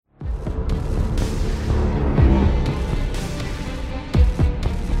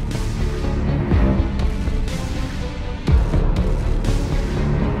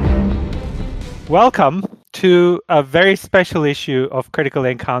Welcome to a very special issue of Critical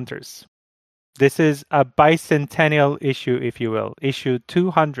Encounters. This is a bicentennial issue, if you will, issue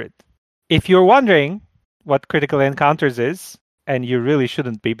 200. If you're wondering what Critical Encounters is, and you really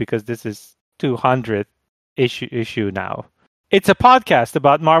shouldn't be because this is 200th issue now, it's a podcast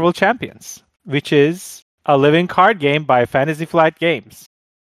about Marvel Champions, which is a living card game by Fantasy Flight Games.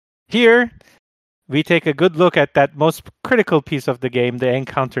 Here, we take a good look at that most critical piece of the game, the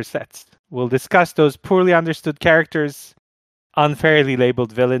encounter sets. We'll discuss those poorly understood characters, unfairly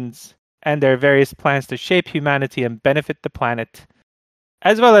labeled villains, and their various plans to shape humanity and benefit the planet,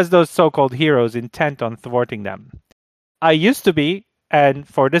 as well as those so-called heroes intent on thwarting them. I used to be, and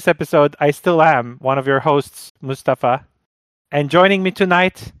for this episode, I still am, one of your hosts, Mustafa. And joining me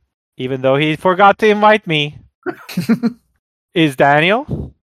tonight, even though he forgot to invite me, is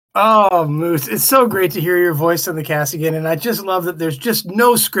Daniel. Oh, Moose, it's so great to hear your voice on the cast again, and I just love that there's just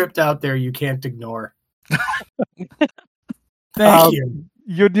no script out there you can't ignore. Thank you.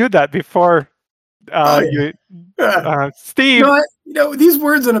 You knew that before Steve. These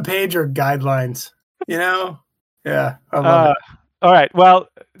words on a page are guidelines, Yeah, I love it. All right, well,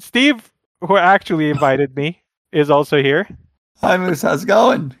 Steve, who actually invited me, is also here. Hi, Moose, how's it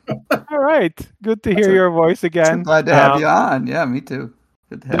going? All right, good to hear your voice again. So glad to have you on. Yeah, me too.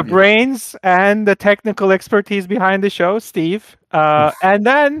 The brains and the technical expertise behind the show, Steve. And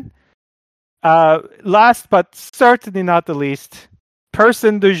then, last but certainly not the least,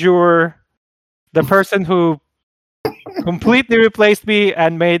 person du jour, the person who completely replaced me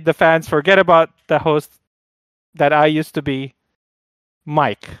and made the fans forget about the host that I used to be,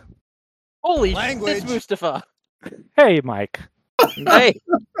 Mike. Holy shit, Mustafa. Hey, Mike. Hey.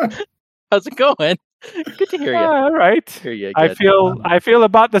 How's it going? Good to hear you. All right. Hear you I feel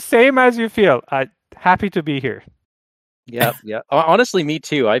about the same as you feel. Happy to be here. Yeah. Honestly, me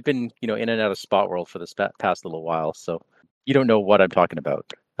too. I've been, in and out of Spot World for this past little while, so you don't know what I'm talking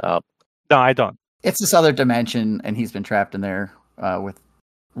about. No, I don't. It's this other dimension, and he's been trapped in there with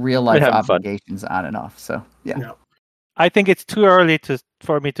real life obligations on and off. So yeah. No. I think it's too early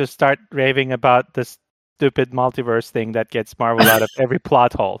for me to start raving about this stupid multiverse thing that gets Marvel out of every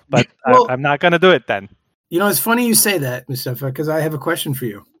plot hole. But I'm not going to do it then. It's funny you say that, Mustafa, because I have a question for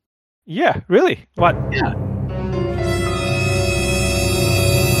you. Yeah, really? What? Yeah.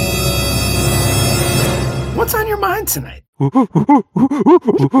 What's on your mind tonight? That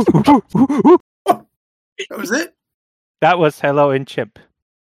was it? That was Hello in Chimp.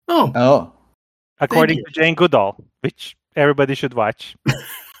 Oh. According to Jane Goodall, which everybody should watch.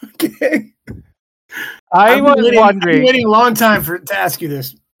 Okay. I was wondering. I've been waiting a long time to ask you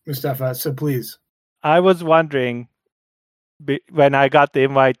this, Mustafa, so please. I was wondering when I got the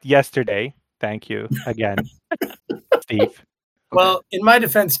invite yesterday. Thank you again, Steve. Well, in my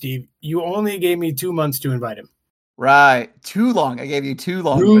defense, Steve, you only gave me 2 months to invite him. Right. Too long. I gave you too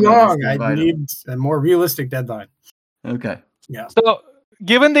long. Too long. I need a more realistic deadline. Okay. Yeah. So,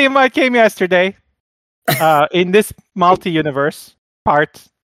 given the invite came yesterday, in this multi-universe part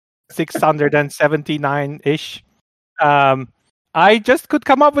 679-ish, I just could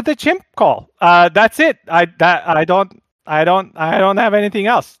come up with a chimp call. That's it. I don't have anything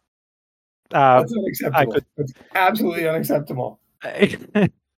else. That's unacceptable. That's absolutely unacceptable.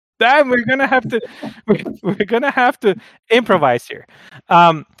 Damn, we're gonna have to improvise here.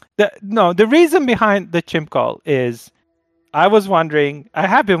 The reason behind the chimp call is I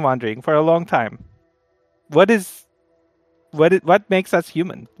have been wondering for a long time, what makes us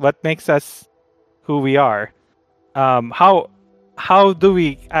human? What makes us who we are? How do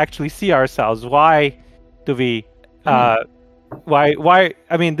we actually see ourselves? Why do we? Why?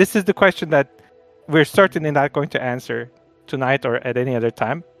 I mean, this is the question that we're certainly not going to answer tonight or at any other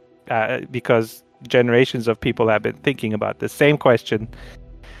time, because generations of people have been thinking about the same question,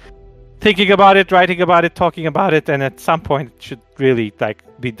 thinking about it, writing about it, talking about it, and at some point it should really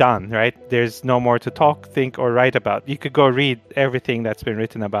be done, right? There's no more to talk, think, or write about. You could go read everything that's been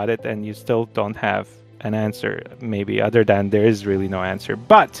written about it, and you still don't have an answer, maybe, other than there is really no answer.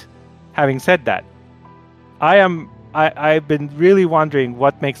 But having said that, I've been really wondering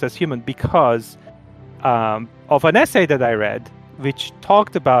what makes us human because of an essay that I read, which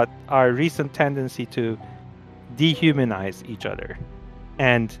talked about our recent tendency to dehumanize each other.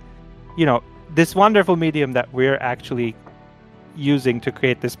 And, this wonderful medium that we're actually using to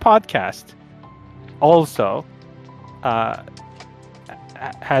create this podcast also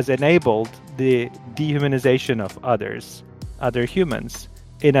has enabled the dehumanization of other humans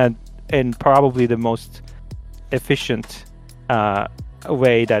in probably the most efficient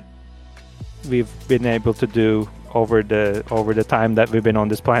way that we've been able to do over the time that we've been on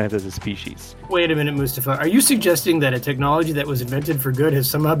this planet as a species. Wait a minute, Mustafa. Are you suggesting that a technology that was invented for good has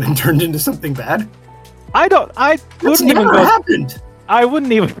somehow been turned into something bad? That's never happened. I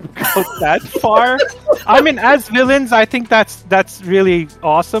wouldn't even go that far. I mean, as villains, I think that's really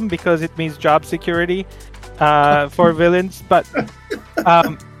awesome because it means job security for villains. But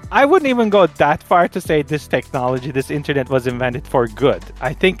I wouldn't even go that far to say this technology, this internet, was invented for good.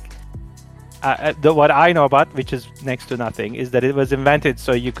 I think what I know about, which is next to nothing, is that it was invented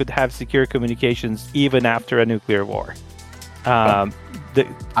so you could have secure communications even after a nuclear war. I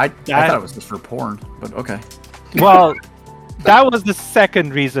thought it was just for porn, but okay. Well, that was the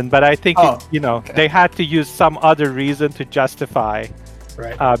second reason, but I think they had to use some other reason to justify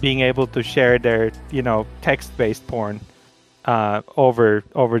being able to share their text-based porn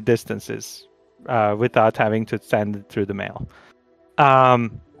over distances without having to send it through the mail.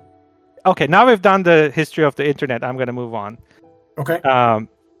 Okay, now we've done the history of the internet. I'm going to move on. Okay. The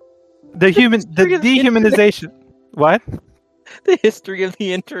dehumanization. What? The history of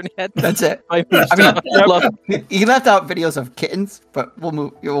the internet. That's it. I mean, he left out videos of kittens, but we'll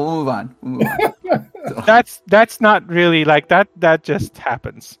move on. So. That's not really like that. That just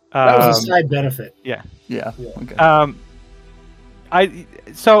happens. That was a side benefit. Yeah. Okay. I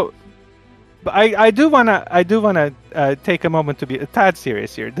do wanna take a moment to be a tad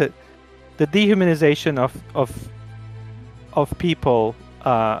serious here. The dehumanization of people,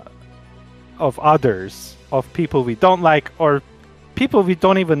 of others, of people we don't like, or people we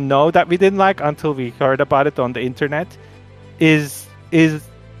don't even know that we didn't like until we heard about it on the internet, is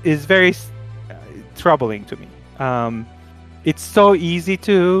very troubling to me. It's so easy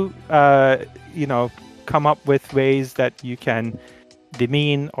to come up with ways that you can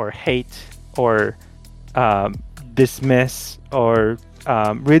demean or hate or dismiss or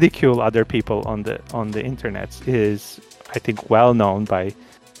ridicule other people on the internet. Is, I think, well known by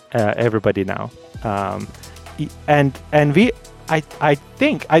everybody now. I'd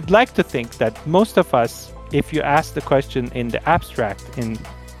like to think that most of us, if you ask the question in the abstract,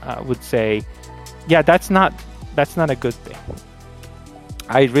 would say, yeah, that's not a good thing.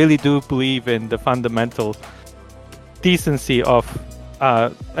 I really do believe in the fundamental decency of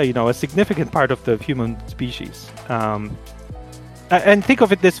a significant part of the human species. And think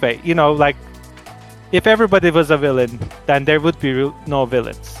of it this way, like, if everybody was a villain, then there would be no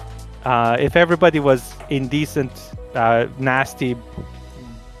villains. If everybody was indecent, nasty,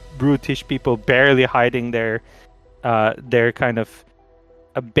 brutish people, barely hiding their kind of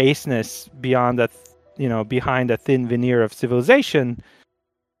a baseness behind a thin veneer of civilization,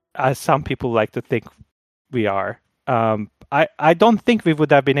 as some people like to think we are, I don't think we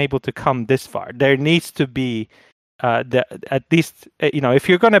would have been able to come this far. There needs to be at least, if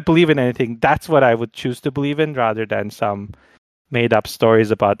you're going to believe in anything, that's what I would choose to believe in, rather than some made up stories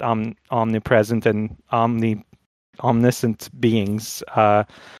about omnipresent and omniscient beings.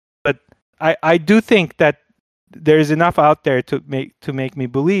 But I do think that there is enough out there to make me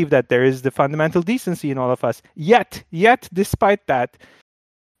believe that there is the fundamental decency in all of us. Yet, despite that,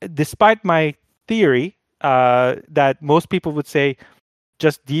 despite my theory that most people would say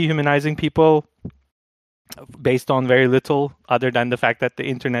just dehumanizing people based on very little other than the fact that the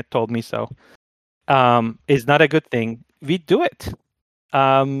internet told me so, is not a good thing. We do it.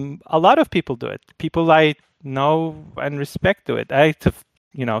 A lot of people do it. People I know and respect do it. I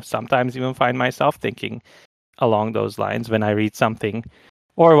sometimes even find myself thinking along those lines when I read something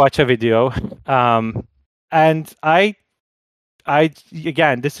or watch a video. And I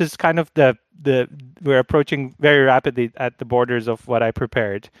again, this is kind of we're approaching very rapidly at the borders of what I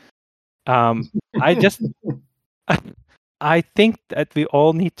prepared. I think that we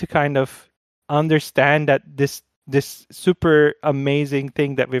all need to kind of understand that this super amazing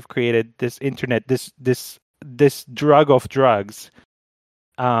thing that we've created, this internet, this drug of drugs,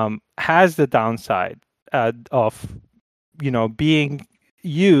 has the downside of being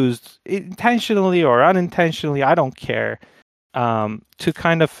used intentionally or unintentionally, I don't care, to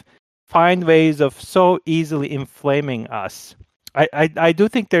kind of find ways of so easily inflaming us. I do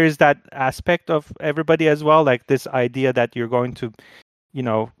think there is that aspect of everybody as well, like this idea that you're going to,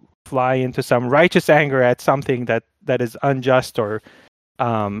 fly into some righteous anger at something that is unjust or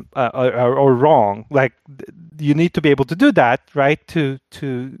wrong. Like, you need to be able to do that, right? To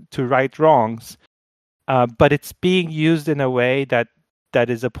right wrongs, but it's being used in a way that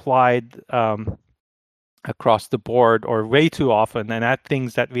is applied across the board or way too often, and at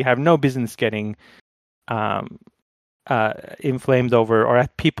things that we have no business getting inflamed over, or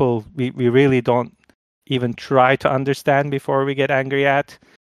at people we really don't even try to understand before we get angry at.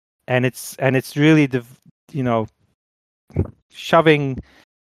 And it's really shoving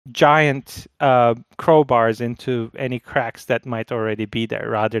giant crowbars into any cracks that might already be there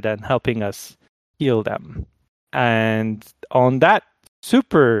rather than helping us heal them. And on that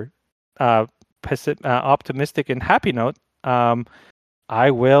super optimistic and happy note,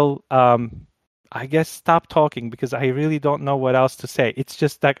 I will, I guess, stop talking because I really don't know what else to say. It's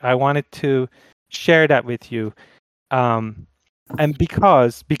just that I wanted to share that with you. And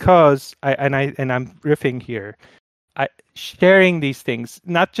because I'm riffing here, sharing these things,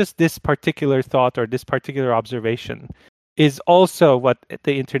 not just this particular thought or this particular observation, is also what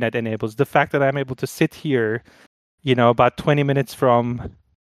the internet enables. The fact that I'm able to sit here, about 20 minutes from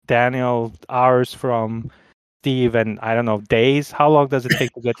Daniel, hours from Steve, and I don't know, days. How long does it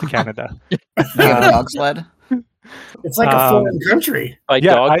take to get to Canada? You have a dog sled? It's like a foreign country. By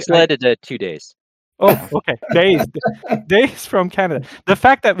dog sled, it's 2 days. Oh, okay. Days from Canada. The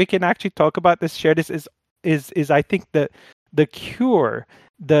fact that we can actually talk about this, share this, is I think the cure,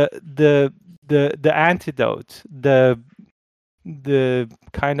 the antidote, the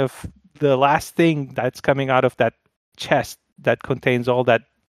kind of the last thing that's coming out of that chest that contains all that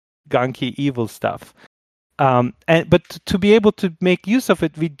gunky evil stuff. But to be able to make use of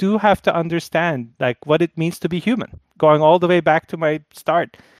it, we do have to understand like what it means to be human. Going all the way back to my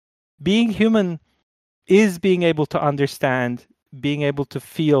start, being human is being able to understand, being able to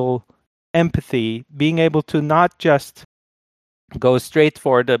feel empathy, being able to not just go straight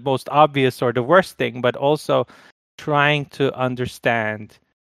for the most obvious or the worst thing, but also trying to understand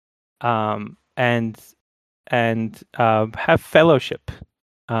and have fellowship.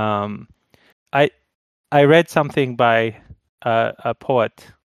 I read something by a poet,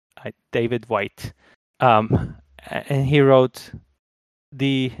 David White, and he wrote,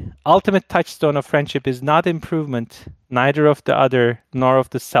 "The ultimate touchstone of friendship is not improvement, neither of the other nor of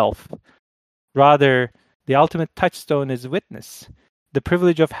the self. Rather, the ultimate touchstone is witness, the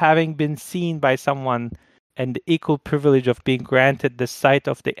privilege of having been seen by someone and the equal privilege of being granted the sight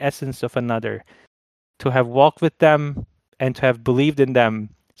of the essence of another, to have walked with them and to have believed in them,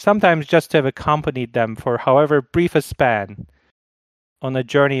 sometimes just to have accompanied them for however brief a span on a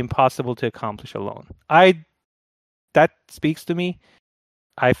journey impossible to accomplish alone." That speaks to me.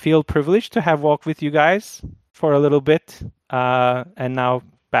 I feel privileged to have walked with you guys for a little bit, and now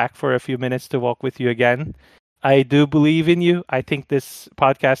back for a few minutes to walk with you again. I do believe in you. I think this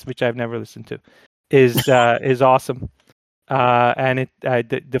podcast, which I've never listened to, is awesome. And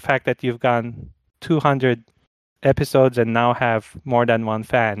the fact that you've gone 200 episodes and now have more than one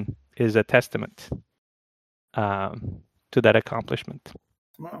fan is a testament to that accomplishment.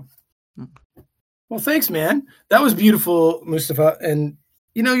 Wow. Well, thanks, man. That was beautiful, Mustafa. And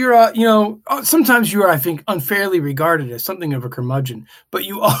sometimes you are, I think, unfairly regarded as something of a curmudgeon, but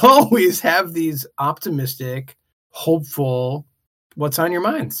you always have these optimistic, hopeful, what's on your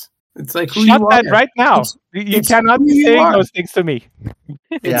minds. It's like, who Shut you that are. right now. You cannot be saying those things to me.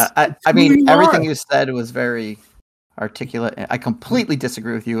 Yeah, I mean, everything you said was very articulate. I completely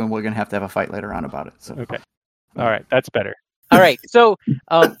disagree with you, and we're going to have a fight later on about it. So. Okay. All right. That's better. All right. So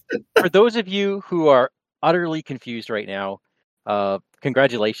for those of you who are utterly confused right now,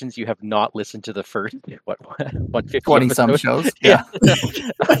 congratulations. You have not listened to the first, 150 20-some shows. Yeah.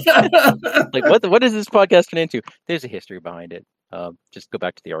 Like, what is this podcast turn into? There's a history behind it. Just go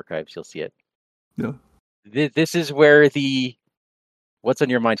back to the archives. You'll see it. Yeah. This is where the What's on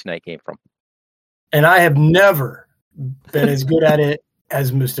Your Mind Tonight came from. And I have never been as good at it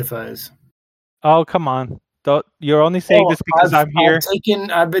as Mustafa is. Oh, come on. You're only saying this because I'm here.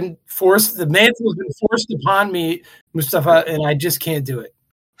 I've been forced. The mantle has been forced upon me, Mustafa, and I just can't do it.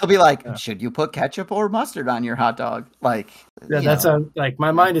 He'll be like, should you put ketchup or mustard on your hot dog? Like, that's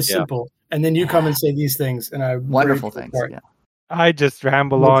my mind is simple. And then you come and say these things, and I wonderful things. Yeah. I just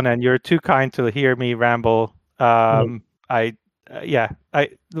ramble on, and you're too kind to hear me ramble. Nonsense.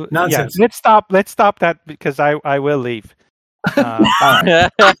 Let's stop that because I will leave. All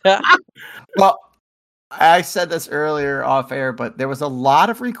right. Well, I said this earlier off air, but there was a lot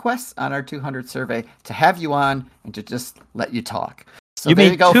of requests on our 200 survey to have you on and to just let you talk. So there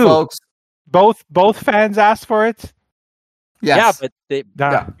you go, folks. Both fans asked for it. Yes. Yeah, but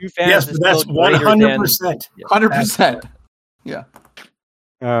two fans. Yes, but that's 100%. 100%. Yeah.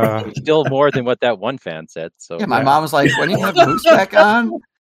 Still more than what that one fan said. So yeah, my mom was like, "When you have Moose back on,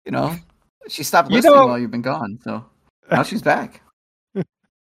 she stopped listening while you've been gone, so now she's back."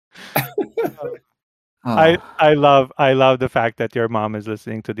 I love the fact that your mom is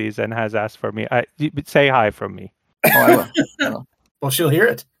listening to these and has asked for me. Say hi from me. Oh, I will. Well, she'll hear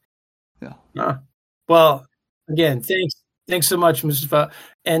it. Yeah. Well, again, thanks so much, Mustafa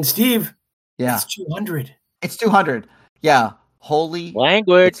and Steve. Yeah, it's 200. It's 200. Yeah, holy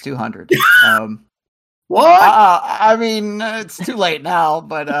Language. It's 200. What? I mean, it's too late now,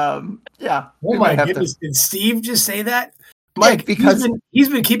 but yeah. Oh we my might have goodness! Did Steve just say that? Yeah, Mike, because he's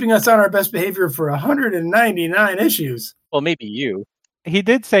been keeping us on our best behavior for 199 issues. Well, maybe you. He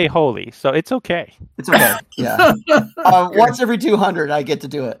did say holy, so it's okay. it's okay. Yeah. Once every 200, I get to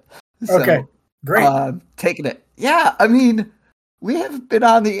do it. So, Okay, great. Taking it. Yeah, I mean, we have been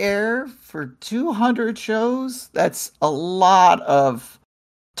on the air for 200 shows. That's a lot of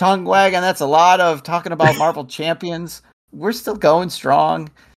tongue wagging. That's a lot of talking about Marvel Champions. We're still going strong.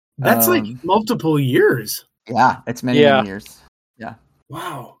 That's like multiple years. Yeah, it's many years. Yeah.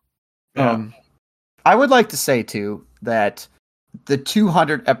 Wow. I would like to say too that the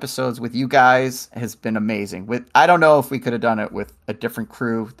 200 episodes with you guys has been amazing. I don't know if we could have done it with a different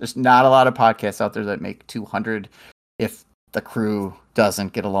crew. There's not a lot of podcasts out there that make 200 if the crew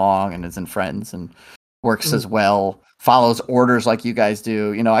doesn't get along and isn't friends and works as well, follows orders like you guys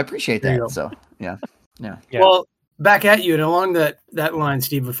do. I appreciate that. So, yeah. Well, back at you, and along that line,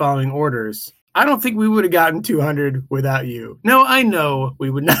 Steve, of following orders, I don't think we would have gotten 200 without you. No, I know we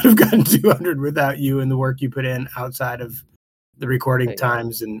would not have gotten 200 without you and the work you put in outside of the recording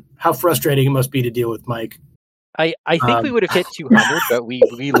times and how frustrating it must be to deal with Mike. I think we would have hit 200, but we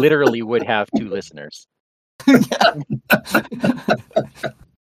literally would have 2 listeners.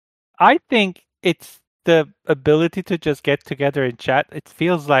 I think it's the ability to just get together and chat. It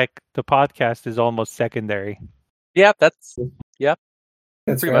feels like the podcast is almost secondary. Yeah, that's That's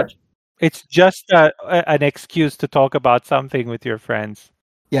pretty fair. much. It's just an excuse to talk about something with your friends.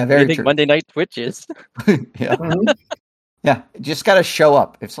 Yeah, I very think true. Monday night Twitches. Yeah. Mhm. Yeah, just got to show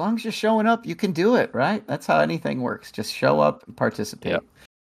up. As long as you're showing up, you can do it, right? That's how anything works. Just show up and participate. Yep.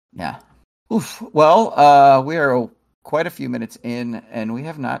 Yeah. Oof. Well, we are quite a few minutes in, and we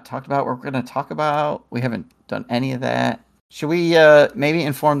have not talked about what we're going to talk about. We haven't done any of that. Should we maybe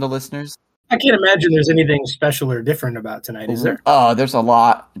inform the listeners? I can't imagine there's anything special or different about tonight, is there? Oh, there's a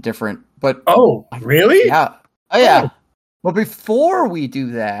lot different. But Oh, really? yeah. Oh, yeah. Well, before we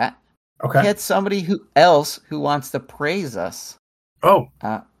do that, Okay. we had somebody else who wants to praise us. Oh,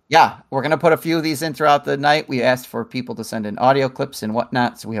 Yeah, we're going to put a few of these in throughout the night. We asked for people to send in audio clips and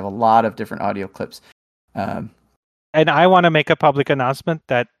whatnot, so we have a lot of different audio clips. And I want to make a public announcement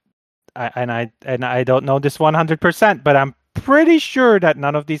that, I don't know this 100%, but I'm pretty sure that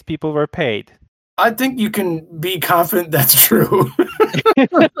none of these people were paid. I think you can be confident that's true.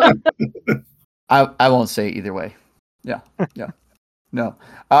 I won't say either way. Yeah. No.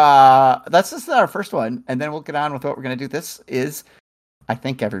 That's just our first one, and then we'll get on with what we're going to do. This is, I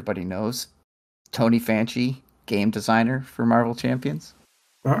think everybody knows, Tony Fanchi, game designer for Marvel Champions.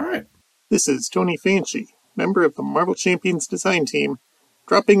 All right. This is Tony Fanchi, member of the Marvel Champions design team,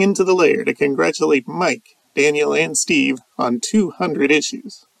 dropping into the lair to congratulate Mike, Daniel, and Steve on 200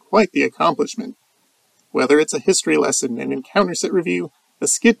 issues. Quite the accomplishment. Whether it's a history lesson, an encounter set review, a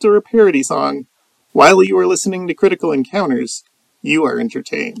skit, or a parody song, while you are listening to Critical Encounters, you are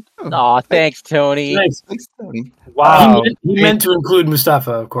entertained. Aw, thanks, Tony. Nice. Thanks, Tony. Wow. He meant to include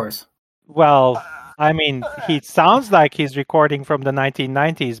Mustafa, of course. Well, I mean, he sounds like he's recording from the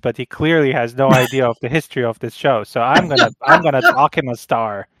 1990s, but he clearly has no idea of the history of this show. So I'm gonna talk him a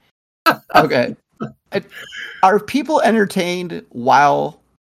star. Okay. Are people entertained while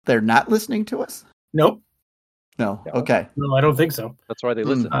they're not listening to us? Nope. No. Okay. No, I don't think so. That's why they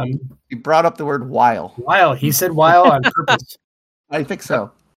listen. You brought up the word while. While. He said while on purpose. I think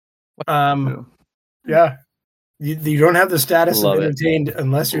so. Yeah. You don't have the status Love of it. entertained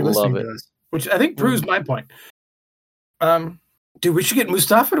unless you're listening Love to it. us, which I think proves my point. Dude, we should get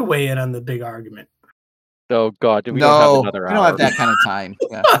Mustafa to weigh in on the big argument. Oh God, we No, don't have another we hour. don't have that kind of time.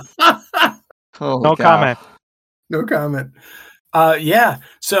 Yeah. Holy No cow. comment. No comment. Yeah.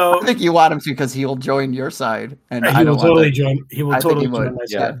 So I think you want him to because he'll join your side, and I he will don't want totally that. join. He will I think totally he would. join my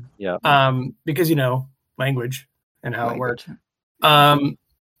side. Yeah. Because language and how it works. Language.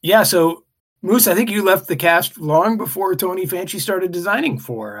 Yeah. So Moose, I think you left the cast long before Tony Fanchi started designing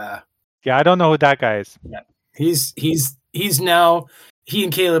for. Yeah, I don't know who that guy is. He's now, he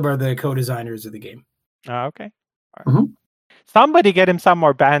and Caleb are the co-designers of the game. Okay. All right. Mhm. Somebody get him some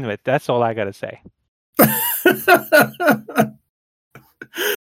more bandwidth. That's all I gotta say.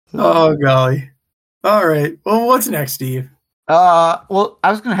 Oh golly! All right. Well, what's next, Steve? Well, I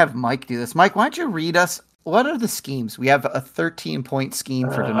was going to have Mike do this. Mike, why don't you read us? What are the schemes? We have a 13-point scheme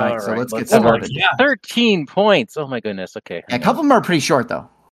for tonight, all so right, let's get let's started. Yeah. 13 points. Oh my goodness. Okay. Yeah, a couple of them are pretty short, though.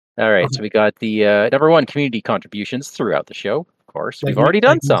 All right. So we got the number 1 community contributions throughout the show. Of course, we've Like- already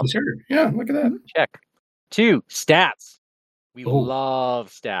done like some. Moose heard. Yeah, look at that. Check. 2, stats. We Oh. love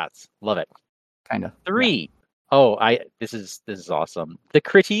stats. Love it. Kind of. 3, Oh, this is awesome. The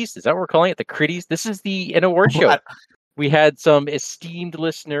Critties, is that what we're calling it? The Critties? This is an award show. We had some esteemed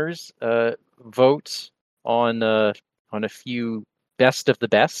listeners vote on a few best of the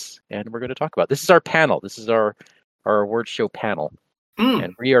best, and we're going to talk about. This is our panel. This is our award show panel.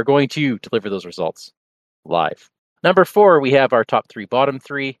 And we are going to deliver those results live. Number 4, we have our top 3, bottom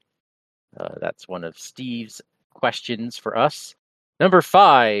 3. That's one of Steve's questions for us. Number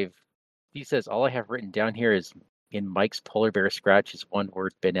 5, he says, all I have written down here is in Mike's polar bear scratch is one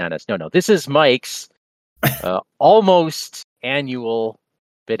word, bananas. No, this is Mike's almost annual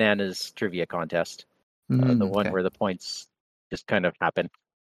bananas trivia contest. The one where the points just kind of happen.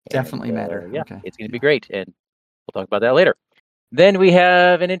 Definitely matter. Yeah, okay. It's going to be great. And we'll talk about that later. Then we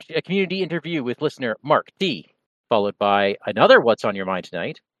have a community interview with listener Mark D, followed by another What's on Your Mind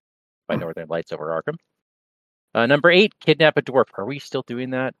Tonight by Northern Lights over Arkham. Number 8, Kidnap a Dwarf. Are we still doing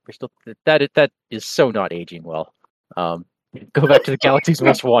that? We're still that is so not aging well. Go back to the Galaxy's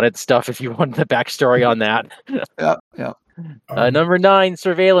Most Wanted stuff if you want the backstory on that. Yeah. Number 9,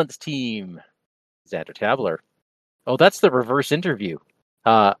 Surveillance Team. Xander Tabler. Oh, that's the reverse interview.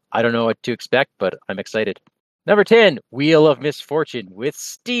 I don't know what to expect, but I'm excited. Number 10, Wheel of Misfortune with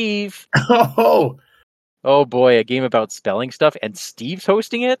Steve. Oh boy, a game about spelling stuff, and Steve's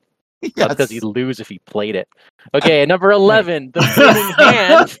hosting it? Yes. That's because he'd lose if he played it. Okay, and number 11, the winning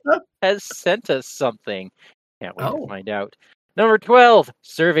hand has sent us something. Can't wait to find out. Number 12,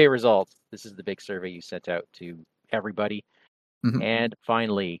 survey results. This is the big survey you sent out to everybody. Mhm. And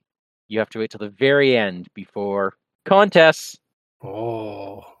finally, you have to wait till the very end before contests.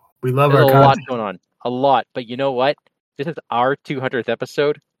 Oh, we love There's our a lot content. going on. A lot. But you know what? This is our 200th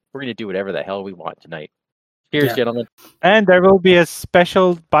episode. We're going to do whatever the hell we want tonight. Cheers, Yeah. gentlemen. And there will be a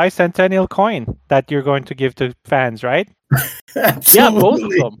special bicentennial coin that you're going to give to fans, right? Yeah, both of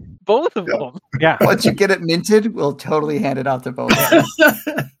them. Both of them. Yeah. Once you get it minted, we'll totally hand it out to both.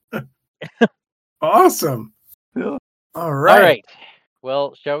 Awesome. Yeah. All right. All right.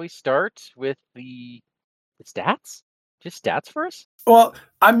 Well, shall we start with the stats? Just stats for us? Well,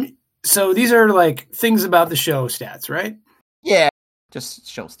 so these are like things about the show stats, right? Yeah, just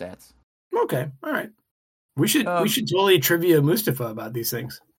show stats. Okay. All right. We should totally trivia Mustafa about these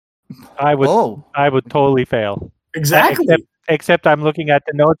things. I would totally fail. Exactly. Except I'm looking at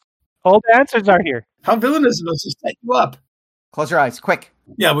the notes. All the answers are here. How Villain is supposed to set you up. Close your eyes, quick.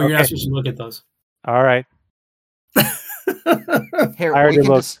 Yeah, well, you're not Okay. supposed to look at those. All right. Here, I already we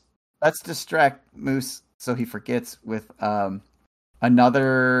can looked. let's distract Moose so he forgets with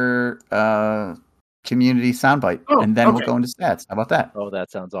another community soundbite, Oh, and then we'll okay. go into stats. How about that? Oh,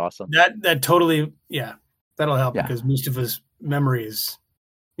 that sounds awesome. That totally, yeah, that'll help Yeah. because Mustafa's memory is,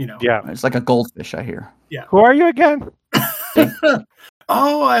 Yeah. It's like a goldfish, I hear. Who are you again?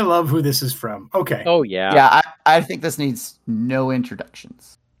 Oh, I love who this is from. Okay. Oh, yeah. Yeah, I think this needs no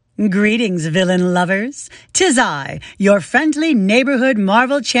introductions. Greetings, villain lovers. 'Tis I, your friendly neighborhood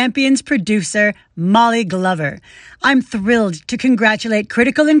Marvel Champions producer, Molly Glover. I'm thrilled to congratulate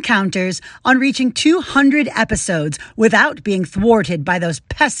Critical Encounters on reaching 200 episodes without being thwarted by those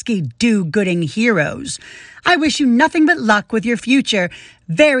pesky do-gooding heroes. I wish you nothing but luck with your future,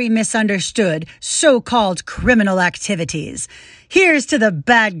 very misunderstood, so-called criminal activities. Here's to the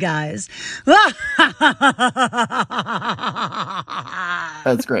bad guys.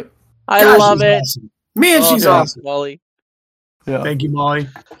 That's great. I Gosh, love she's it. awesome. Man, she's thanks, awesome. Molly. Yeah. Thank you, Molly.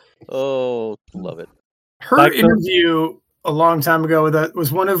 Oh, love it. Her Like the- interview a long time ago with us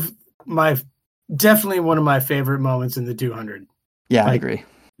was definitely one of my favorite moments in the 200. Yeah, I Like- agree.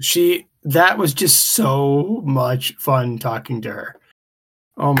 That was just so much fun talking to her.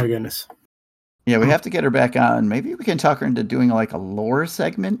 Oh my goodness. Yeah, we have to get her back on. Maybe we can talk her into doing like a lore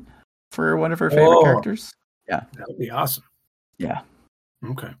segment for one of her favorite Oh. characters. That would be awesome. Yeah.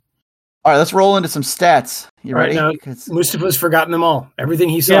 Okay. All right, let's roll into some stats. You All right, ready? now- 'Cause- Mustafa's forgotten them all. Everything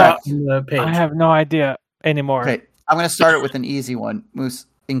he saw Yeah. on the page. I have no idea anymore. okay, I'm going to start it with an easy one. Moose,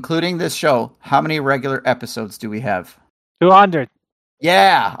 including this show, how many regular episodes do we have? 200.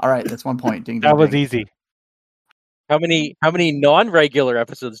 Yeah. All right, that's 1 point. Ding, ding, That was ding. easy. How many non-regular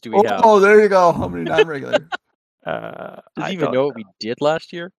episodes do we have? Oh, there you go. How many non-regular? Does I he even don't know what we did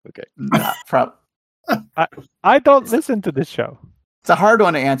last year? Okay. Nah, I don't listen to this show. it's a hard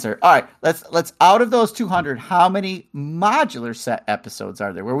one to answer. All right, let's out of those 200, how many modular set episodes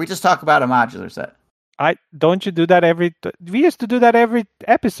are there? Where we just talk about a modular set. Don't you do that we used to do that every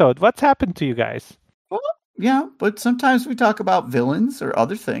episode. What's happened to you guys? Yeah, but sometimes we talk about villains or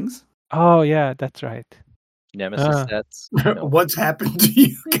other things. Oh yeah, that's right. Nemesis sets. No. What's happened to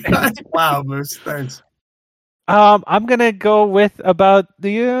you guys? Wow, Moose. Thanks. I'm gonna go with about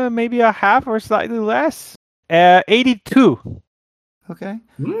maybe a half or slightly less. 82. Okay.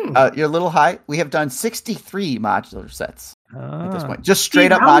 Hmm. You're a little high. We have done 63 modular sets at this Ah. point. Just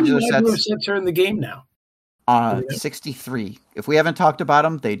straight Steve, up how many modular modular sets. sets are in the game now? 63. If we haven't talked about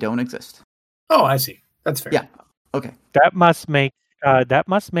them, they don't exist. Oh, I see. That's fair. Yeah. Okay. That must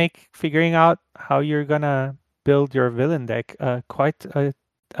make figuring out how you're gonna build your villain deck quite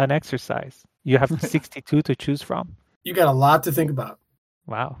an exercise. You have 62 to choose from. You got a lot to think about.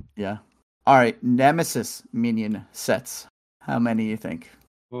 Wow. Yeah. All right. Nemesis minion sets. How many do you think?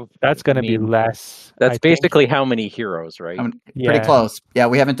 That's gonna be less. That's I think. basically how many heroes, right? Pretty close. Yeah,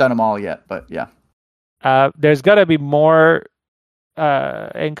 we haven't done them all yet, but yeah. There's gotta be more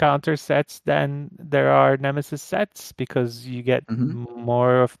encounter sets than there are Nemesis sets because you get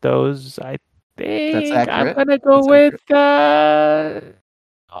more of those. I think I'm gonna go with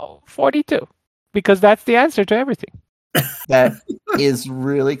 42 because that's the answer to everything. That is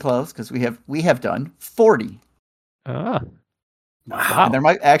really close because we have done 40. Ah. Wow. And there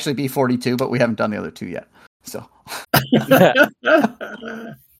might actually be 42, but we haven't done the other two yet. So,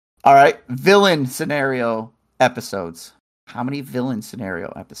 all right, villain scenario episodes. How many villain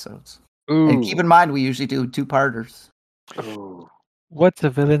scenario episodes? Ooh. And keep in mind, we usually do 2-parters. Ooh. What's a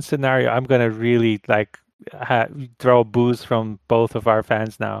villain scenario? I'm gonna really throw booze from both of our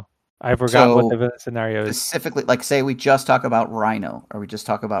fans now. I forgot what the villain scenario is. Specifically, like say we just talk about Rhino, or we just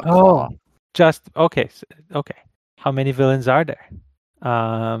talk about Claw. Claw. Okay. How many villains are there?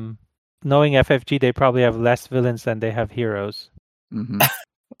 Knowing FFG, they probably have less villains than they have heroes. Mm-hmm.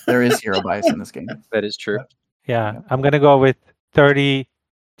 There is hero bias in this game. That is true. Yeah, I'm gonna go with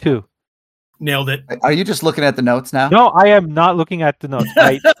 32. Nailed it. Are you just looking at the notes now? No, I am not looking at the notes.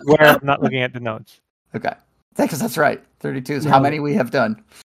 I swear I'm not looking at the notes. Okay. Because that's right. 32 is how many we have done.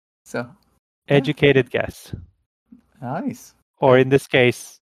 So, educated guess. Nice. Or in this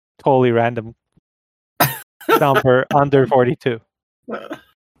case, totally random number under 42. All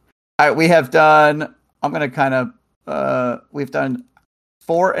right, we have done, we've done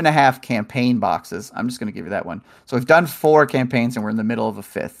 4.5 campaign boxes. I'm just going to give you that one. So we've done 4 campaigns and we're in the middle of a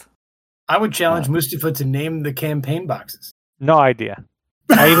 5th. I would challenge Mustafa to name the campaign boxes. No idea.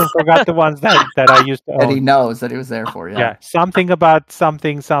 I even forgot the ones that I used to own. That he knows that he was there for, Yeah, something about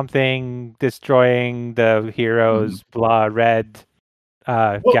something destroying the heroes, blah, red,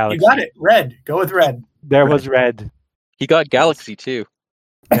 galaxy. You got it. Red. Go with red. There was red. He got Galaxy too.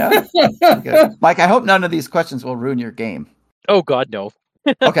 Yeah. Good. Mike, I hope none of these questions will ruin your game. Oh God, no.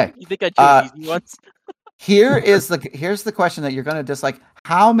 Okay. You think I chose easy ones? Here's the question that you're going to dislike.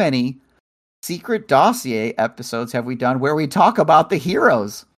 How many secret dossier episodes have we done where we talk about the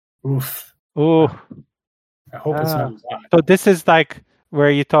heroes? Oof. Ooh. I hope it's not. So this is like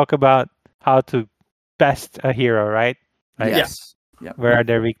where you talk about how to best a hero, right? Like, yes. Yeah. Where are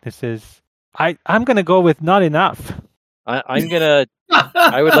their weaknesses? I'm gonna go with not enough. I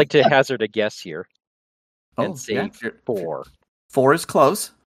would like to hazard a guess here and say 4. 4 is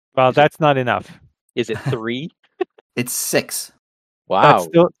close. Well, that's not enough. Is it 3? It's 6. Wow.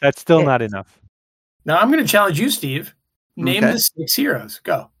 That's still not enough. Now I'm going to challenge you, Steve. Name the 6 heroes.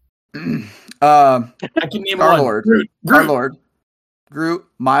 Go. I can name Star-Lord, one. Star-Lord, Groot,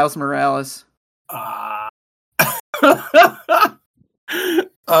 Miles Morales.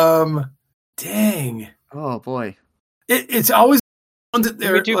 Dang. Oh boy. It's always ones that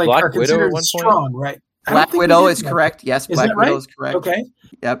they're do like Black are Widow considered at one point? strong, right? Black Widow is correct. Yes, Black Widow is correct. Okay.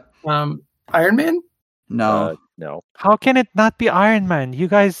 Yep. Iron Man? No. No. How can it not be Iron Man? You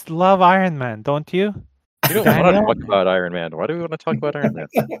guys love Iron Man, don't you? We don't want to talk about Iron Man. Why do we want to talk about Iron Man?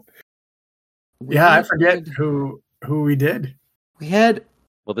 Yeah, I forget who we did. We had.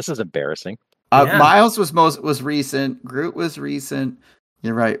 Well, this is embarrassing. Miles was recent. Groot was recent.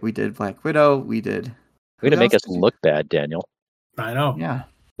 You're right. We did Black Widow. We did. Way to make us look bad, Daniel. I know. Yeah.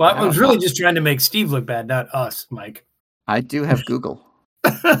 Well, I was really just trying to make Steve look bad, not us, Mike. I do have Google.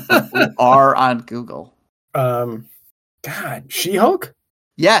 We are on Google. God, She-Hulk?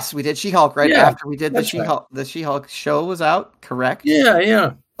 Yes, we did She-Hulk right after we did the She-Hulk. Right. The She-Hulk show was out, correct?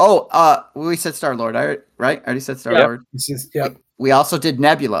 Yeah. Oh, we said Star-Lord, right? I already said Star-Lord. Yep. We also did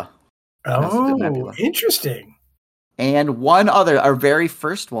Nebula. Oh, interesting. And one other, our very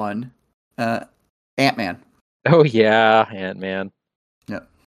first one, Ant-Man. Oh, yeah, Ant-Man. Yep.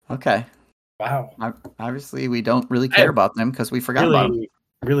 Okay. Wow. Obviously, we don't really care about them because we forgot about them.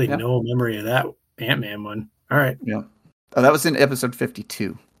 Really no memory of that Ant-Man one. All right. Yeah. Oh, that was in episode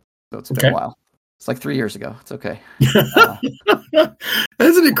 52. So it's been a while. It's like 3 years ago. It's okay.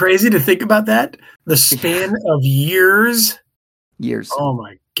 Isn't it crazy to think about that? The span of years. Oh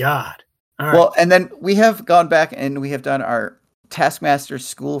my God. All right. Well, and then we have gone back and we have done our Taskmaster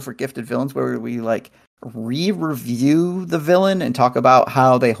School for Gifted Villains where we re-review the villain and talk about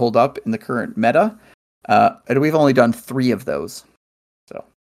how they hold up in the current meta. And we've only done 3 of those. So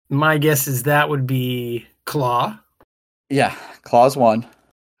My guess is that would be Claw. yeah, Claw's 1.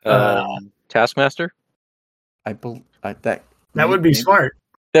 Taskmaster? That would be smart.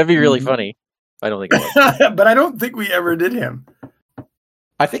 That'd be really funny. I don't think it was. But I don't think we ever did him.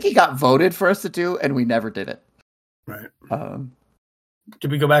 I think he got voted for us to do, and we never did it. Right.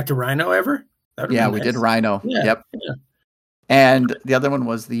 Did we go back to Rhino ever? Yeah, we did Rhino. Yeah. Yep. Yeah. And the other one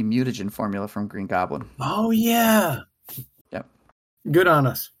was the mutagen formula from Green Goblin. Oh, yeah. Yep. Good on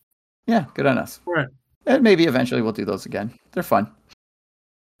us. Yeah, good on us. Right. And maybe eventually we'll do those again. They're fun.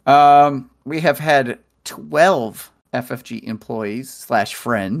 We have had 12 FFG employees /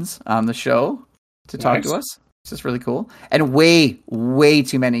 friends on the show to talk to us. This is really cool. And way, way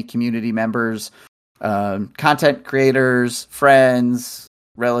too many community members, content creators, friends,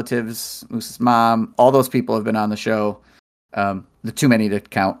 relatives, Moose's mom, all those people have been on the show. The too many to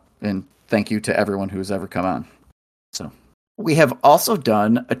count. And thank you to everyone who's ever come on. So we have also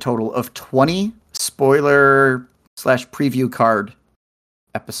done a total of 20 spoiler / preview card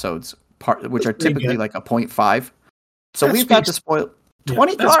episodes, which are typically like a 0.5. So we've got to spoil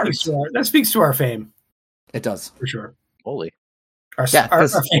 20 cards. That speaks to our fame. It does. For sure. Holy. Our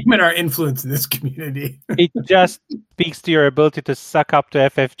fame and our influence in this community. It just speaks to your ability to suck up to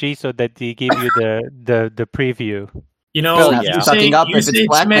FFG so that they give you the preview. You know, you say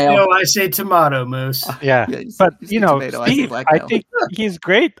tomato, I say tomato, Moose. Yeah, but tomato, Steve, I think he's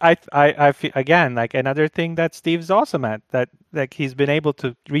great. I feel, again, like another thing that Steve's awesome at, that like he's been able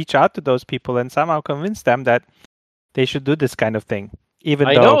to reach out to those people and somehow convince them that they should do this kind of thing. Even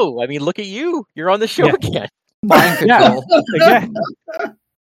I know. I mean, look at you. You're on the show again. Mind control. Again.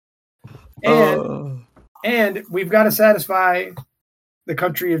 And we've got to satisfy the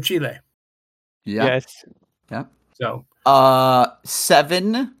country of Chile. Yeah. Yes. Yeah. So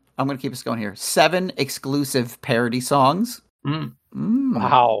 7. I'm going to keep us going here. 7 exclusive parody songs.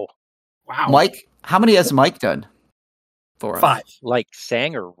 Wow. Mike, how many has Mike done for us? 5. Like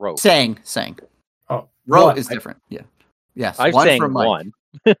sang or wrote? Sang. Oh, wrote is different. Yeah. Yes. I've one sang from Mike. 1.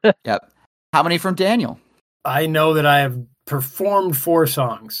 Yep. How many from Daniel? I know that I have performed 4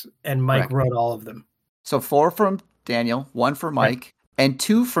 songs, and Mike wrote all of them. So 4 from Daniel, 1 for Mike, and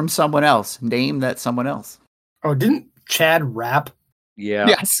 2 from someone else. Name that someone else. Oh, didn't Chad rap? Yeah.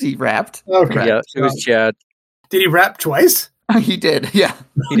 Yes, he rapped. Okay. Yeah, it was Chad. Did he rap twice? He did. Yeah.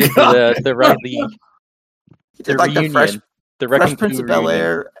 He did the He did like reunion, the Fresh Prince of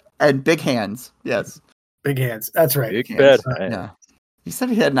Bel-Air and Big Hands. Yes. Big Hands. That's right. Big Bad. Yeah. He said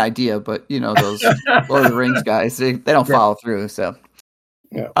he had an idea, but those Lord of the Rings guys, they don't follow through. So,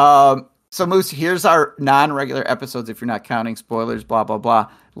 so Moose, here's our non-regular episodes. If you're not counting spoilers, blah blah blah.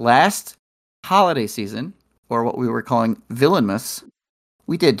 Last holiday season, or what we were calling Villainmas,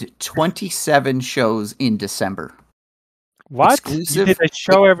 we did 27 shows in December. What? Exclusive. You did a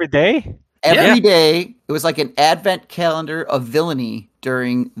show every day? Every day. It was like an advent calendar of villainy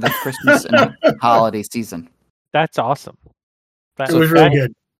during the Christmas and holiday season. That's awesome. It was really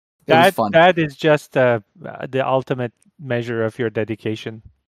good. It was fun. That is just the ultimate measure of your dedication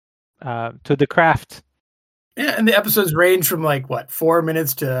to the craft. Yeah, and the episodes range from 4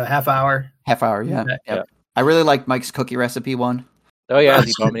 minutes to half hour. Half hour, yeah. I really liked Mike's cookie recipe one. Oh yeah,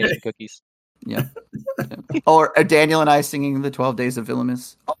 the abomination cookies. Yeah. Or Daniel and I singing the 12 Days of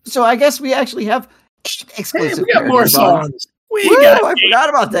Villainous. So I guess we actually have exclusive. We got more songs. I forgot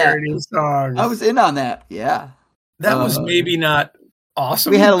about that. Songs. I was in on that. Yeah. That was maybe not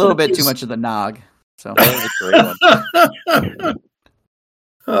awesome. We had a little bit too much of the nog. So that was a great one.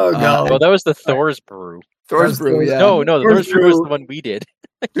 Oh god. Well, that was the Thor's brew. Thor's brew, yeah. No, the Thor's brew was the one we did.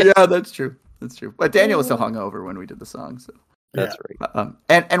 Yeah, that's true. But Daniel was still hungover when we did the song, so that's right.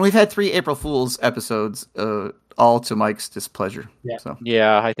 And we've had 3 April Fool's episodes, all to Mike's displeasure. Yeah. So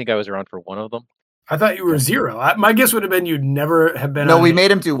I think I was around for one of them. I thought you were 0. My guess would have been you'd never have been. No, we made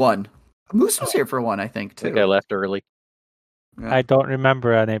him do 1. Moose was here for 1, I think, too. I think I left early. Yeah. I don't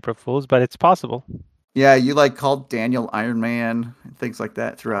remember an April Fool's, but it's possible. Yeah, you called Daniel Iron Man and things like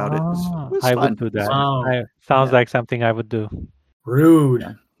that throughout it. It was I fun. would do that. Wow. Sounds like something I would do. Rude,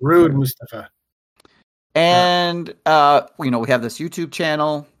 Yeah. Mustafa. And we have this YouTube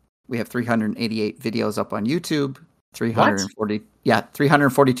channel. We have 388 videos up on YouTube.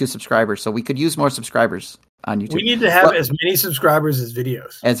 342 subscribers. So we could use more subscribers on YouTube. We need to have as many subscribers as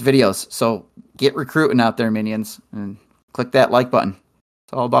videos. So get recruiting out there, minions, and click that like button.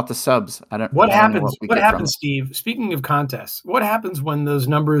 It's all about the subs. What happens, Steve? Speaking of contests, what happens when those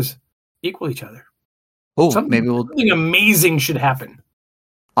numbers equal each other? Oh, something amazing should happen.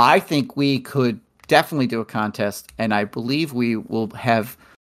 I think we could definitely do a contest, and I believe we will have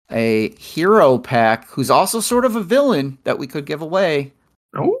a hero pack who's also sort of a villain that we could give away.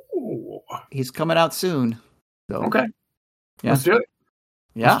 Oh, He's coming out soon. So, okay. yeah. Let's do it.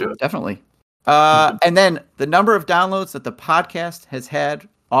 Yeah, do it. definitely. And then the number of downloads that the podcast has had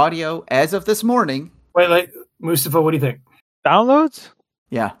audio as of this morning. Wait, Mustafa, what do you think? Downloads?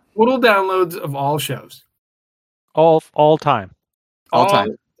 Yeah. Total downloads of all shows. All time. All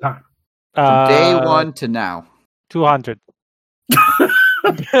time. Time. From day one to now. 200.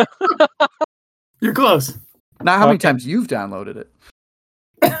 You're close. Now, how many times you've downloaded it?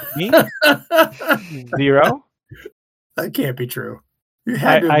 Me? 0. That can't be true. You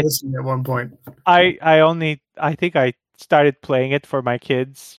had to have listened at one point. I think I started playing it for my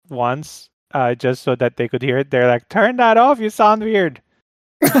kids once, just so that they could hear it. They're like, "Turn that off! You sound weird."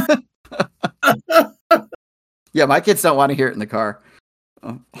 Yeah, my kids don't want to hear it in the car.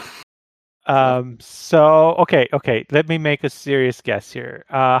 So okay. Let me make a serious guess here.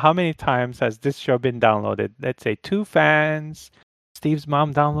 How many times has this show been downloaded? Let's say 2 fans. Steve's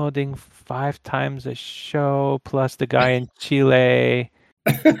mom downloading 5 times a show, plus the guy in Chile.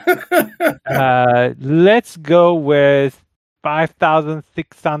 Let's go with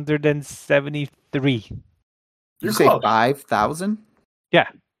 5,673. You say 5,000? Yeah.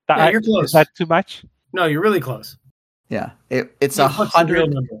 You're close. Is that too much? No, you're really close. Yeah, it's What's the real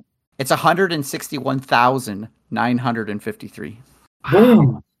number? It's 161,953.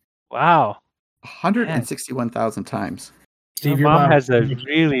 Boom! Wow. 161,000 times. Steve, your mom has a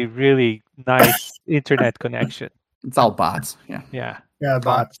really, really nice internet connection. It's all bots. Yeah. Yeah. Yeah,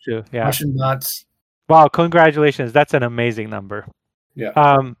 bots too. Yeah. Russian bots. Wow! Congratulations. That's an amazing number.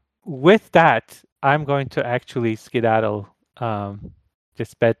 Yeah. With that, I'm going to actually skedaddle.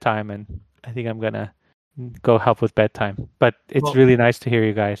 Just bedtime, and I think I'm gonna go help with bedtime. But it's really nice to hear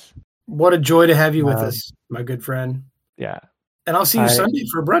you guys. What a joy to have you with us, my good friend. Yeah. And I'll see you Sunday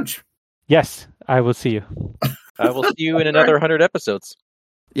for brunch. Yes, I will see you. I will see you in another 100 episodes.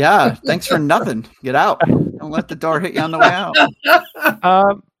 Yeah, thanks for nothing. Get out. Don't let the door hit you on the way out.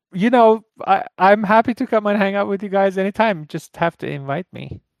 I'm happy to come and hang out with you guys anytime. Just have to invite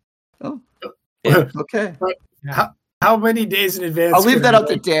me. Oh, yeah. Okay. How many days in advance? I'll leave that up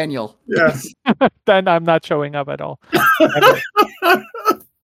to Daniel. Yes. Then I'm not showing up at all.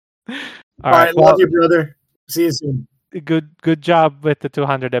 All right. Love you, brother. See you soon. Good job with the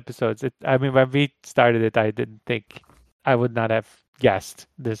 200 episodes. When we started it, I didn't think I would not have guessed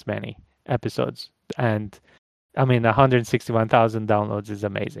this many episodes. And 161,000 downloads is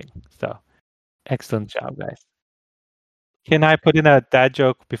amazing. So excellent job, guys. Can I put in a dad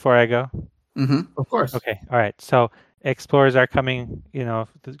joke before I go? Mm-hmm. Of course. Okay. All right. So explorers are coming,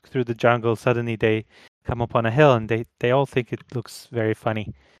 through the jungle. Suddenly they come upon a hill, and they all think it looks very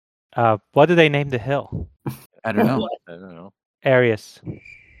funny. What do they name the hill? I don't know. Arius.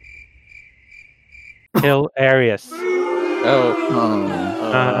 Hill Arius.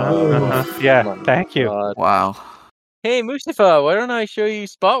 Yeah. Thank you. God. Wow. Hey, Mustafa, why don't I show you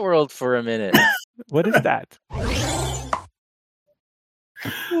Spot World for a minute? What is that?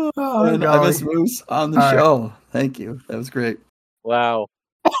 I miss Moose on the show. Thank you. That was great. Wow.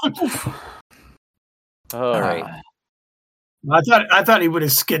 All right. I thought he would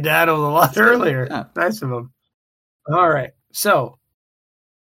have skedaddled a lot earlier. Yeah. Nice of him. All right. So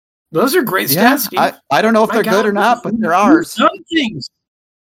those are great stats. Yeah, I don't know if they're good or not, but they're ours. We've done things.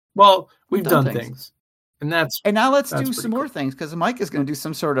 Well, we've done things. And now let's do some more things, because Mike is going to do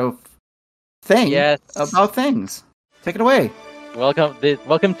some sort of thing about things. Take it away. Welcome to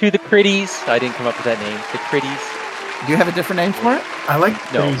the Critties. I didn't come up with that name. The Critties. Do you have a different name for it? I like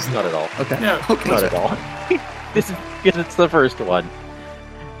No, things. not at all. Okay. Yeah. Okay. Not at all. This is because it's the first one.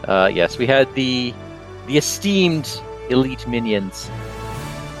 Yes, we had the esteemed elite minions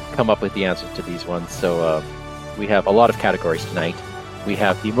come up with the answers to these ones. So we have a lot of categories tonight. We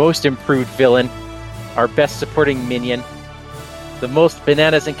have the most improved villain, our best supporting minion, the most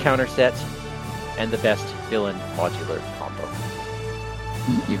bananas encounter set, and the best villain modular combo.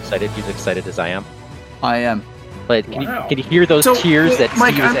 You excited as I am? I am. But can you hear those tears that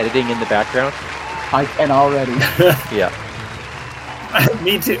Mike, Steve is editing in the background? I can already. Yeah.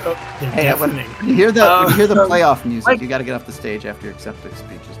 Me too. Oh, Hey, when you hear the playoff music, Mike, you got to get off the stage after your acceptance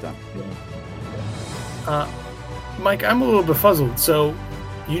speech is done. Mike, I'm a little befuddled. So,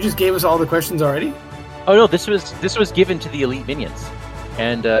 you just gave us all the questions already? Oh no, this was given to the elite minions,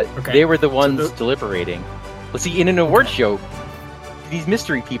 and they were the ones deliberating. Let's see, in an award show, these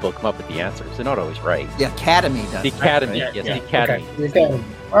mystery people come up with the answers. They're not always right. The Academy does. The Academy, right? yes, the Academy. Okay. The Academy.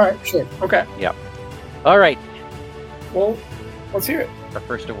 All right, sure. Okay. Yeah. All right. Well, let's hear it. Our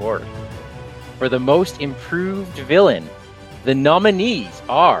first award. For the most improved villain, the nominees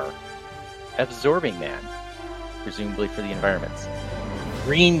are Absorbing Man, presumably for the environments,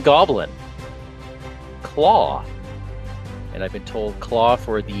 Green Goblin, Claw, and I've been told Claw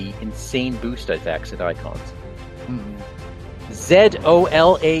for the insane boost effects and icons,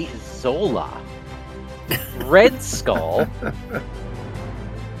 Zola, Zola, Red Skull,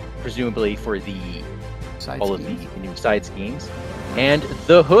 presumably for the all of the new side schemes, and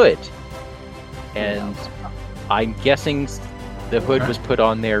the Hood. And I'm guessing the Hood was put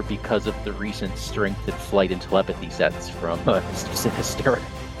on there because of the recent strength and flight and telepathy sets from Sinister.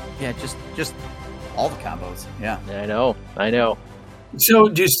 Yeah, just all the combos. Yeah, I know. So,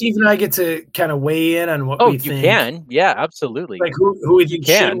 do Steve and I get to kind of weigh in on what we think? Oh, you can. Yeah, absolutely. Like who we think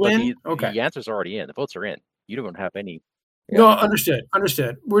should win? The answer's already in. The votes are in. You don't have any. Yeah. No, understood.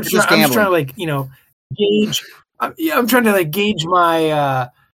 We're just I'm just trying to like gauge. I'm trying to like gauge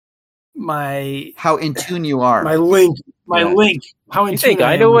my how in tune you are. My link. How in you tune think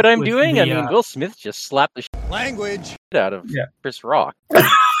I know what I'm doing? The, I mean, Will Smith just slapped the language out of Chris Rock.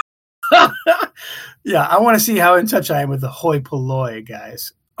 Yeah, I want to see how in touch I am with the hoi polloi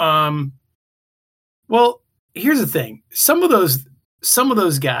guys. Well, here's the thing. Some of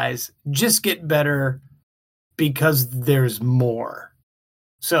those guys just get better because there's more.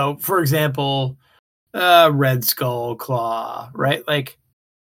 So, for example, Red Skull, Claw, right? Like,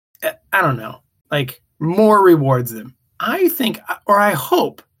 I don't know. Like, more rewards them. I think, or I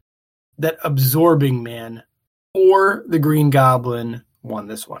hope, that Absorbing Man or the Green Goblin won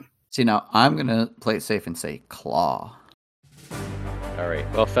this one. See, now I'm going to play it safe and say Claw. All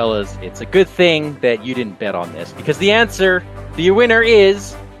right. Well, fellas, it's a good thing that you didn't bet on this because the winner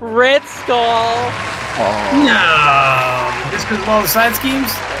is Red Skull. Oh. No! Just because of all the side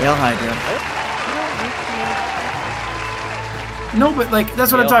schemes? Hail Hydra. No, but like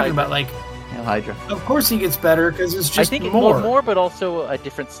that's what I'm talking about. Like, Hail Hydra. Of course he gets better because it's just I think more, but also a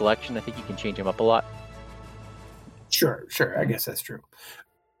different selection. I think you can change him up a lot. Sure. I guess that's true.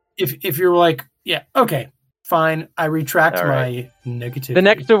 If you're like, yeah, okay, fine, I retract my negativity. The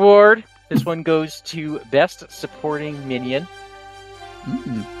next award, this one goes to Best Supporting Minion.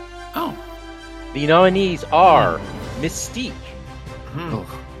 Mm. Oh. The nominees are Mystique,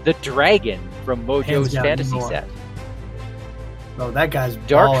 the Dragon from Mojo's Fantasy set. Oh, that guy's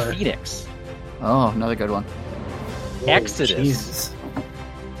Dark baller. Phoenix. Oh, another good one. Exodus. Jesus.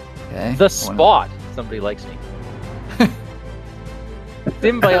 Okay. The Spot. Somebody likes me.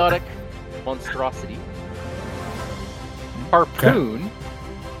 Symbiotic Monstrosity, Harpoon,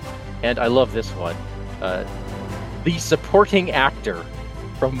 and I love this one, the Supporting Actor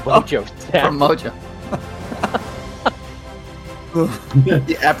from Mojo. From Mojo.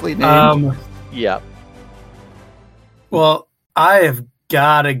 The aptly named. Yeah. Well, I have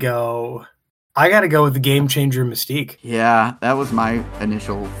got to go. I got to go with the Game Changer Mystique. Yeah, that was my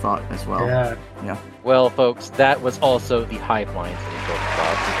initial thought as well. Yeah. Well, folks, that was also the Hive Mind's initial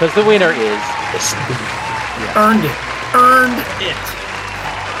thought because the winner is Mystique. Yeah. Earned it.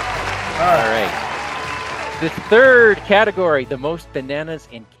 All right. The third category, the most bananas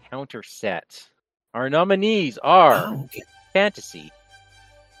encounter set. Our nominees are Fantasy,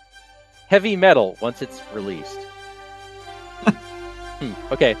 Heavy Metal once it's released.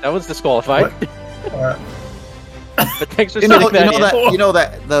 Okay, that was disqualified. But thanks for sending that in. You know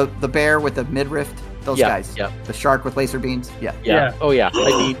that the bear with the midriff? Those guys. Yeah. The shark with laser beams? Yeah. Oh, yeah. I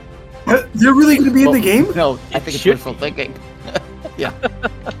mean... They're really going to be in the game? No, I think it's wishful thinking. Yeah.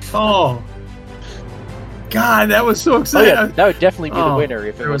 Oh. God, that was so exciting. Oh, yeah. That would definitely be the winner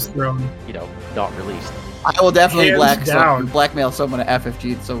if it was thrown. Not released. I will definitely blackmail someone at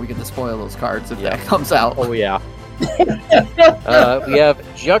FFG so we get to spoil those cards if that comes out. Oh, yeah. We have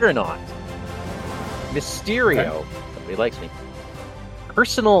Juggernaut, Mysterio, somebody likes me,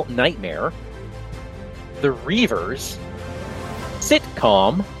 Personal Nightmare, The Reavers,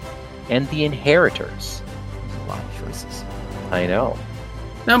 Sitcom, and The Inheritors. There's a lot of choices. I know.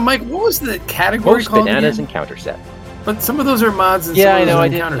 Now, Mike, what was the category Most called bananas again? encounter set. But some of those are mods and some of those are I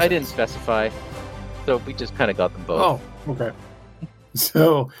encounter didn't specify. So we just kind of got them both. Oh, okay.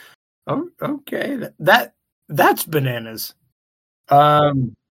 So, okay. That's bananas. All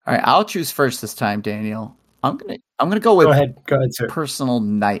right, I'll choose first this time, Daniel. I'm gonna go with go ahead, sir. Personal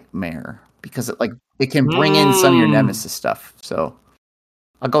Nightmare because it can bring in some of your Nemesis stuff. So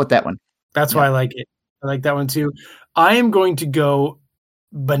I'll go with that one. That's why I like it. I like that one too. I am going to go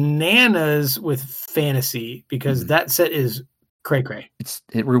bananas with Fantasy because that set is cray-cray.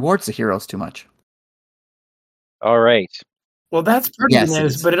 It rewards the heroes too much. All right. Well, that's part of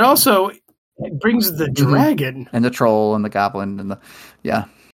bananas, but it also brings the dragon and the troll and the goblin and the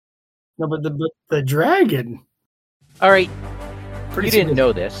No, but the dragon. All right, Pretty you didn't significant.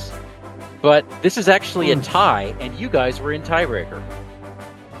 know this, but this is actually a tie, and you guys were in tiebreaker,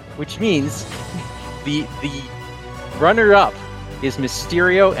 which means the runner-up is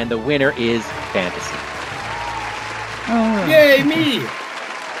Mysterio, and the winner is Fantasy. Yay, me!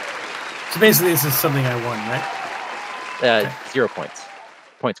 So basically, this is something I won, right? 0 points.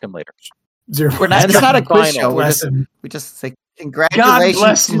 Points come later. 0. It's not a quiz show. Bless him. We just say God congratulations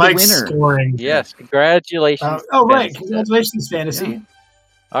bless to the Mike's winner. scoring. Yes, congratulations. Oh, right. Fantasy. Congratulations, Fantasy. Yeah.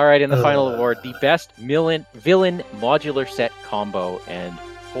 All right, and the final award, the best villain modular set combo, and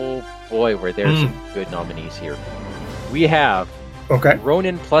oh boy, were there some good nominees here. We have Okay.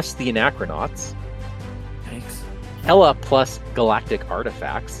 Ronin plus the Anachronauts, Thanks. Hela plus Galactic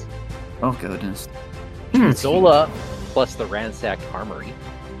Artifacts, Oh, goodness. Zola plus the Ransacked Armory,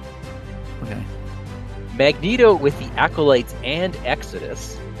 Okay. Magneto with the Acolytes and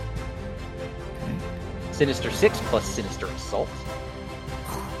Exodus, Okay. Sinister Six plus Sinister Assault,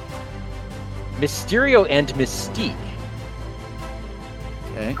 Mysterio and Mystique,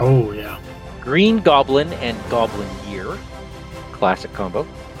 Okay. Oh, yeah. Green Goblin and Goblin Year, classic combo,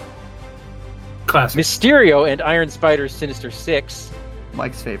 Classic. Mysterio and Iron Spider's Sinister Six,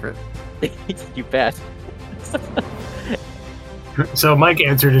 Mike's favorite. you bet, So Mike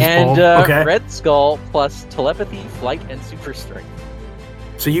answered his and poll. Okay. Red Skull plus Telepathy, Flight, and Super Strength.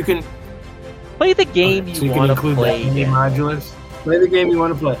 So you can Play the game so you can want to include play. that in the in. modulus. Play the game you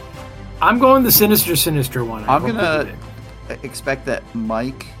want to play. I'm going the sinister one. I I'm hope gonna you did. expect that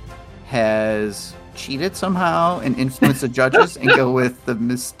Mike has cheated somehow and influenced the judges and go with the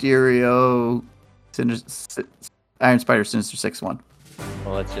Mysterio Iron Spider Sinister 6-1.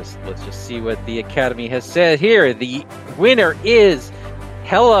 Well, let's just see what the Academy has said here. The winner is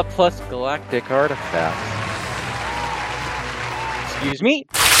Hela plus Galactic Artifacts. Excuse me?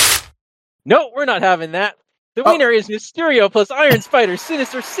 No, we're not having that. The winner is Mysterio plus Iron Spider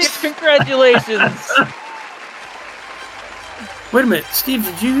Sinister 6. Congratulations! Wait a minute, Steve.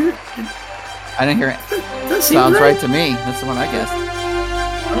 Did you? I didn't hear it. That seemed Sounds right to me. That's the one I guessed.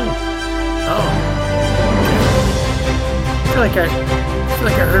 Oh. I feel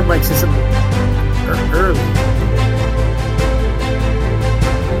like I heard Mike say something early.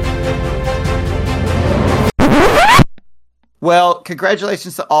 Well,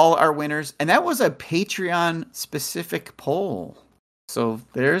 congratulations to all our winners. And that was a Patreon specific poll. So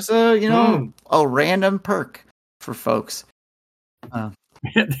there's a random perk for folks. A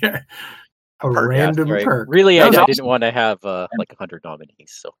random Right. perk. Really, That I was didn't want to have like 100 nominees,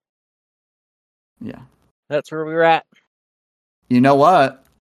 so Yeah. that's where we were at. You know what?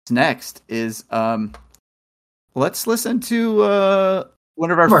 Next is let's listen to one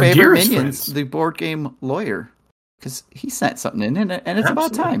of our favorite dearest minions, friends. the board game lawyer, because he sent something in, and it's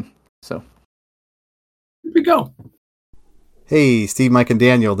about Absolutely. time. So Here we go. Hey, Steve, Mike, and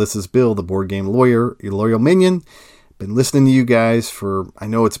Daniel. This is Bill, the board game lawyer, your loyal minion. Been listening to you guys for, I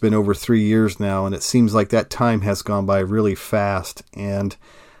know it's been over 3 years now, and it seems like that time has gone by really fast. And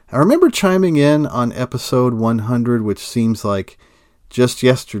I remember chiming in on episode 100, which seems like just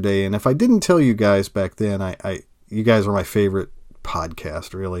yesterday. And if I didn't tell you guys back then, you guys are my favorite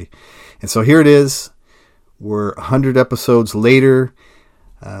podcast, really. And so here it is. We're 100 episodes later.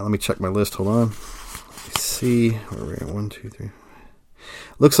 Let me check my list. Hold on. Let's see. Where are we at? 1, 2, 3.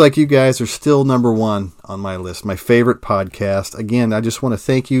 Looks like you guys are still number one on my list. My favorite podcast. Again, I just want to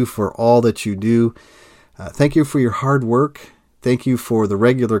thank you for all that you do. Thank you for your hard work. Thank you for the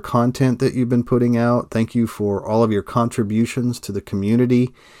regular content that you've been putting out. Thank you for all of your contributions to the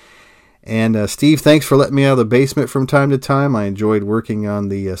community. And Steve, thanks for letting me out of the basement from time to time. I enjoyed working on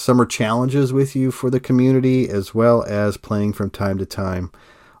the summer challenges with you for the community, as well as playing from time to time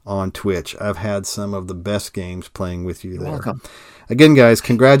on Twitch. I've had some of the best games playing with you there. You're welcome. Again, guys,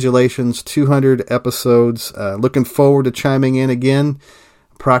 congratulations. 200 episodes. Looking forward to chiming in again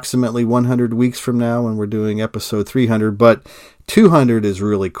approximately 100 weeks from now when we're doing episode 300. But 200 is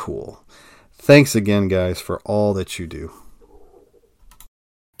really cool. Thanks again, guys, for all that you do.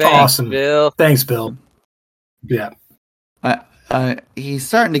 Thanks, Awesome. Bill. Thanks, Bill. Yeah. He's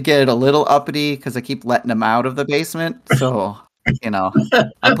starting to get a little uppity because I keep letting him out of the basement. So, I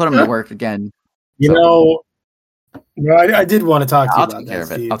put him to work again. I did want to talk to you I'll about take that, care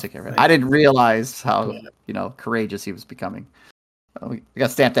of it. Steve. I'll take care of it. I didn't realize how, courageous he was becoming. We got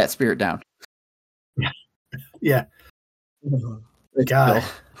to stamp that spirit down. Yeah. God.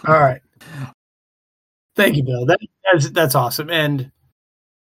 All right. Thank you, Bill. That's awesome. And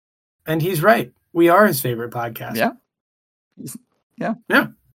he's right. We are his favorite podcast. Yeah. Yeah.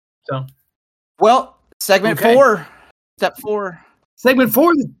 So, well, segment Okay. 4, step 4. segment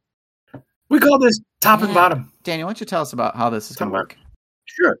 4. We call this top and bottom. Daniel, why don't you tell us about how this is going to work?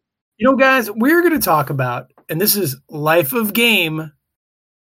 Sure. Guys, we're going to talk about, and this is life of game,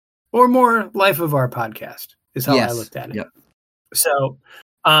 or more life of our podcast, is how I looked at it. Yep.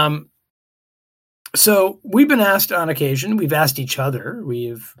 So we've been asked on occasion, we've asked each other,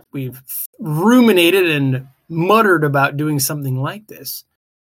 we've ruminated and muttered about doing something like this.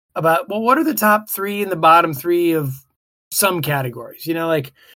 About, well, what are the top 3 and the bottom 3 of some categories?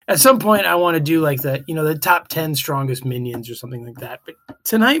 Like at some point I want to do like the top 10 strongest minions or something like that. But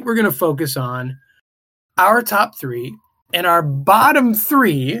tonight we're going to focus on our top 3 and our bottom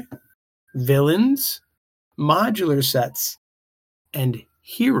 3 villains, modular sets, and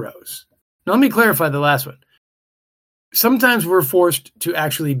heroes. Now, let me clarify the last one. Sometimes we're forced to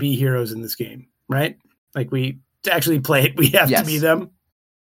actually be heroes in this game, right? Like to actually play it, we have to be them.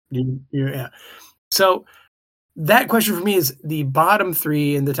 Yeah. So that question for me is the bottom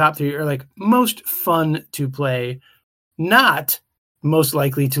 3 and the top 3 are like most fun to play, not most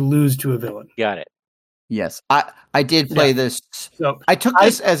likely to lose to a villain. Got it. Yes, I did play this. So I took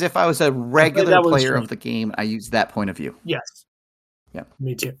this as if I was a regular player of the game. I used that point of view. Yes. Yeah.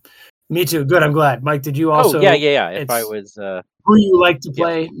 Me too. Good. I'm glad. Mike, did you also? Oh, yeah. If I was who you like to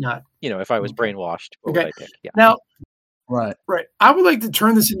play, not if I was brainwashed, what would I pick? Yeah. Now, right. I would like to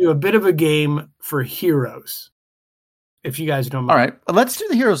turn this into a bit of a game for heroes, if you guys don't mind. All right, let's do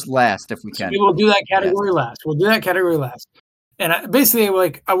the heroes last if we can. We'll do that category last. And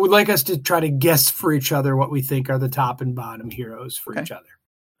I would like us to try to guess for each other what we think are the top and bottom heroes for each other.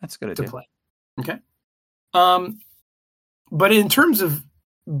 That's good to idea. play. Okay. But in terms of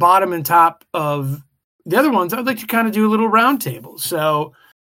bottom and top of the other ones, I'd like to kind of do a little round table. So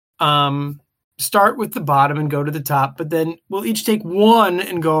start with the bottom and go to the top, but then we'll each take one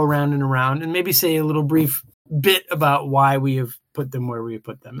and go around and around and maybe say a little brief bit about why we have put them where we have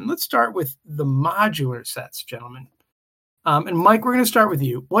put them. And let's start with the modular sets, gentlemen. And Mike, we're going to start with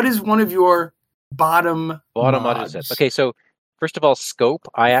you. What is one of your bottom modular sets? Okay, so first of all, scope.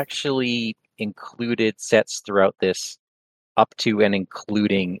 I actually included sets throughout this up to and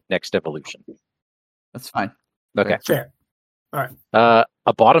including Next Evolution. That's fine. Okay. Fair. All right.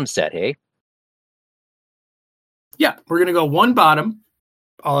 A bottom set, hey? Yeah, we're going to go one bottom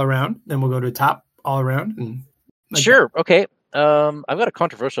all around, then we'll go to top all around. And sure. That. Okay. I've got a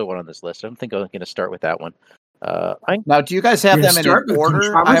controversial one on this list. I don't think I'm going to start with that one. Now, do you guys have them in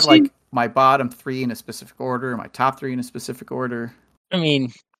order? I have like my bottom 3 in a specific order, my top 3 in a specific order. I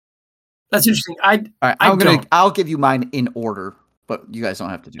mean, that's interesting. I'll give you mine in order, but you guys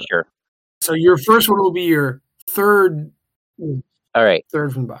don't have to do it. Sure. So your first one will be your third. All right.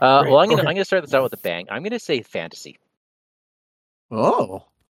 Third from the bottom. Well, I'm gonna start this out with a bang. I'm gonna say fantasy. Oh.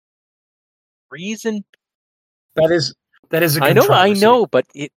 Reason. That is a I know, but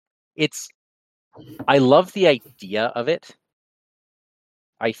it's. I love the idea of it.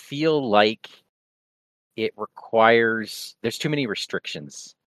 I feel like it requires. There's too many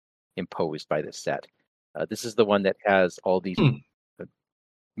restrictions imposed by this set. This is the one that has all these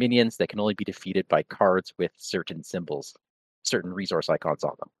minions that can only be defeated by cards with certain symbols, certain resource icons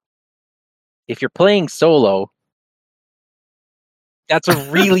on them. If you're playing solo, that's a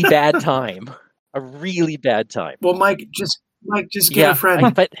really bad time. A really bad time. Well, Mike, just get a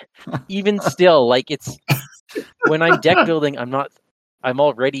friend. But even still, like it's when I'm deck building, I'm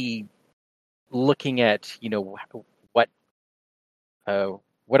already looking at,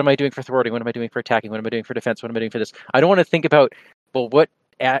 what am I doing for thwarting? What am I doing for attacking? What am I doing for defense? What am I doing for this? I don't want to think about, well, what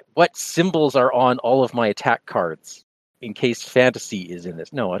symbols are on all of my attack cards in case fantasy is in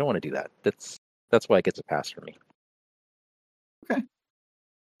this. No, I don't want to do that. That's why it gets a pass for me. Okay.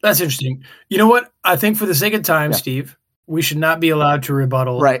 That's interesting. You know what? I think for the sake of time, Steve, we should not be allowed to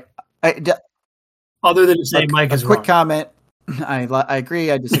rebuttal. Right. Other than to say Mike is wrong. Quick comment. I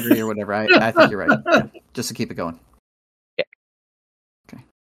agree, I disagree, or whatever. I think you're right. Yeah. Just to keep it going. Yeah. Okay.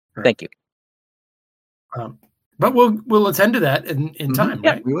 Right. Thank you. But we'll attend to that in time,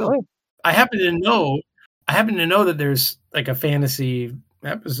 yeah, right? We will. I happen to know that there's like a fantasy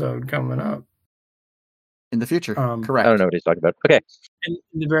episode coming up in the future. I Correct. don't know what he's talking about. Okay. In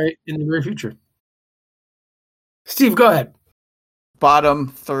the very future. Steve, go ahead. Bottom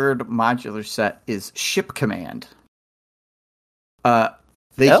third modular set is Ship Command. The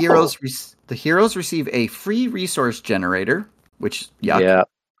heroes receive a free resource generator, which yuck.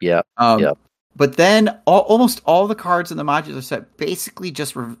 Yeah. But then almost all the cards in the modular set basically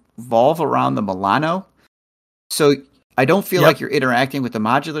just revolve around the Milano. So I don't feel like you're interacting with the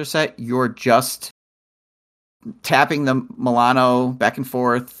modular set. You're just tapping the Milano back and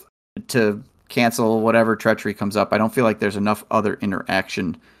forth to cancel whatever treachery comes up. I don't feel like there's enough other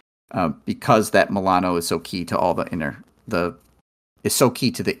interaction because that Milano is so key to all is so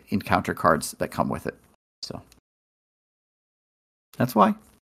key to the encounter cards that come with it. So that's why.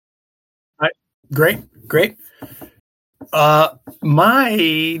 Great.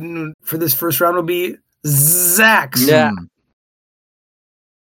 Mine for this first round will be Zach's. Yeah.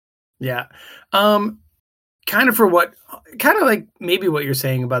 Yeah. Kind of like maybe what you're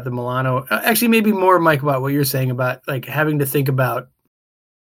saying about the Milano. Actually, maybe more, Mike, about what you're saying about like having to think about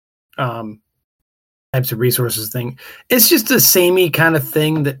types of resources thing. It's just a samey kind of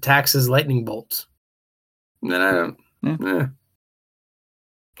thing that taxes lightning bolts. And I don't.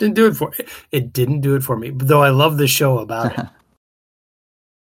 Didn't do it for it. Didn't do it for me. Though I love the show about it.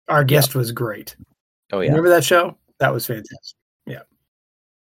 Our guest was great. Oh yeah. Remember that show? That was fantastic. Yeah.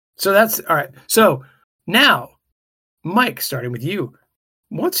 So that's all right. So now, Mike, starting with you,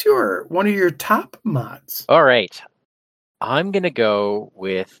 what's one of your top mods? All right. I'm gonna go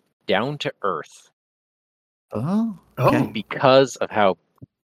with Down to Earth. Oh. Because of how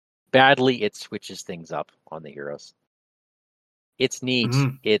badly it switches things up on the heroes. It's neat.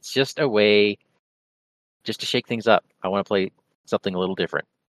 It's just a way just to shake things up. I want to play something a little different.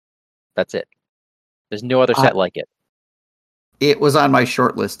 That's it. There's no other set like it. It was on my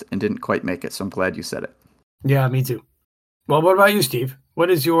short list and didn't quite make it, so I'm glad you said it. Yeah, me too. Well, what about you, Steve? What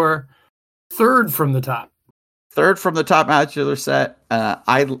is your third from the top? Third from the top modular set.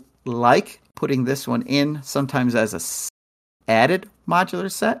 I like putting this one in sometimes as a added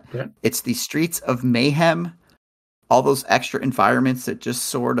modular set. Yeah. It's the Streets of Mayhem. All those extra environments that just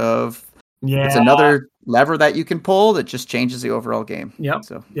sort of... Yeah. It's another lever that you can pull that just changes the overall game. Yep.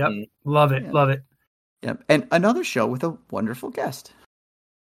 So, Love it. Love it. Yep. And another show with a wonderful guest.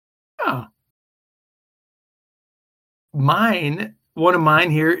 Oh. One of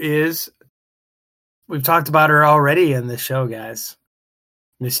mine here is, we've talked about her already in this show, guys.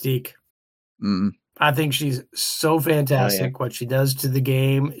 Mystique. I think she's so fantastic what she does to the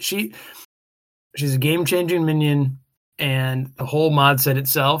game. She's a game-changing minion, and the whole mod set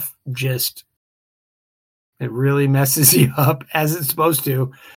itself just, it really messes you up as it's supposed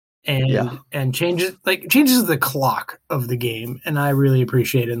to, and changes the clock of the game, and I really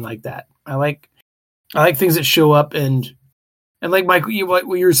appreciate it like that. I like things that show up and like Mike, what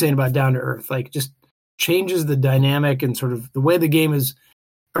you were saying about Down to Earth, like just changes the dynamic and sort of the way the game is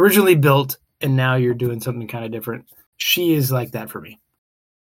originally built, and now you're doing something kind of different. She is like that for me.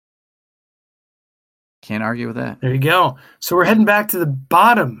 Can't argue with that. There you go. So we're heading back to the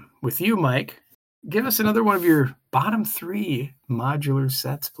bottom with you, Mike. Give us another one of your bottom 3 modular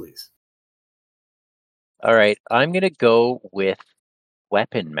sets, please. All right. I'm going to go with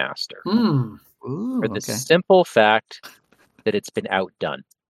Weapon Master. Ooh, for the simple fact that it's been outdone.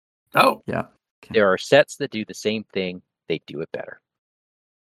 Oh. Yeah. Okay. There are sets that do the same thing. They do it better.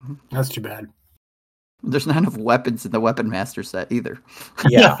 That's too bad. There's not enough weapons in the Weapon Master set either.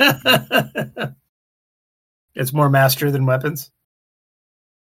 Yeah. It's more master than weapons.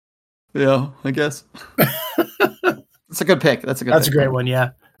 Yeah, I guess. That's a good pick. That's a great one.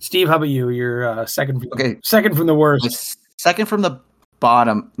 Yeah. Steve, how about you? You're second from the worst. Second from the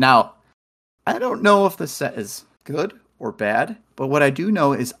bottom. Now, I don't know if the set is good or bad, but what I do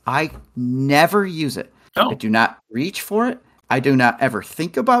know is I never use it. I do not reach for it. I do not ever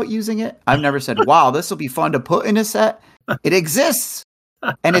think about using it. I've never said, wow, this will be fun to put in a set. It exists.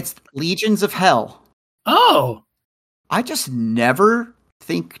 And it's Legions of Hell. Oh. I just never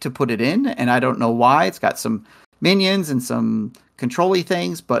think to put it in, and I don't know why. It's got some minions and some control-y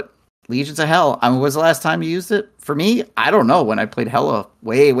things, but Legions of Hell, when was the last time you used it? For me, I don't know, when I played Hella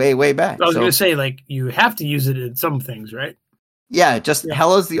way, way, way back. I was going to say, like, you have to use it in some things, right? Yeah,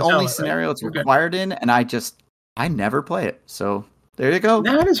 Hella's the only scenario it's required in, and I never play it. So there you go.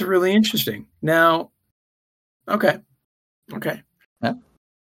 That is really interesting. Now, okay. Yeah.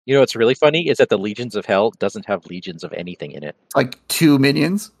 You know what's really funny is that the Legions of Hell doesn't have legions of anything in it. It's like 2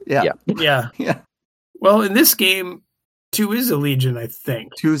 minions. Yeah. Well, in this game, 2 is a legion, I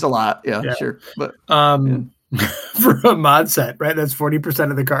think. 2 is a lot. Yeah. Sure. But for a mod set, right? That's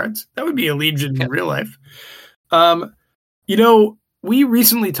 40% of the cards. That would be a legion in real life. We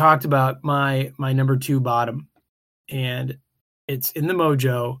recently talked about my number 2 bottom, and it's in the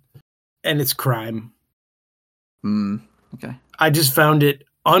Mojo, and it's Crime. Okay. I just found it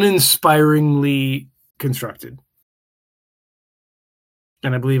uninspiringly constructed.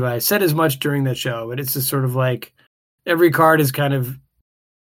 And I believe I said as much during that show, but it's just sort of like every card is kind of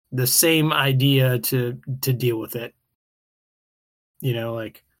the same idea to deal with it.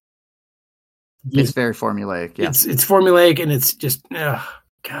 Like it's very formulaic. Yeah. It's formulaic, and it's just,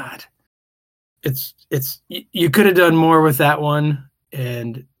 God, it's, you could have done more with that one.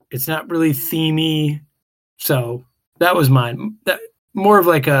 And It's not really themey. So that was mine. That more of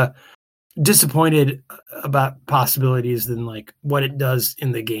like a disappointed about possibilities than like what it does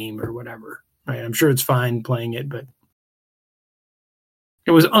in the game or whatever. Right? I'm sure it's fine playing it, but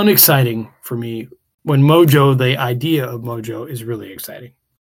it was unexciting for me when Mojo, the idea of Mojo, is really exciting.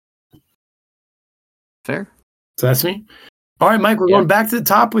 Fair. So that's me. All right, Mike, we're going back to the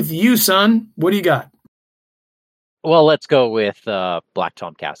top with you, son. What do you got? Well, let's go with Black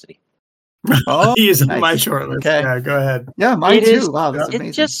Tom Cassidy. Oh, He is on nice. my short list. Okay. Yeah, go ahead. Yeah, mine It too. is- Wow, that's amazing.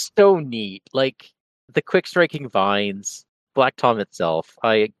 It's just so neat. Like the quick striking vines, Black Tom itself.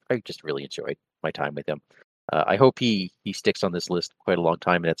 I just really enjoyed my time with him. I hope he sticks on this list quite a long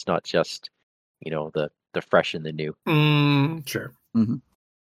time, and it's not just the fresh and the new. Sure. Mm-hmm.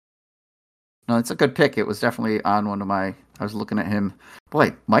 No, it's a good pick. It was definitely on one of my. I was looking at him.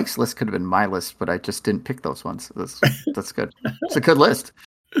 Boy, Mike's list could have been my list, but I just didn't pick those ones. That's good. It's a good list.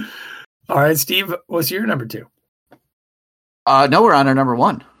 All right, Steve, what's your number 2? No, we're on our number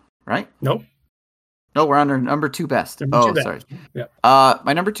 1, right? Nope. No, we're on our number 2 best. Number 2 best. Sorry. Yeah.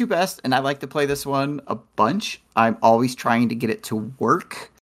 My number 2 best, and I like to play this one a bunch. I'm always trying to get it to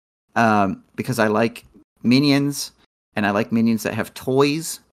work, because I like minions, and I like minions that have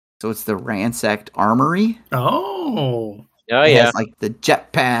toys. So it's the ransacked armory. Oh. Oh It yeah. has like the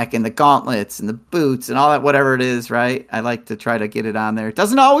jetpack and the gauntlets and the boots and all that, whatever it is, right? I like to try to get it on there. It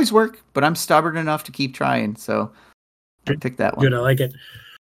doesn't always work, but I'm stubborn enough to keep trying. So I picked that one. Good, I like it.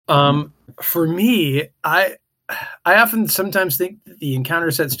 For me, I often sometimes think that the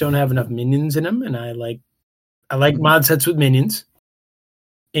encounter sets don't have enough minions in them, and I like mod sets with minions.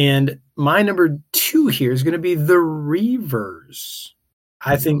 And my number 2 here is going to be the Reavers.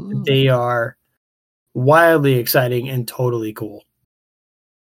 I think that they are wildly exciting and totally cool.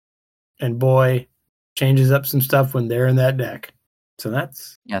 And boy, changes up some stuff when they're in that deck. So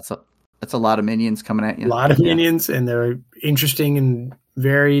that's that's a lot of minions coming at you. a lot of minions, and they're interesting and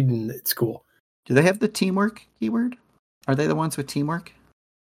varied, and it's cool. Do they have the teamwork keyword? Are they the ones with teamwork?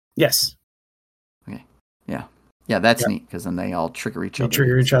 Yes. Okay. Yeah, that's neat because then they all trigger each They other.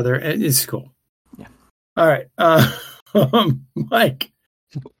 trigger each other. It's cool. Yeah. All right. Mike,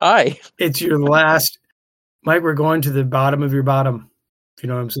 Hi. it's your last. Mike, we're going to the bottom of your bottom. If you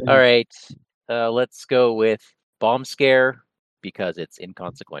know what I'm saying. All right. Let's go with Bomb Scare because it's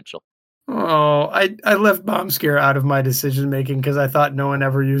inconsequential. Oh, I left Bomb Scare out of my decision making because I thought no one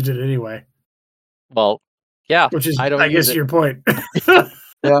ever used it anyway. Well, yeah. Which is, I don't I use guess, it. your point.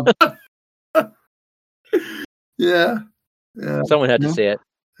 Yeah. Yeah. Someone had to say it.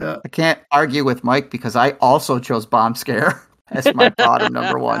 I can't argue with Mike because I also chose Bomb Scare as my bottom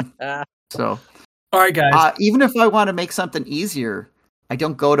number 1. So, All right, guys. even if I want to make something easier, I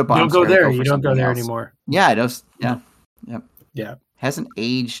don't go to Bomb Don't Scare. go there. for You don't go something there else. anymore. Yeah, it does. Yeah. Yeah. Hasn't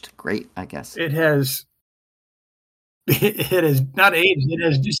aged great, I guess. It has. It has not aged. It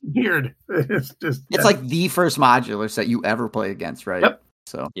has disappeared. It's just. It's like the first modular set you ever play against, right? Yep.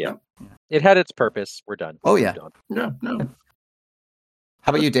 So, It had its purpose. We're done. Oh, yeah. We're done. No.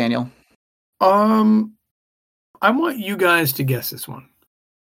 How about you, Daniel? I want you guys to guess this one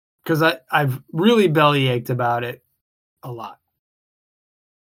because I've really bellyached about it a lot.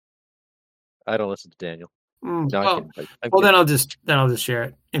 I don't listen to Daniel. No, Well, I'm kidding. then I'll just share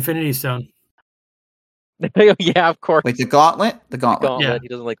it. Infinity Stone. Yeah, of course. Wait, the Gauntlet? The Gauntlet. Gauntlet. Yeah. He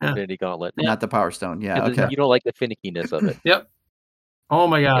doesn't like the Yeah. Infinity Gauntlet. Not the Power Stone. Yeah, And okay. You don't like the finickiness of it. Yep. Oh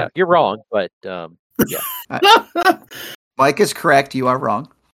my Yeah, god. you're wrong, but Mike is correct. You are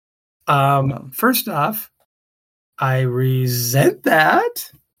wrong. First off, I resent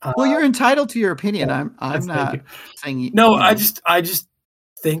that. Well, you're entitled to your opinion. I'm Thank not you. saying No, I just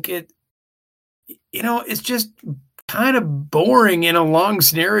think it. It's just kind of boring in a long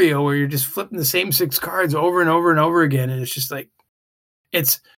scenario where you're just flipping the same 6 cards over and over and over again, and it's just like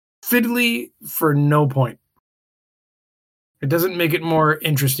it's fiddly for no point. It doesn't make it more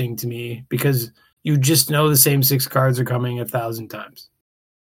interesting to me because you just know the same 6 cards are coming 1,000 times.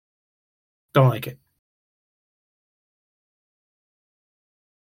 Don't like it.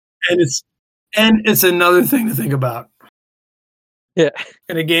 And it's another thing to think about. Yeah.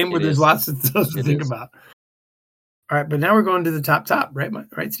 In a game where It there's is. lots of stuff to It think is. about. All right, but now we're going to the top, right?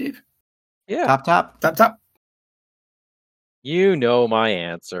 Right, Steve? yeah. top. Top. You know my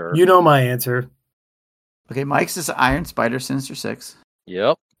answer. You know my answer. Okay, Mike's is Iron Spider Sinister 6.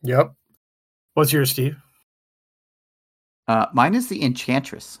 Yep. Yep. What's yours, Steve? Mine is the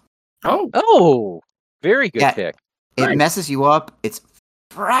Enchantress. Oh, very good Yeah. pick. It Nice. messes you up. It's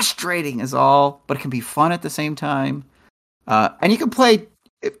frustrating as all, but it can be fun at the same time. And you can play.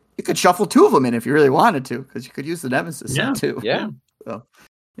 You could shuffle 2 of them in if you really wanted to, because you could use the Nemesis Yeah. too. Yeah. So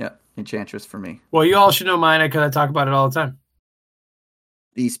Yeah, Enchantress for me. Well, you all should know mine because I talk about it all the time.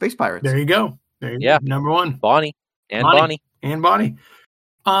 The Space Pirates. There you go. Go. Number one. Bonnie. Bonnie. And Bonnie.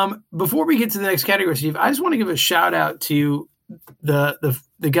 Before we get to the next category, Steve, I just want to give a shout out to the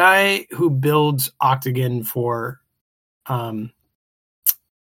guy who builds Octagon for Marvel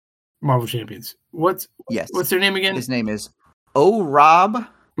Champions. What's their name again? His name is Rob.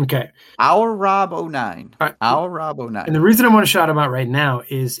 Okay. Our Rob 09. Right. Our Rob 09. And the reason I want to shout him out right now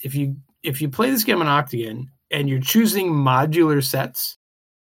is if you play this game on Octagon and you're choosing modular sets,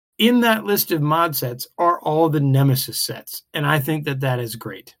 in that list of mod sets are all the Nemesis sets. And I think that is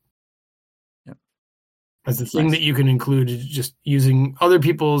great. Yep. As the thing that you can include is just using other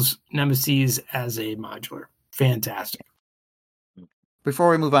people's Nemesis as a modular. Fantastic. Before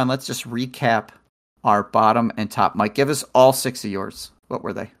we move on, let's just recap our bottom and top. Mike, give us all 6 of yours. What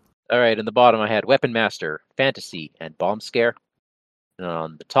were they? All right, in the bottom I had Weapon Master, Fantasy, and Bomb Scare. And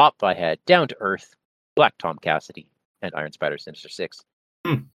on the top I had Down to Earth, Black Tom Cassidy, and Iron Spider Sinister 6.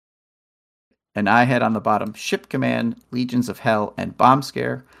 And I had on the bottom Ship Command, Legions of Hell, and Bomb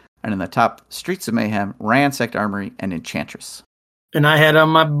Scare. And in the top, Streets of Mayhem, Ransacked Armory, and Enchantress. And I had on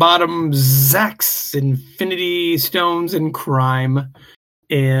my bottom Zax, Infinity Stones, and Crime.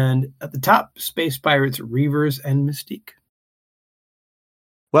 And at the top, Space Pirates, Reavers, and Mystique.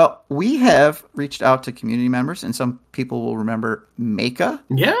 Well, we have reached out to community members, and some people will remember Maka.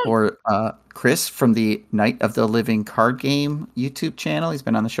 Yeah. Or Chris from the Night of the Living card game YouTube channel. He's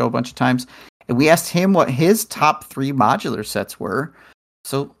been on the show a bunch of times. And we asked him what his top 3 modular sets were.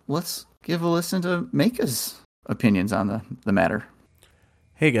 So let's give a listen to Maka's opinions on the matter.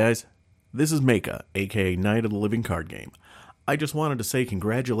 Hey guys, this is Maka, aka Night of the Living card game. I just wanted to say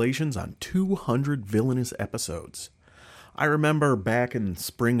congratulations on 200 villainous episodes. I remember back in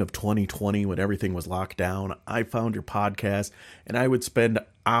spring of 2020 when everything was locked down, I found your podcast and I would spend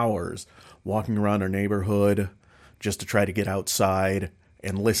hours walking around our neighborhood just to try to get outside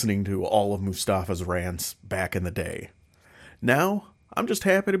and listening to all of Mustafa's rants back in the day. Now, I'm just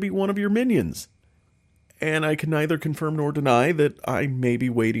happy to be one of your minions. And I can neither confirm nor deny that I may be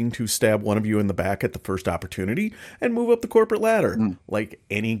waiting to stab one of you in the back at the first opportunity and move up the corporate ladder, like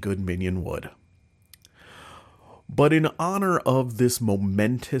any good minion would. But in honor of this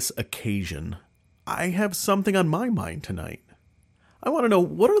momentous occasion, I have something on my mind tonight. I want to know,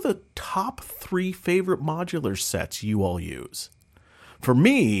 what are the top 3 favorite modular sets you all use? For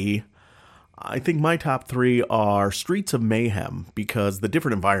me, I think my top 3 are Streets of Mayhem, because the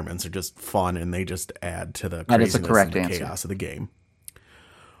different environments are just fun and they just add to the craziness and the chaos of the game.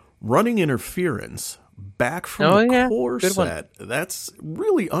 Running Interference, back from the core set, that's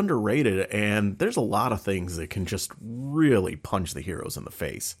really underrated, and there's a lot of things that can just really punch the heroes in the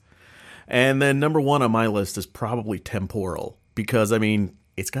face. And then number 1 on my list is probably Temporal, because, I mean,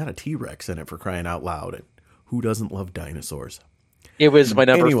 it's got a T-Rex in it, for crying out loud, and who doesn't love dinosaurs? It was my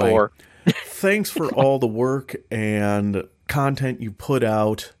number 4. Thanks for all the work and content you put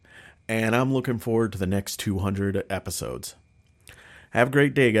out, and I'm looking forward to the next 200 episodes. Have a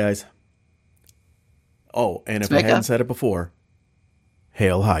great day, guys. Oh, and if I hadn't said it before,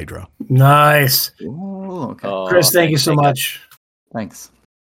 Hail Hydra. Nice. Ooh, okay. Chris, thank you so much. Thanks.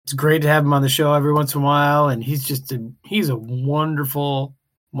 It's great to have him on the show every once in a while, and he's a wonderful,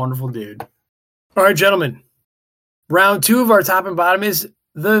 wonderful dude. All right, gentlemen. Round 2 of our top and bottom is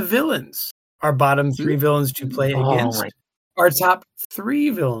the villains. Our bottom 3 villains to play against. Our top 3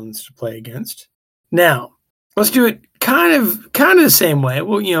 villains to play against. Now, let's do it kind of the same way.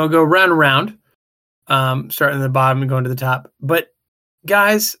 We'll go round and round, starting at the bottom and going to the top. But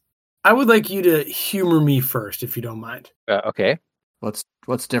guys, I would like you to humor me first, if you don't mind. Okay.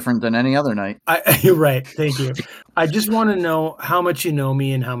 What's different than any other night? You're right. Thank you. I just want to know how much you know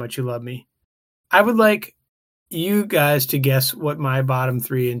me and how much you love me. I would like you guys to guess what my bottom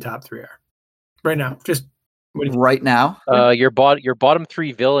 3 and top 3 are right now. Just right now. Your bottom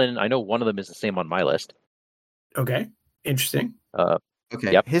 3 villain. I know one of them is the same on my list. Okay, interesting.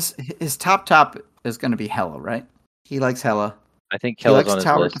 Okay. Yep. His top is going to be Hela, right? He likes Hela. I think Hela's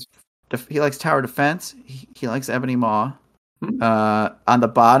on his list. He likes Tower Defense. He likes Ebony Maw. On the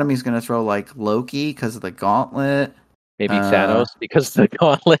bottom, he's going to throw like Loki because of the gauntlet. Maybe Thanos because of the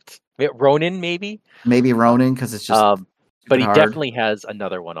gauntlet. Ronin, maybe. Maybe Ronin because it's just. But he hard. definitely has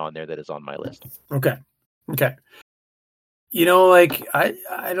another one on there that is on my list. Okay. Like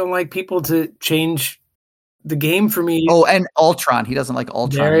I don't like people to change the game for me. Oh, and Ultron. He doesn't like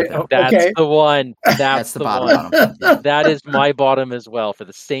Ultron. That's the one. That's the bottom. One. That is my bottom as well for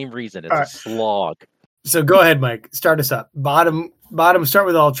the same reason. It's a slog. So go ahead, Mike. Start us up. Bottom. Start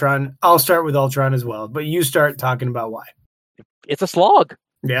with Ultron. I'll start with Ultron as well, but you start talking about why. It's a slog.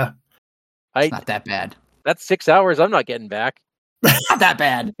 Yeah. It's not that bad. That's 6 hours I'm not getting back. Not that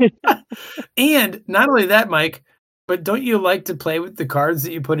bad. And not only that, Mike, but don't you like to play with the cards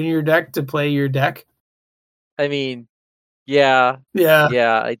that you put in your deck to play your deck? I mean, yeah.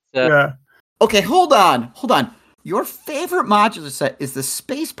 Yeah. It's, Yeah. Okay, hold on. Your favorite modular set is the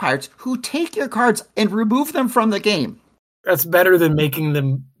Space Pirates, who take your cards and remove them from the game. That's better than making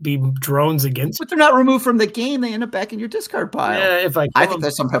them be drones against. But they're not removed from the game. They end up back in your discard pile. Yeah, I think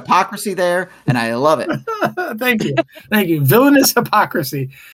there's some hypocrisy there, and I love it. Thank you. Villainous hypocrisy.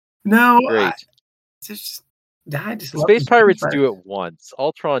 No, great. I just love Space Pirates do it once.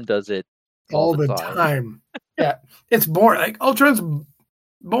 Ultron does it all the time. Yeah, it's boring. Like Ultron's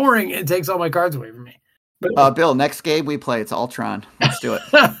boring. It takes all my cards away from me. But, Bill, next game we play, it's Ultron. Let's do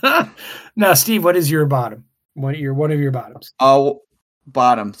it. Now, Steve, what is your bottom? One of your bottoms. Oh,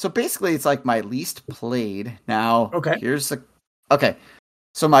 bottom. So basically, it's like my least played. Now, okay.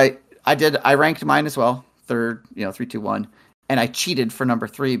 So I ranked mine as well. Third, 3, 2, 1, and I cheated for number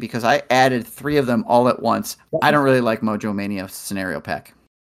 3 because I added 3 of them all at once. I don't really like Mojo Mania scenario pack.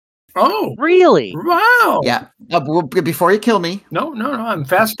 Oh, really? Wow. Yeah. Before you kill me. No. I'm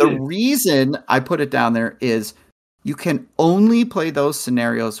fascinated. The reason I put it down there is you can only play those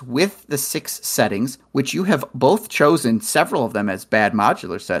scenarios with the 6 settings, which you have both chosen several of them as bad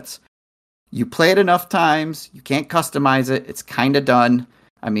modular sets. You play it enough times, you can't customize it, it's kind of done.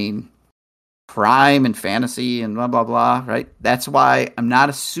 I mean, crime and fantasy and blah, blah, blah, right? That's why I'm not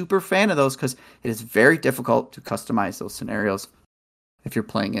a super fan of those, because it is very difficult to customize those scenarios if you're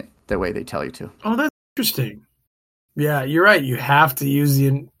playing it the way they tell you to. Oh, that's interesting. Yeah, you're right. You have to use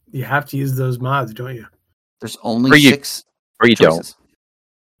those mods, don't you? There's only 6 or you choices.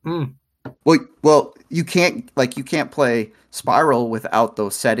 Don't. Well, you can't play Spiral without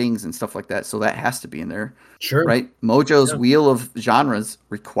those settings and stuff like that. So that has to be in there. Sure. Right? Mojo's Wheel of Genres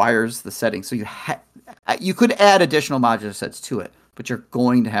requires the settings. So you could add additional modular sets to it, but you're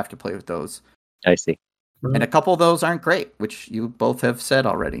going to have to play with those. I see. Right. And a couple of those aren't great, which you both have said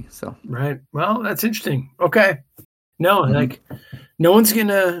already. So right. Well, that's interesting. Okay. No, like no one's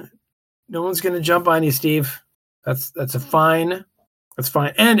gonna jump on you, Steve. That's fine. That's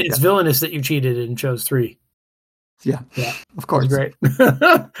fine. And it's villainous that you cheated and chose 3. Yeah. Of course. That's great.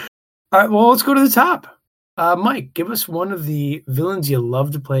 All right. Well, let's go to the top. Mike, give us one of the villains you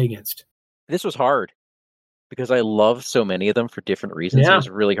love to play against. This was hard because I love so many of them for different reasons. Yeah. It was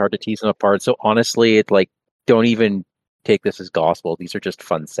really hard to tease them apart. So honestly, don't even take this as gospel. These are just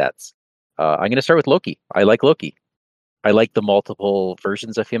fun sets. I'm going to start with Loki. I like Loki. I like the multiple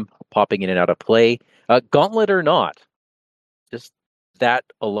versions of him popping in and out of play. Gauntlet or not, just that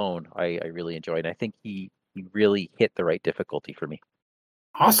alone, I really enjoyed. And I think he really hit the right difficulty for me.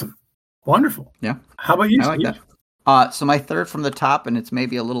 Awesome. Wonderful. Yeah. How about you, I like Steve? that. So my third from the top, and it's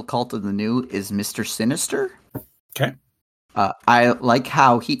maybe a little cult of the new, is Mr. Sinister. Okay. I like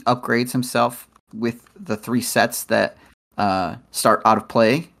how he upgrades himself with the 3 sets that start out of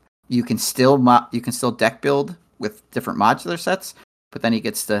play. You can still deck build with different modular sets, but then he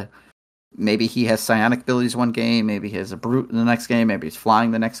gets to, maybe he has psionic abilities one game, maybe he has a brute in the next game, maybe he's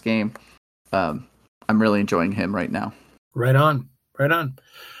flying the next game. I'm really enjoying him right now. Right on.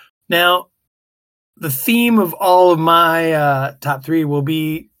 Now, the theme of all of my top 3 will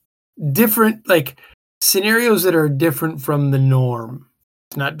be different, like scenarios that are different from the norm.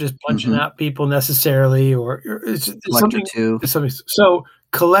 It's not just punching out people necessarily, or it's Collector 2. So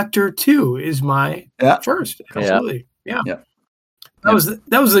Collector 2 is my first. Absolutely. Yeah. That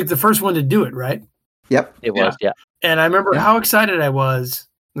was like the first one to do it, right? Yep. It was, yeah. And I remember how excited I was.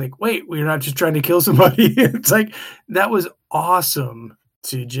 Like, wait, we're not just trying to kill somebody. It's like, that was awesome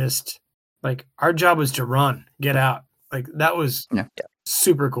to just, like, our job was to run, get out. Like, that was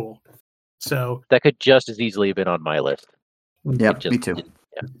super cool. So that could just as easily have been on my list. Yeah, me too.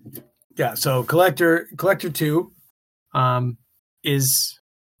 Yeah. So Collector 2 is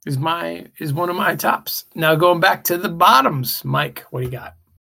one of my tops. Now going back to the bottoms, Mike, what do you got?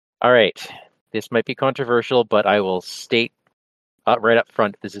 All right. This might be controversial, but I will state right up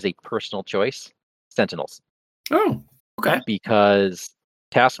front, this is a personal choice. Sentinels. Oh, okay. Because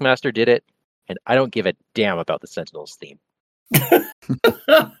Taskmaster did it, and I don't give a damn about the Sentinels theme.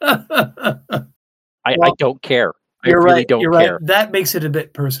 I don't care. I really don't care. Right. That makes it a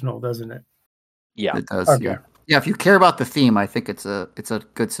bit personal, doesn't it? Yeah. It does. Okay. Yeah, if you care about the theme, I think it's a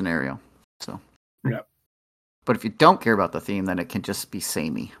good scenario. So. Yeah. But if you don't care about the theme, then it can just be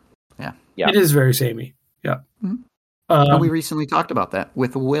samey. Yeah. It is very samey. Yeah. Mm-hmm. And we recently talked about that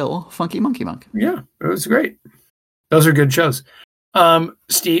with Will Funky Monkey Monk. Yeah, it was great. Those are good shows.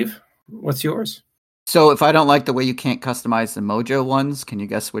 Steve, what's yours? So if I don't like the way you can't customize the Mojo ones, can you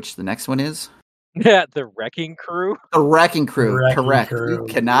guess which the next one is? Yeah, the Wrecking Crew. The Wrecking Crew, Wrecking correct. Crew.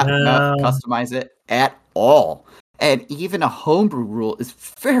 You cannot customize it at all. And even a homebrew rule is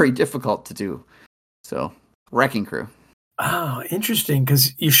very difficult to do. So, Wrecking Crew. Oh, interesting,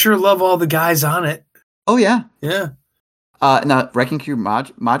 because you sure love all the guys on it. Oh, yeah. Yeah. Now, Wrecking Crew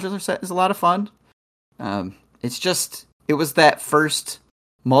modular set is a lot of fun. It was that first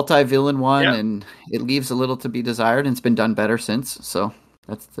multi-villain one, and it leaves a little to be desired, and it's been done better since. So,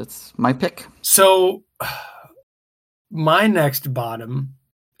 that's my pick. So, my next bottom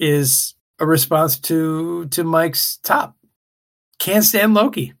is a response to Mike's top. Can't stand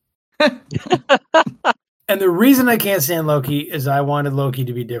Loki. And the reason I can't stand Loki is I wanted Loki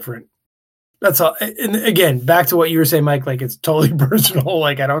to be different. That's all. And again, back to what you were saying, Mike, like it's totally personal.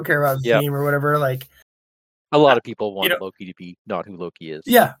 Like I don't care about the theme or whatever. Like a lot of people want Loki to be not who Loki is.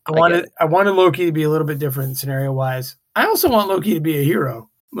 Yeah. I wanted Loki to be a little bit different scenario wise. I also want Loki to be a hero.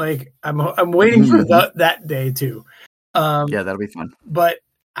 Like I'm waiting for that day too. Yeah, that'll be fun. But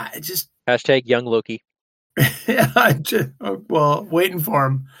I just hashtag young Loki. Waiting for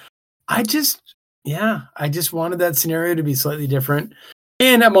him. I just wanted that scenario to be slightly different.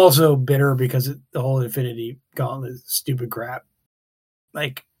 And I'm also bitter because the whole Infinity Gauntlet is stupid crap.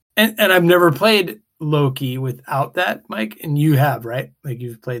 Like, and I've never played Loki without that, Mike. And you have, right? Like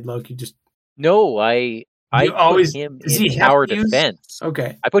you've played Loki just. No, I put him in tower defense.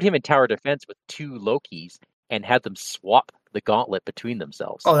 Okay. I put him in tower defense with 2 Lokis and had them swap the gauntlet between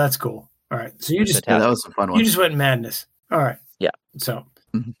themselves. Oh, that's cool. All right. So you just, that was a fun one. You just went madness. All right. Yeah. So,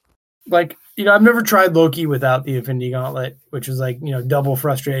 like, I've never tried Loki without the Infinity Gauntlet, which was like, double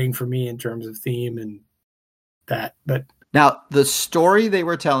frustrating for me in terms of theme and that. But now the story they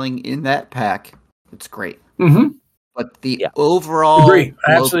were telling in that pack, it's great. Mm-hmm. But the overall I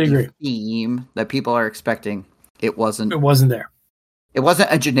absolutely agree. Theme that people are expecting, it wasn't. It wasn't there. It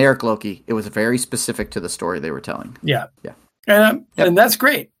wasn't a generic Loki. It was very specific to the story they were telling. Yeah. Yeah. And that's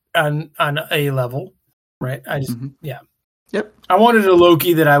great on a level, right? I just Yep. I wanted a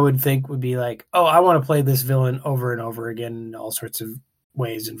Loki that I would think would be like, oh, I want to play this villain over and over again in all sorts of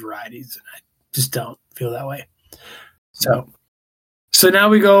ways and varieties. And I just don't feel that way. So now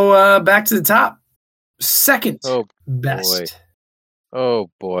we go back to the top. Second best. Oh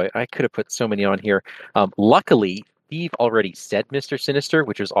boy. I could have put so many on here. Luckily, Steve already said Mr. Sinister,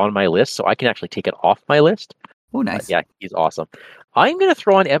 which was on my list, so I can actually take it off my list. Oh, nice. Yeah, he's awesome. I'm going to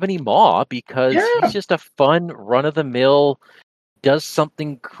throw on Ebony Maw because he's just a fun, run-of-the-mill, does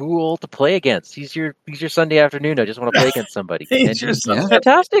something cool to play against. He's your Sunday afternoon. I just want to play against somebody. He's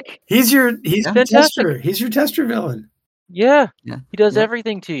fantastic. He's fantastic. Tester. He's your tester villain. Yeah. He does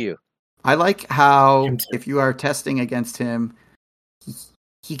everything to you. I like how if you are testing against him,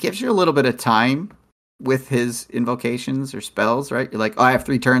 he gives you a little bit of time with his invocations or spells, right? You're like, I have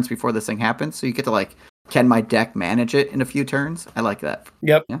 3 turns before this thing happens. So you get to can my deck manage it in a few turns? I like that.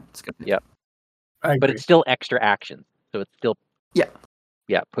 Yep. Yeah, it's good. Yep. But it's still extra action. So it's still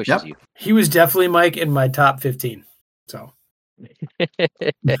pushes you. He was definitely, Mike, in my top 15. So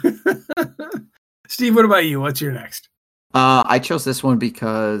Steve, what about you? What's your next? I chose this one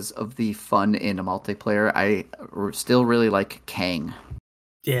because of the fun in a multiplayer. I still really like Kang.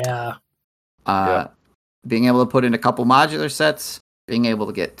 Yeah. Being able to put in a couple modular sets, being able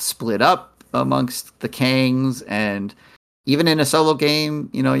to get split up amongst the Kangs, and even in a solo game,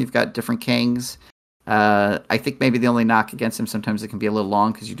 you've got different Kangs. I think maybe the only knock against him, sometimes it can be a little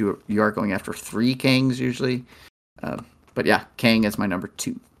long because you are going after 3 Kangs usually. But yeah, Kang is my number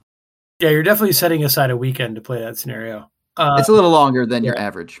 2. Yeah, you're definitely setting aside a weekend to play that scenario. It's a little longer than your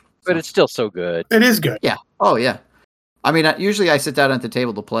average. But it's still so good. It is good. Yeah. Oh, yeah. I mean, usually I sit down at the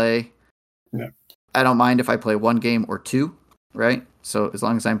table to play. Yeah. I don't mind if I play 1 game or 2, right? So as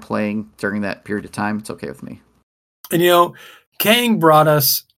long as I'm playing during that period of time, it's okay with me. And Kang brought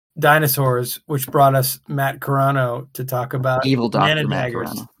us dinosaurs, which brought us Matt Carano to talk about Evil Dr. Nanadaggers. Matt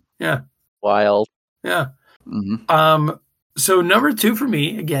Carano. Yeah. Wild. Yeah. Mm-hmm. So number 2 for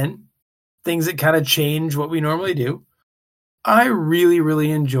me, again, things that kind of change what we normally do. I really,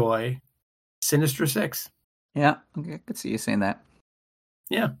 really enjoy Sinister Six. Yeah, okay, I could see you saying that.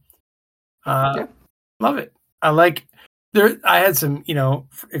 Yeah. Love it. I had some,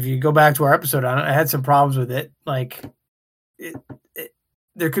 if you go back to our episode on it, I had some problems with it. Like,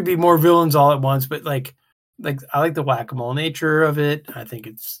 there could be more villains all at once, but like I like the whack-a-mole nature of it. I think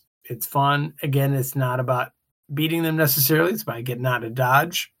it's fun. Again, it's not about beating them necessarily. It's about getting out of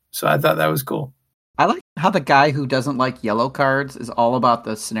dodge. So I thought that was cool. I like how the guy who doesn't like yellow cards is all about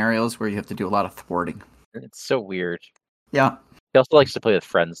the scenarios where you have to do a lot of thwarting. It's so weird. Yeah. He also likes to play with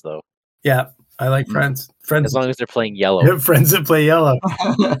friends, though. Yeah. I like friends. Friends As long as they're playing yellow. friends that play yellow.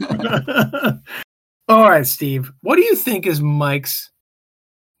 All right, Steve. What do you think is Mike's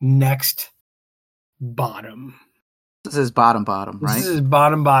next bottom? This is bottom, right? This is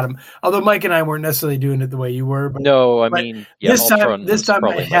bottom. Although Mike and I weren't necessarily doing it the way you were. But, No, I mean, yeah, this time I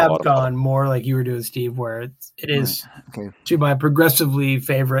probably have bottom. gone more like you were doing, Steve, where it is Okay. to my progressively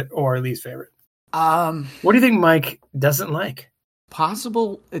favorite or least favorite. What do you think Mike doesn't like?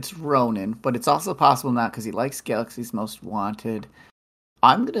 Possible it's Ronan, but it's also possible not because he likes Galaxy's Most Wanted.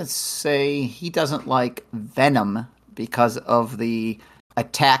 I'm going to say he doesn't like Venom because of the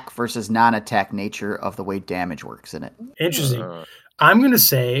attack versus non-attack nature of the way damage works in it. Interesting. I'm going to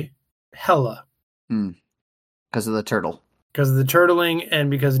say Hela. Because of the turtle. Because of the turtling and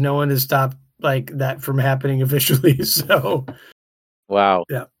because no one has stopped like that from happening officially. So, wow.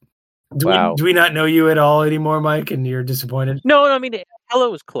 Yeah. Do we not know you at all anymore, Mike, and you're disappointed? No, I mean, Hela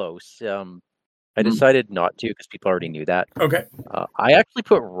was close. I decided not to because people already knew that. Okay. I actually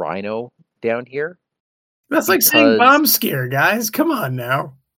put Rhino down here. That's like saying bomb scare, guys. Come on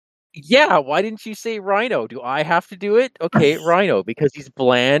now. Yeah, why didn't you say Rhino? Do I have to do it? Okay, Rhino, because he's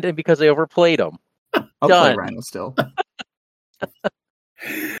bland and because I overplayed him. I'll Done. play Rhino still.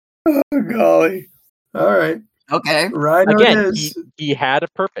 Oh, golly. All right. Okay. Rhino Again, is. he had a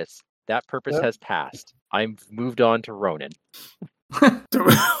purpose. That purpose has passed. I'm moved on to Ronan.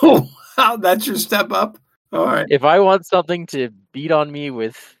 Wow, that's your step up? All right. If I want something to beat on me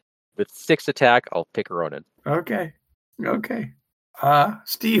with 6 attack, I'll pick Ronan. Okay.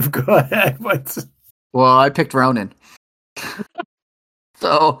 Steve, go ahead. Well, I picked Ronan.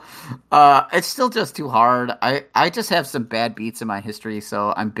 So, it's still just too hard. I just have some bad beats in my history,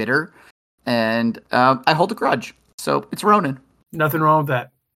 so I'm bitter. And I hold a grudge. So, it's Ronan. Nothing wrong with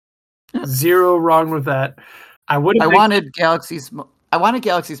that. Zero wrong with that. I wanted Galaxy's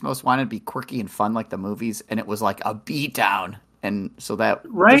Most Wanted to be quirky and fun like the movies, and it was like a beatdown. And so that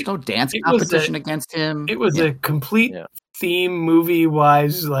there's no dance competition against him. It was a complete theme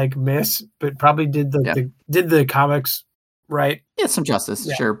movie-wise like miss, but probably did the comics right. Yeah, some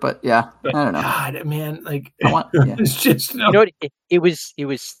justice, sure, but I don't know. God, man, like it's just you know what? It was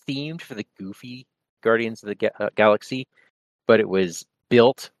themed for the goofy Guardians of the Galaxy, but it was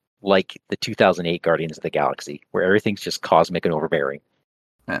built like the 2008 Guardians of the Galaxy, where everything's just cosmic and overbearing.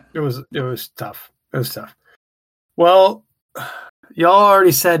 It was tough. It was tough. Well, y'all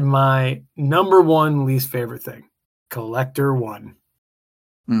already said my number one least favorite thing, Collector 1.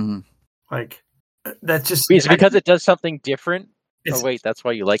 Mm-hmm. Like that's just because it does something different. Oh wait, that's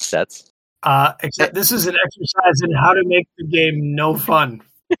why you like sets. Except this is an exercise in how to make the game no fun.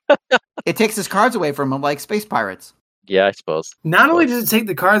 It takes his cards away from him like Space Pirates. Yeah, I suppose. Not only does it take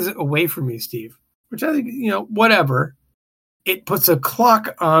the cards away from me, Steve, which I think, whatever, it puts a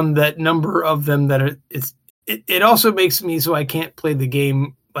clock on that number of them that are. It also makes me so I can't play the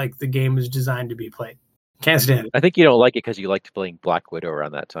game like the game is designed to be played. Can't stand it. I think you don't like it because you liked playing Black Widow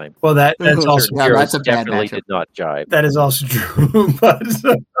around that time. Well, that's also true. That's a bad definitely matchup. did not jive. That is also true. But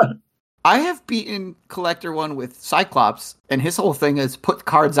I have beaten Collector 1 with Cyclops, and his whole thing is put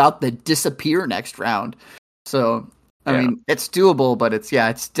cards out that disappear next round. So, I mean, it's doable, but it's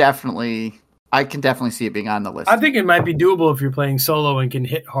definitely, I can definitely see it being on the list. I think it might be doable if you're playing solo and can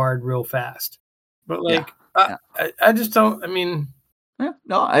hit hard real fast. But I just don't, I mean. Yeah,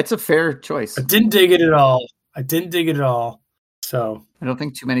 no, it's a fair choice. I didn't dig it at all. So. I don't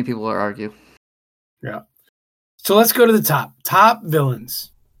think too many people will argue. Yeah. So let's go to the top. Top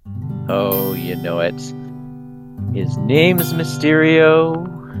villains. Oh, you know it. His name's Mysterio,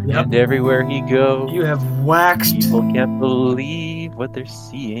 and everywhere he goes, you have waxed. People can't believe what they're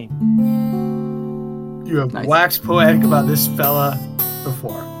seeing. You have waxed poetic about this fella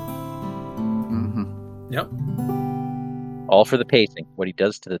before. Mm-hmm. Yep. All for the pacing. What he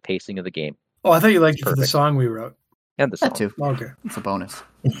does to the pacing of the game. Oh, I thought you liked it for the song we wrote. And the song. That too. Okay. It's a bonus.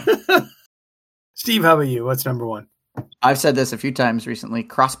 Steve, how about you? What's number one? I've said this a few times recently.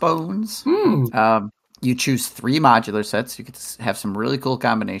 Crossbones. You choose 3 modular sets. You get to have some really cool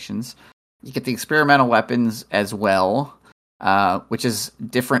combinations. You get the experimental weapons as well, which is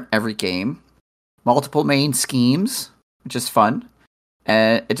different every game. Multiple main schemes, which is fun.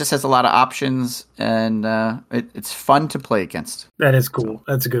 And it just has a lot of options, and it's fun to play against. That is cool.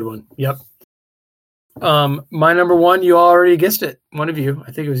 That's a good one. Yep. My number one, you already guessed it. One of you.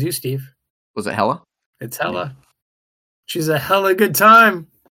 I think it was you, Steve. Was it Hela? It's Hela. She's a hella good time.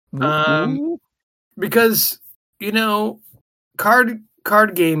 Because,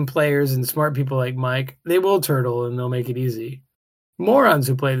 card game players and smart people like Mike, they will turtle and they'll make it easy. Morons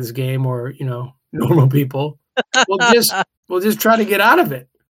who play this game or, normal people will just try to get out of it.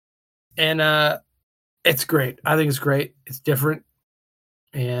 And it's great. I think it's great. It's different.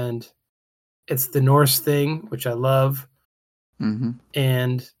 And it's the Norse thing, which I love. Mm-hmm.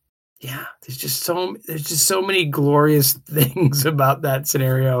 And yeah, there's just so many glorious things about that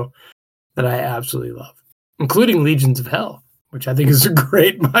scenario that I absolutely love, including Legions of Hell, which I think is a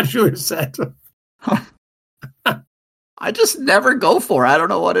great modular set. I just never go for it. I don't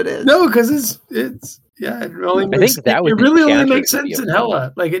know what it is. No, because it really makes, think that was it really only Enchantress makes would be sense a in fun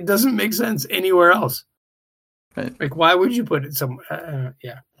Hela. Like it doesn't make sense anywhere else. Right. Like why would you put it somewhere?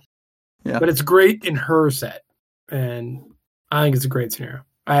 Yeah. Yeah. But it's great in her set, and I think it's a great scenario.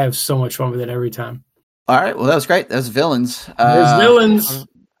 I have so much fun with it every time. All right. Well, that was great. That was villains. There's villains.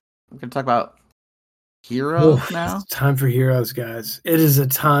 We're going to talk about heroes now. It's time for heroes, guys. It is a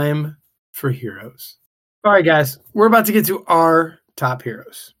time for heroes. All right, guys. We're about to get to our top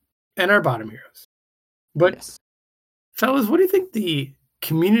heroes and our bottom heroes. But, Yes. fellas, what do you think the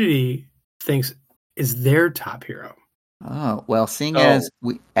community thinks is their top hero? Oh, well, seeing as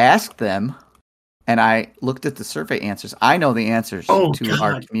we asked them and I looked at the survey answers, I know the answers to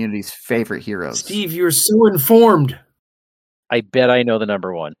our community's favorite heroes. Steve, you're so informed. I bet I know the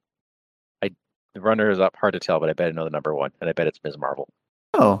number one. The runner is up, hard to tell, but I bet I know the number one, and I bet it's Ms. Marvel.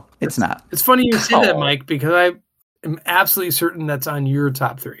 Oh, it's not. It's funny you say that, Oh. Mike, because I am absolutely certain that's on your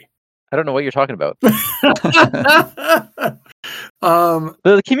top three. I don't know what you're talking about. Um,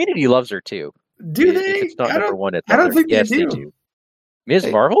 The community loves her too. do If they? it's not number one, it's I don't other. think Yes, they do. Ms.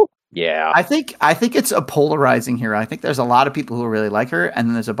 Hey. Marvel? Yeah. I think it's a polarizing hero. I think there's a lot of people who really like her, and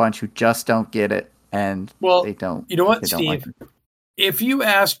then there's a bunch who just don't get it, and Well, they don't. You know what, they don't Steve? like her. If you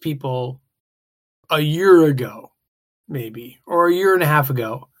asked people a year ago, maybe, or a year and a half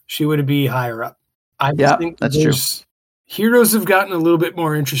ago, she would be higher up. I Yeah, think that's true. Heroes have gotten a little bit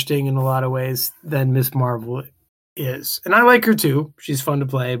more interesting in a lot of ways than Miss Marvel is. And I like her too. She's fun to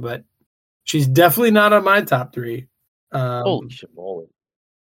play, but she's definitely not on my top three. Holy shimoly.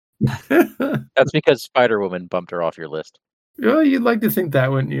 That's because Spider-Woman bumped her off your list. Well, you'd like to think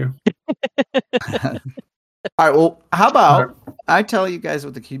that, wouldn't you? All right. Well, how about I tell you guys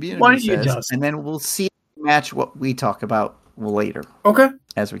what the community Why don't you says, just? and then we'll see match what we talk about later Okay.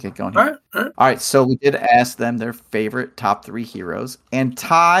 as we get going. All Here. right. All right. All right. So we did ask them their favorite top three heroes, and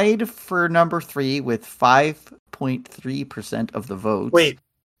tied for number 3 with 5.3% of the votes. Wait,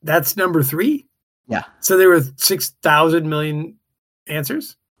 that's number 3? Yeah. So there were 6,000 million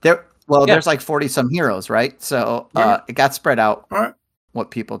answers? There's like 40 some heroes, right? So it got spread out. All right.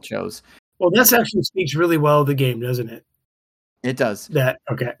 What people chose. Well, this actually speaks really well of the game, doesn't it? It does.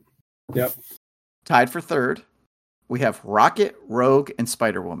 Okay. Yep. Tied for third, we have Rocket, Rogue, and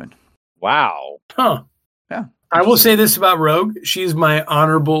Spider-Woman. Wow. Huh. Yeah. I will say this about Rogue. She's my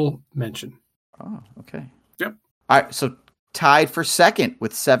honorable mention. Oh, okay. Yep. All right, so tied for second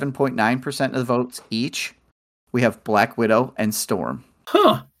with 7.9% of the votes each, we have Black Widow and Storm.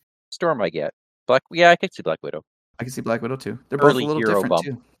 Huh. Storm I get. I could see Black Widow. I can see Black Widow too. They're Early both a little hero different bump.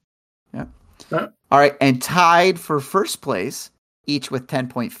 too. Yeah. Huh. All right, and tied for first place, each with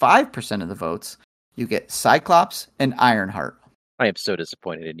 10.5% of the votes, you get Cyclops and Ironheart. I am so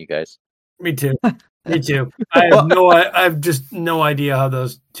disappointed in you guys. Me too. Me too. I have just no idea how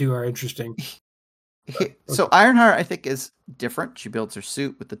those two are interesting. So Ironheart, I think, is different. She builds her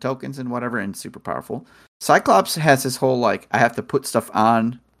suit with the tokens and whatever, and super powerful. Cyclops has this whole, like, I have to put stuff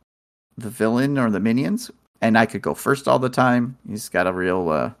on the villain or the minions, and I could go first all the time. He's got a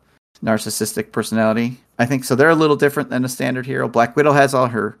real narcissistic personality, I think. So they're a little different than a standard hero. Black Widow has all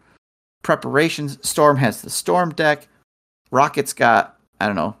her preparations. Storm has the Storm deck. Rocket's got, I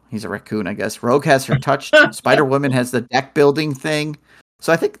don't know, he's a raccoon, I guess. Rogue has her touch. Spider-Woman has the deck building thing.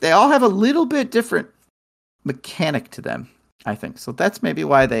 So I think they all have a little bit different mechanic to them, I think. So that's maybe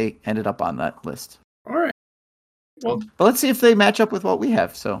why they ended up on that list. All right. Well, But let's see if they match up with what we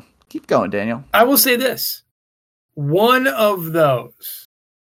have. So keep going, Daniel. I will say this. One of those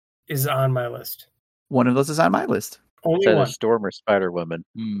is on my list. One of those is on my list. Only Either one. Storm or Spider-Woman.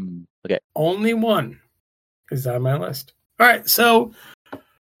 Okay. Only one is on my list. All right. So,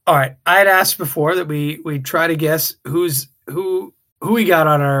 all right. I had asked before that we try to guess who we got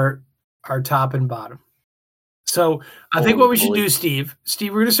on our top and bottom. So I think what we should do, Steve, we're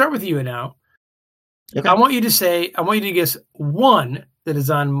going to start with you now. Okay. I want you to guess one that is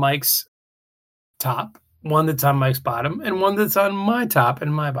on Mike's top, one that's on Mike's bottom, and one that's on my top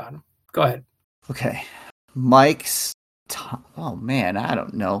and my bottom. Go ahead. Okay. Mike's top. Oh, man. I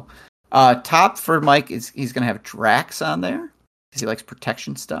don't know. Top for Mike is he's going to have Drax on there because he likes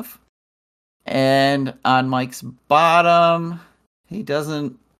protection stuff. And on Mike's bottom, he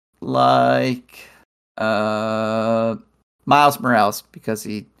doesn't like Miles Morales because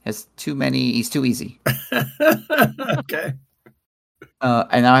he has too many. He's too easy. Okay.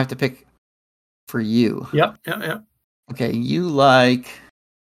 And now I have to pick for you. Yep. Okay,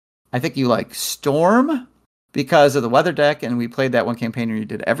 I think you like Storm because of the weather deck, and we played that one campaign where you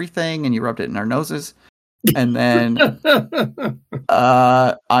did everything and you rubbed it in our noses. And then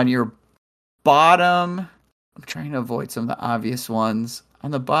on your bottom, I'm trying to avoid some of the obvious ones.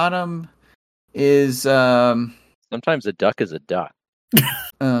 On the bottom is Sometimes a duck is a duck.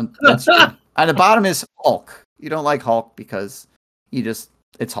 that's true. On the bottom is Hulk. You don't like Hulk because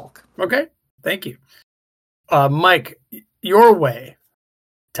it's Hulk. Okay. Thank you. Mike, your way.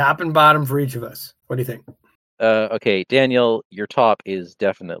 Top and bottom for each of us. What do you think? Okay, Daniel, your top is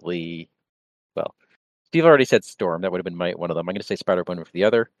definitely, well, Steve already said Storm. That would have been one of them. I'm going to say Spider-Woman for the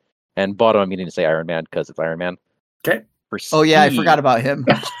other. And bottom, I'm going to say Iron Man because it's Iron Man. Okay. Oh, yeah, I forgot about him.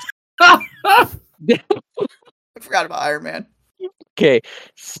 I forgot about Iron Man. Okay,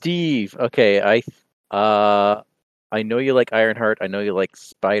 Steve. Okay, I know you like Ironheart. I know you like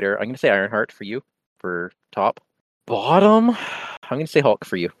Spider. I'm going to say Ironheart for you for top. Bottom, I'm going to say Hulk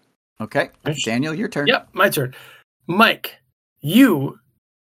for you. Okay, Daniel, your turn. Yep, my turn. Mike, you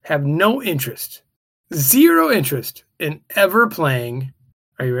have no interest, zero interest in ever playing.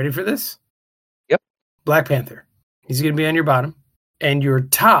 Are you ready for this? Yep. Black Panther. He's going to be on your bottom, and your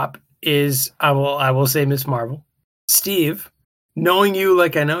top is I will say Miss Marvel. Steve, knowing you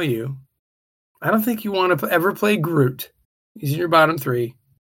like I know you, I don't think you want to ever play Groot. He's in your bottom 3,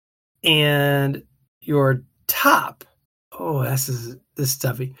 and your top. Oh, this is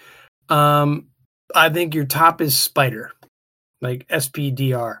toughy. I think your top is Spider, like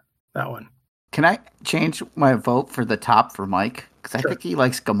SPDR, that one. Can I change my vote for the top for Mike? Because I think he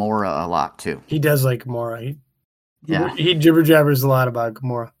likes Gamora a lot too. He does like Gamora. He jibber jabbers a lot about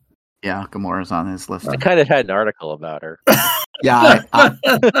Gamora. Yeah, Gamora's on his list. I kind of had an article about her. Yeah,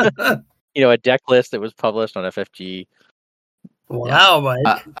 a deck list that was published on FFG. Wow,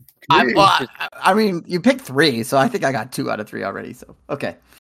 Mike. I mean, you picked 3, so I think I got 2 out of 3 already. So okay.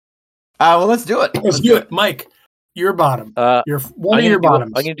 Well, let's do it. Let's do it, Mike. Your bottom. Your one of your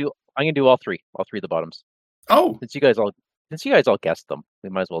bottoms. I'm gonna do all 3 of the bottoms. Oh, since you guys all guessed them,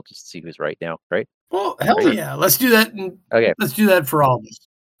 we might as well just see who's right now, right? Well, hell yeah, let's do that. Okay, let's do that for all of us.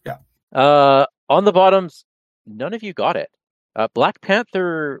 Yeah. On the bottoms, none of you got it. Black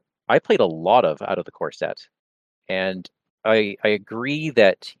Panther, I played a lot of out of the core set, and I agree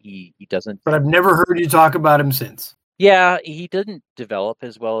that he doesn't. But I've never heard you talk about him since. Yeah, he didn't develop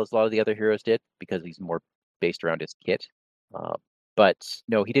as well as a lot of the other heroes did because he's more based around his kit. But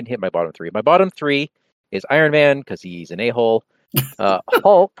no, he didn't hit my bottom 3. My bottom 3 is Iron Man because he's an a-hole.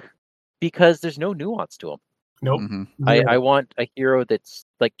 Hulk because there's no nuance to him. Nope. Mm-hmm. I want a hero that's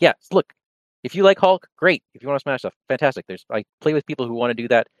like, yes, look, if you like Hulk, great. If you want to smash stuff, fantastic. I play with people who want to do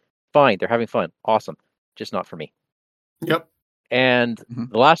that. Fine, they're having fun. Awesome. Just not for me. Yep. And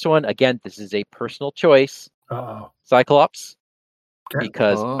the last one, again, this is a personal choice. Uh-oh. Cyclops. Okay.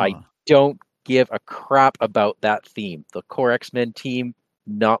 Because I don't give a crap about that theme. The core X-Men team,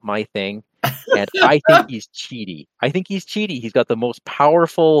 not my thing. And I think he's cheaty. He's got the most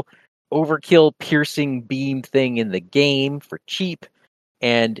powerful overkill piercing beam thing in the game for cheap.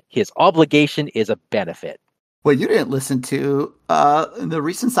 And his obligation is a benefit. Well, you didn't listen to the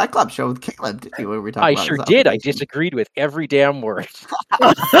recent Cyclops show with Caleb, did you? Where we talked about I sure did. I disagreed with every damn word.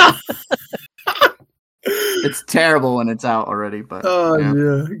 It's terrible when it's out already, but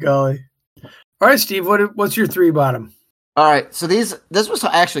yeah, golly. All right, Steve, what's your 3 bottom? All right, so this was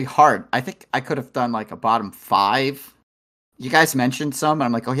actually hard. I think I could have done like a bottom 5. You guys mentioned some, and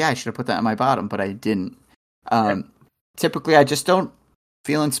I'm like, oh yeah, I should have put that on my bottom, but I didn't. Typically, I just don't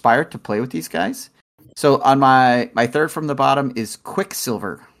feel inspired to play with these guys. So on my 3rd from the bottom is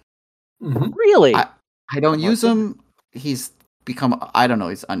Quicksilver. Mm-hmm. Really? I don't use him. He's become, I don't know,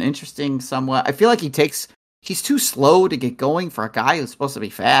 he's uninteresting somewhat. I feel like he's too slow to get going for a guy who's supposed to be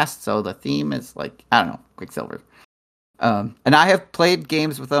fast. So the theme is like, I don't know, Quicksilver. And I have played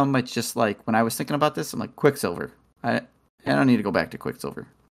games with him. It's just like when I was thinking about this, I'm like, Quicksilver. I don't need to go back to Quicksilver.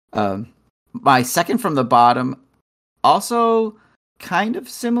 My 2nd from the bottom, also kind of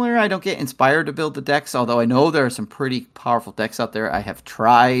similar. I don't get inspired to build the decks, although I know there are some pretty powerful decks out there. I have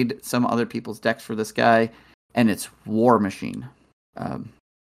tried some other people's decks for this guy, and it's War Machine.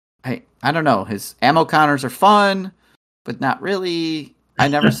 I don't know. His ammo counters are fun, but not really. I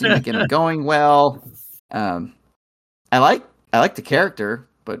never seem to get him going well. I like the character,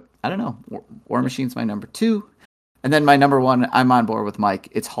 but I don't know. War Machine's my number 2. And then my number 1, I'm on board with Mike.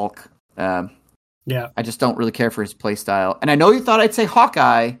 It's Hulk. Yeah. I just don't really care for his playstyle. And I know you thought I'd say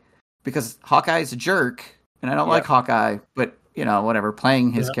Hawkeye, because Hawkeye is a jerk, and I don't like Hawkeye, but whatever.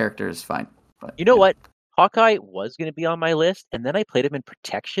 Playing his character is fine. But You know what? Hawkeye was going to be on my list, and then I played him in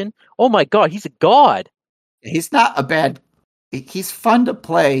Protection. Oh my god, he's a god! He's not a bad. He's fun to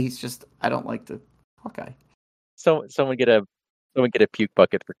play. He's just I don't like the Hawkeye. Someone get a puke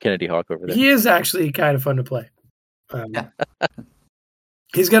bucket for Kennedy Hawk over there. He is actually kind of fun to play. Yeah.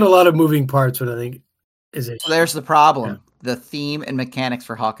 He's got a lot of moving parts, but I think So there's the problem. The theme and mechanics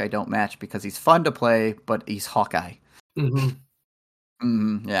for Hawkeye don't match because he's fun to play, but he's Hawkeye.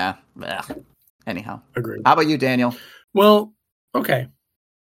 Yeah. Ugh. Anyhow. Agreed. How about you, Daniel? Well, okay.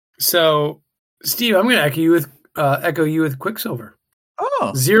 So, Steve, I'm going to echo you with Quicksilver.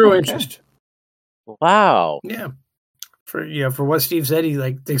 Oh, Zero interest. Wow. Yeah. For what Steve said, he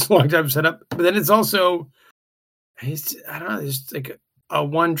takes a long time to set up. But then it's also, I don't know, there's like a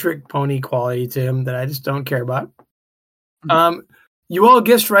one-trick pony quality to him that I just don't care about. You all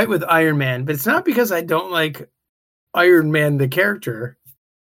guessed right with Iron Man, but it's not because I don't like Iron Man the character.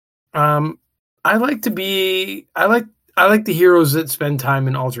 I like the heroes that spend time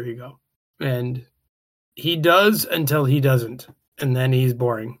in alter ego, and he does until he doesn't, and then he's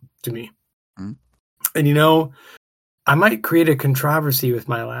boring to me. And I might create a controversy with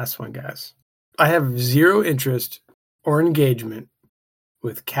my last one, guys. I have zero interest or engagement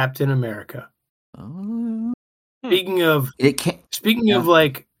with Captain America. Speaking of he's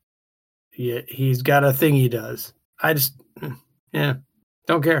got a thing he does. I just,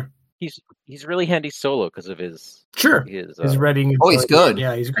 don't care. He's really handy solo because of his his reading. Oh, he's good.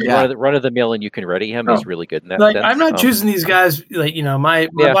 Yeah, he's great. Run of the mill, and you can ready him. He's really good in that. sense. I'm not choosing these guys. My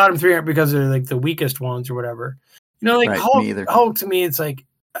bottom three aren't because they're the weakest ones or whatever. Hulk to me, it's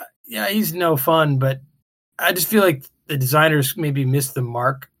he's no fun, but I just feel like the designers maybe missed the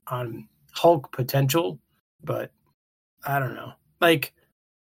mark on Hulk potential. But I don't know. I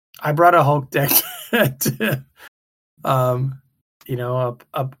brought a Hulk deck to, a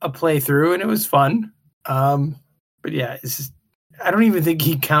playthrough, and it was fun. But yeah, it's just, I don't even think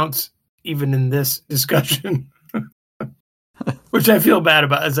he counts even in this discussion, which I feel bad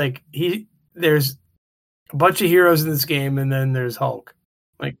about. It's there's a bunch of heroes in this game, and then there's Hulk.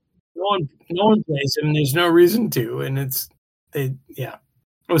 No one plays him. There's no reason to, and it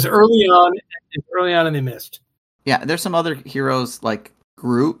was early on, and they missed. Yeah, there's some other heroes like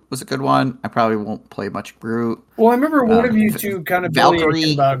Groot was a good one. I probably won't play much Groot. Well, I remember one of you two kind of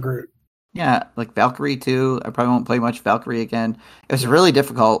Valkyrie about Groot. Yeah, like Valkyrie too. I probably won't play much Valkyrie again. It was really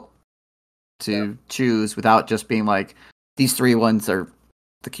difficult to choose without just being like these three ones are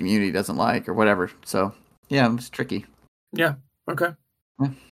the community doesn't like or whatever. So yeah, it was tricky. Yeah. Okay. Yeah.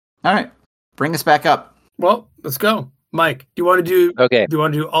 All right, bring us back up. Well, let's go, Mike. Do you want to do? Okay. Do you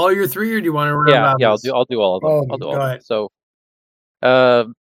want to do all your three, or do you want to round? Yeah. I'll do all of them. I'll do all of them.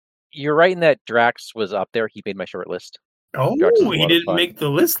 So, you're right in that Drax was up there. He made my short list. Oh, he didn't make the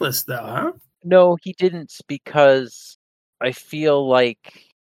list though, huh? No, he didn't, because I feel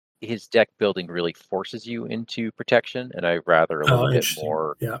like his deck building really forces you into protection, and I'd rather a little bit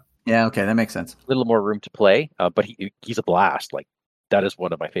more. Yeah. Okay, that makes sense. A little more room to play, but he's a blast. That is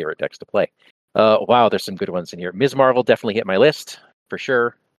one of my favorite decks to play. Wow, there's some good ones in here. Ms. Marvel definitely hit my list for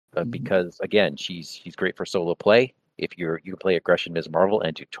sure, because again, she's great for solo play. If you can play aggression Ms. Marvel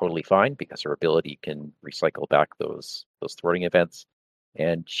and do totally fine because her ability can recycle back those thwarting events,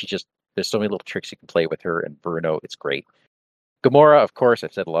 and there's so many little tricks you can play with her and Bruno. It's great. Gamora, of course,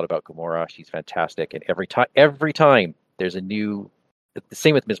 I've said a lot about Gamora. She's fantastic, and every time there's a new, the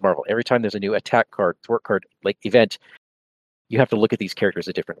same with Ms. Marvel. Every time there's a new attack card, thwart card event, you have to look at these characters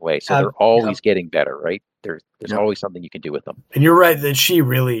a different way. So they're always getting better, right? There's always something you can do with them. And you're right that she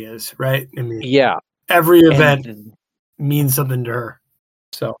really is, right? I mean, every event means something to her.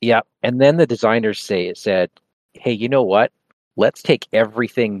 So yeah, and then the designers said, hey, you know what? Let's take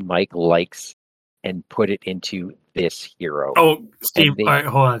everything Mike likes and put it into this hero. Oh, Steve, all right,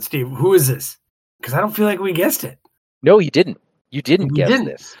 hold on, Steve. Who is this? Because I don't feel like we guessed it. No, you didn't. You didn't guess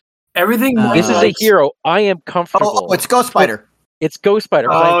this. Everything. This is a hero I am comfortable. Oh, it's Ghost Spider. It's Ghost Spider.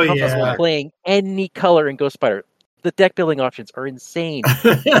 Oh, I'm comfortable playing any color in Ghost Spider. The deck building options are insane.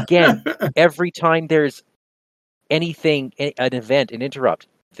 Again, every time there's anything, an event, an interrupt,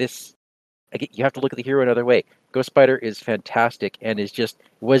 you have to look at the hero another way. Ghost Spider is fantastic and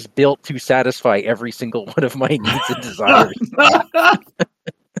was built to satisfy every single one of my needs and desires.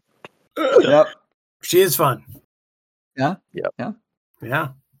 Yep. She is fun. Yeah.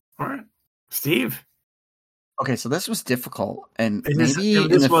 All right, Steve. Okay, so this was difficult, and maybe in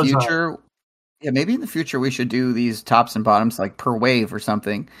the future we should do these tops and bottoms like per wave or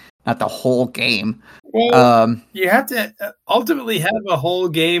something, not the whole game. Well, you have to ultimately have a whole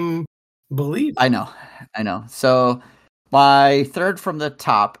game belief. I know. So My third from the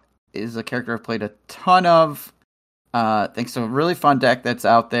top is a character I've played a ton of. Thanks to a really fun deck that's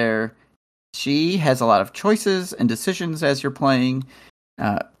out there. She has a lot of choices and decisions as you're playing.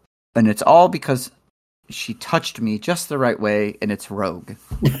 And it's all because she touched me just the right way, and it's Rogue.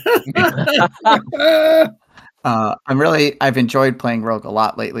 I've enjoyed playing Rogue a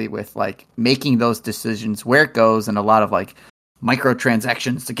lot lately with like making those decisions, where it goes, and a lot of like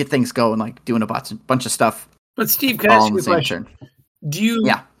microtransactions to get things going, like doing a bunch of stuff. But Steve, can I ask you a question?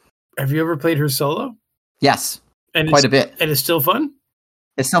 Yeah. Have you ever played her solo? Yes. And quite a bit. And it's still fun?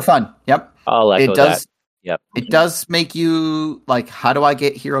 It's still fun. Yep. I'll echo that. Yep. It does make you like, how do I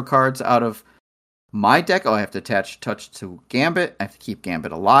get hero cards out of my deck? Oh, I have to attach touch to Gambit. I have to keep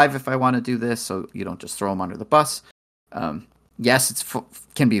Gambit alive if I want to do this, so you don't just throw him under the bus. Yes, it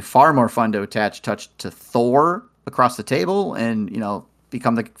can be far more fun to attach touch to Thor across the table and,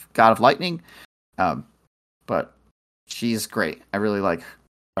 become the god of lightning. But she's great. I really like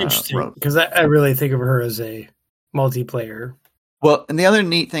Interesting, because I really think of her as a multiplayer. Well, and the other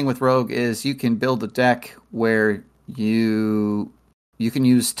neat thing with Rogue is you can build a deck where you can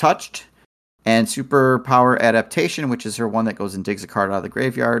use touched and superpower adaptation, which is her one that goes and digs a card out of the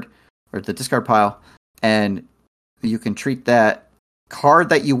graveyard or the discard pile, and you can treat that card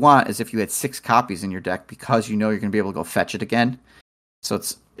that you want as if you had 6 copies in your deck because you're going to be able to go fetch it again. So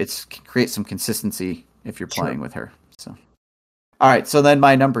it's creates some consistency if you're playing with her. So, all right. So then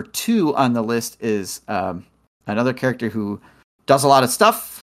my number 2 on the list is another character who does a lot of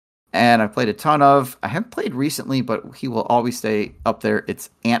stuff, and I've played a ton of. I haven't played recently, but he will always stay up there. It's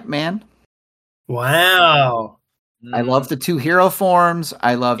Ant-Man. Wow. I love the 2 hero forms.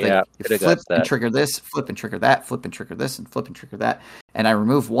 I love that you flip and that. trigger this, flip and trigger that, flip and trigger this, and flip and trigger that. And I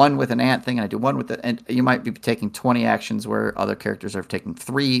remove one with an ant thing, and I do one with it. And you might be taking 20 actions where other characters are taking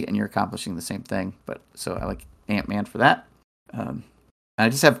 3, and you're accomplishing the same thing. But so I like Ant-Man for that. I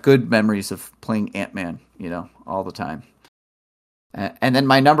just have good memories of playing Ant-Man, all the time. And then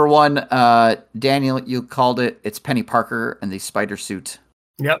my number 1, Daniel, you called it. It's Penny Parker and the spider suit.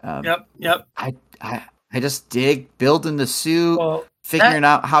 Yep. I just dig building the suit, figuring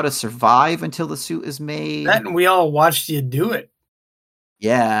out how to survive until the suit is made. That, and we all watched you do it.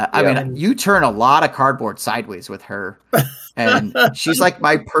 Yeah, I mean, you turn a lot of cardboard sideways with her. And she's like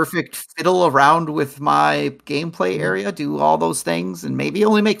my perfect fiddle around with my gameplay area, do all those things, and maybe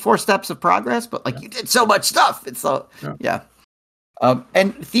only make 4 steps of progress, but like you did so much stuff. It's so, yeah.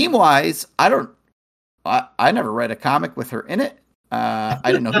 And theme-wise, I never read a comic with her in it. I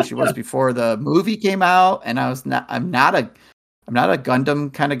didn't know who she was before the movie came out, and I'm not a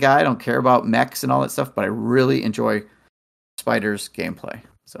Gundam kind of guy. I don't care about mechs and all that stuff, but I really enjoy Spider's gameplay.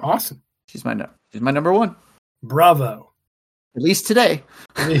 So awesome. She's my number 1. Bravo. At least today.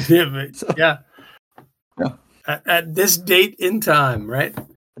 Yeah. At this date in time, right?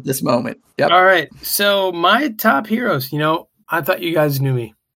 At this moment. Yep. All right. So my top heroes, I thought you guys knew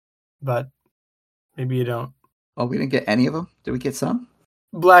me, but maybe you don't. Oh, we didn't get any of them? Did we get some?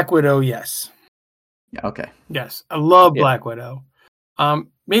 Black Widow, yes. Yeah, okay. Yes. I love Black Widow.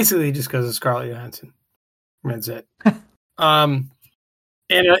 Basically just because of Scarlett Johansson. That's it. And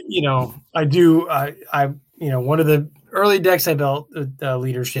I do, one of the early decks I built, the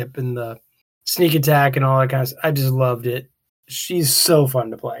leadership and the sneak attack and all that kind of stuff, I just loved it. She's so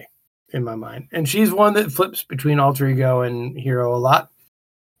fun to play in my mind. And she's one that flips between alter ego and hero a lot,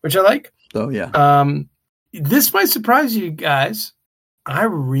 which I like. Oh, yeah. This might surprise you guys. I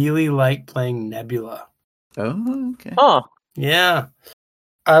really like playing Nebula. Oh, okay. Oh, yeah.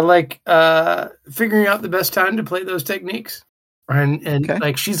 I like figuring out the best time to play those techniques. And okay.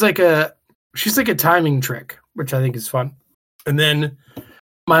 like she's like a timing trick, which I think is fun. And then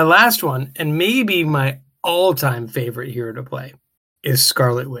my last one, and maybe my all-time favorite hero to play, is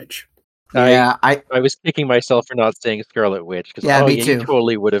Scarlet Witch. Yeah, I was kicking myself for not saying Scarlet Witch because me too. You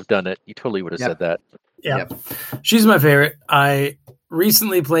totally would have done it. You totally would have said that. Yeah, Yep. She's my favorite. I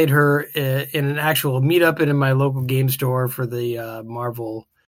recently played her in an actual meetup and in my local game store for the Marvel,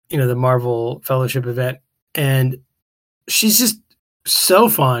 the Marvel Fellowship event, and she's just so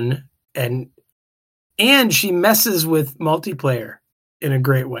fun, and she messes with multiplayer in a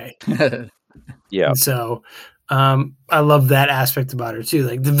great way. Yeah. And so I love that aspect about her too.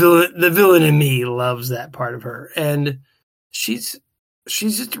 Like the villain in me loves that part of her, and she's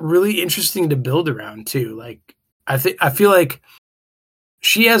just really interesting to build around too. Like I feel like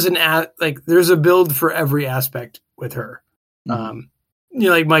she has there's a build for every aspect with her. Mm-hmm.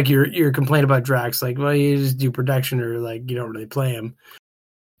 Like Mike, your complaint about Drax, like, well, you just do protection or like you don't really play him.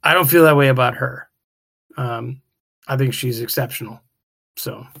 I don't feel that way about her. I think she's exceptional.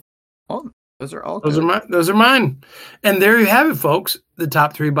 So, well, Those are all Those good. are mine. Those are mine. And there you have it, folks. The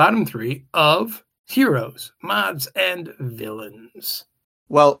top 3, bottom 3 of heroes, mods, and villains.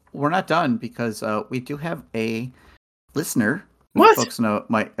 Well, we're not done because we do have a listener who What? folks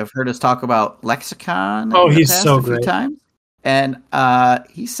might have heard us talk about Lexicon Oh, in the he's past so a few great. times. And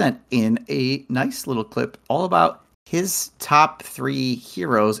he sent in a nice little clip all about his top 3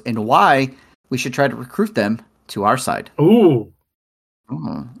 heroes and why we should try to recruit them to our side. Ooh.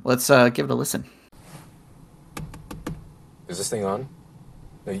 Let's give it a listen. Is this thing on?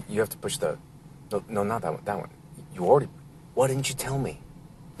 No, you have to push the... No, not that one. That one. You already... Why didn't you tell me?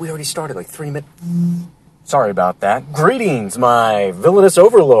 We already started like 3 minutes... Sorry about that. Greetings, my villainous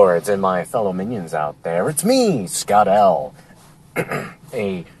overlords and my fellow minions out there. It's me, Scott L.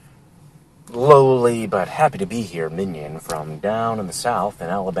 A lowly but happy to be here minion from down in the south in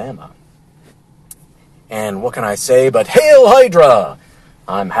Alabama. And what can I say but Hail Hydra!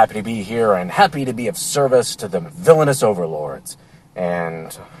 I'm happy to be here and happy to be of service to the villainous overlords.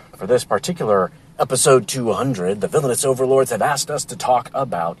 And for this particular episode 200, the villainous overlords have asked us to talk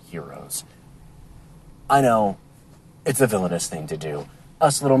about heroes. I know, it's a villainous thing to do.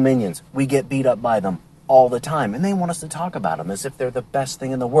 Us little minions, we get beat up by them all the time, and they want us to talk about them as if they're the best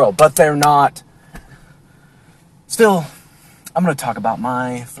thing in the world, but they're not. Still, I'm going to talk about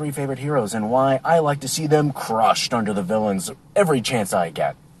my 3 favorite heroes and why I like to see them crushed under the villains every chance I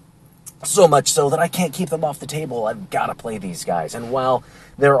get. So much so that I can't keep them off the table. I've got to play these guys. And while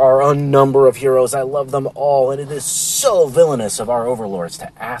there are a number of heroes, I love them all, and it is so villainous of our overlords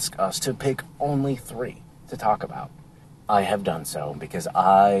to ask us to pick only 3 to talk about. I have done so because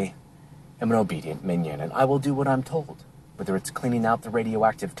I am an obedient minion, and I will do what I'm told. Whether it's cleaning out the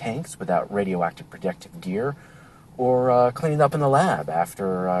radioactive tanks without radioactive protective gear, or cleaning up in the lab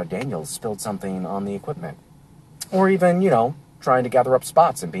after Daniel spilled something on the equipment. Or even, trying to gather up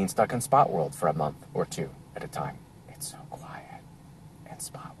spots and being stuck in Spot World for a month or 2 at a time. It's so quiet in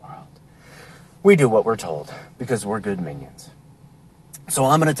Spot World. We do what we're told because we're good minions. So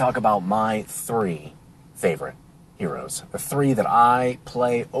I'm going to talk about my 3 favorite heroes. The 3 that I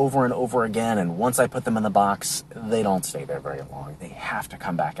play over and over again, and once I put them in the box, they don't stay there very long. They have to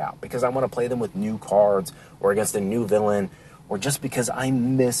come back out because I want to play them with new cards or against a new villain, or just because I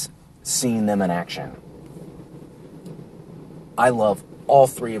miss seeing them in action. I love all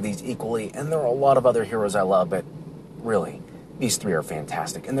 3 of these equally, and there are a lot of other heroes I love, but really, these 3 are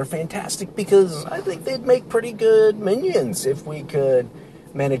fantastic. And they're fantastic because I think they'd make pretty good minions if we could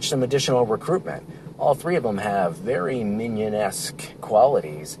manage some additional recruitment. All 3 of them have very minion-esque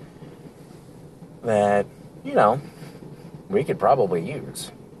qualities that, we could probably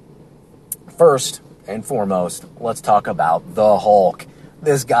use. First and foremost, let's talk about the Hulk.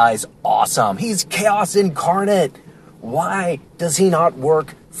 This guy's awesome. He's chaos incarnate. Why does he not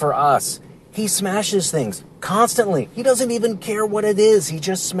work for us? He smashes things constantly. He doesn't even care what it is. He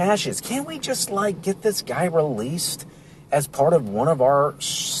just smashes. Can't we just, get this guy released as part of one of our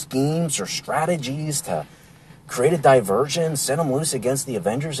schemes or strategies to create a diversion, set him loose against the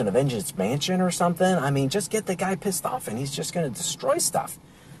Avengers in Avengers Mansion or something? I mean, just get the guy pissed off and he's just going to destroy stuff.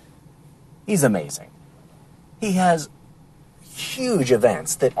 He's amazing. He has huge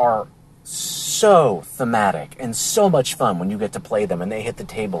events that are so thematic and so much fun when you get to play them and they hit the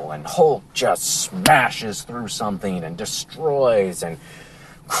table and Hulk just smashes through something and destroys and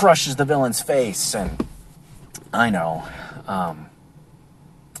crushes the villain's face. And I know,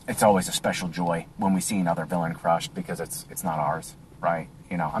 it's always a special joy when we see another villain crushed because it's not ours, right?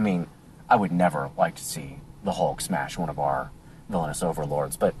 I would never like to see the Hulk smash one of our villainous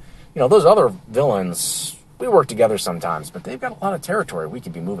overlords, but those other villains, we work together sometimes, but they've got a lot of territory we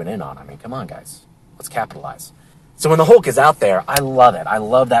could be moving in on. Come on, guys. Let's capitalize. So when the Hulk is out there, I love it. I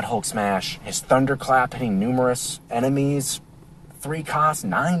love that Hulk smash. His thunderclap hitting numerous enemies. 3 cost,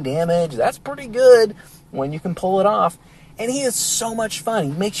 9 damage. That's pretty good when you can pull it off. And he is so much fun.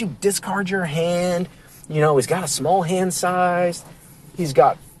 He makes you discard your hand. He's got a small hand size. He's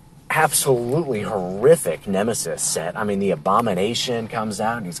got absolutely horrific Nemesis set. The Abomination comes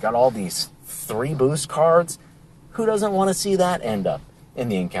out, and he's got all these 3 boost cards. Who doesn't want to see that end up in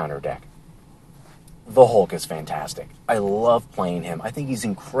the encounter deck? The Hulk is fantastic. I love playing him. I think he's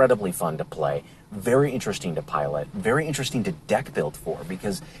incredibly fun to play. Very interesting to pilot. Very interesting to deck build for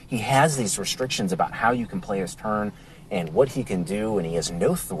because he has these restrictions about how you can play his turn and what he can do, and he has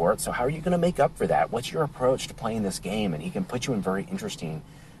no thwart, so how are you going to make up for that? What's your approach to playing this game? And he can put you in very interesting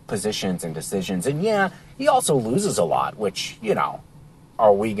positions and decisions. And yeah, he also loses a lot, which,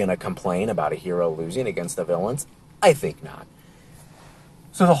 are we going to complain about a hero losing against the villains? I think not.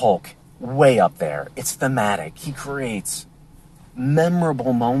 So the Hulk, way up there. It's thematic. He creates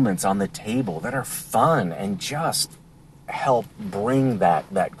memorable moments on the table that are fun and just help bring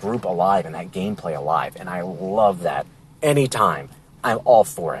that group alive and that gameplay alive. And I love that. Anytime, I'm all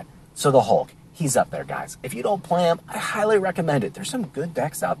for it. So the Hulk, he's up there, guys. If you don't play him, I highly recommend it. There's some good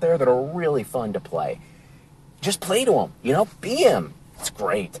decks out there that are really fun to play. Just play to him, be him. It's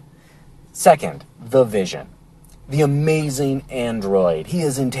great. Second, the Vision. The amazing android. He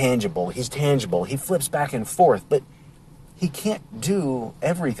is intangible. He's tangible. He flips back and forth, but he can't do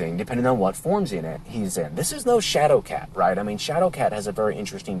everything depending on what forms he's in. This is no Shadowcat, right? I mean, Shadowcat has a very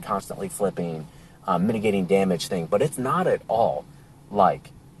interesting, constantly flipping, mitigating damage thing, but it's not at all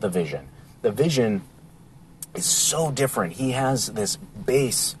like the Vision. The Vision is so different. He has this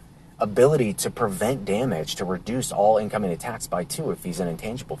base ability to prevent damage, to reduce all incoming attacks by 2 if he's in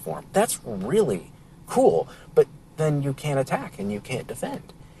intangible form. That's really cool, but then you can't attack and you can't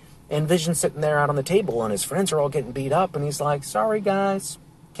defend. And Vision's sitting there out on the table and his friends are all getting beat up and he's like, sorry guys,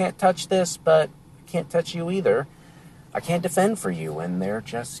 can't touch this, but can't touch you either. I can't defend for you, and they're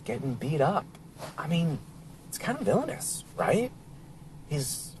just getting beat up. I mean, it's kind of villainous, right?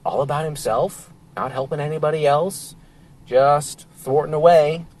 He's all about himself, not helping anybody else, just thwarting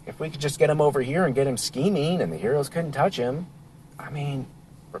away. If we could just get him over here and get him scheming and the heroes couldn't touch him, I mean,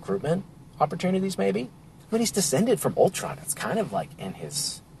 recruitment opportunities maybe? I mean, he's descended from Ultron. It's kind of like in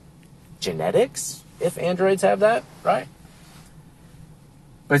his genetics, if androids have that, right?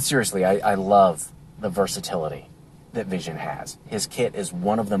 But seriously, I love the versatility that Vision has. His kit is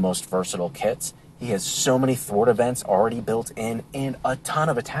one of the most versatile kits. He has so many thwart events already built in and a ton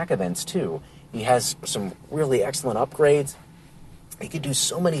of attack events too. He has some really excellent upgrades. He can do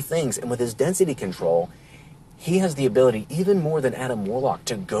so many things, and with his density control, he has the ability, even more than Adam Warlock,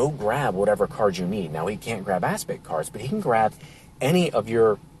 to go grab whatever cards you need. Now, he can't grab aspect cards, but he can grab any of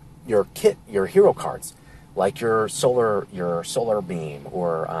your kit, your hero cards, like your solar beam,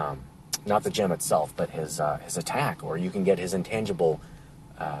 or not the gem itself, but his attack, or you can get his intangible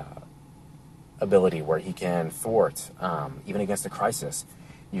ability where he can thwart, even against the Crisis.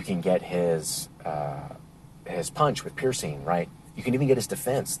 You can get his punch with piercing, right? You can even get his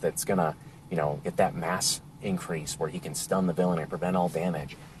defense that's gonna, get that mass increase where he can stun the villain and prevent all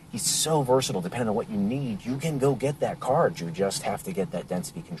damage. He's so versatile. Depending on what you need, you can go get that card. You just have to get that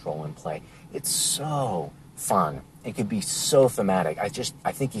density control in play. It's so fun. It could be so thematic. I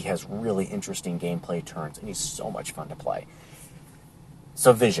think he has really interesting gameplay turns, and he's so much fun to play.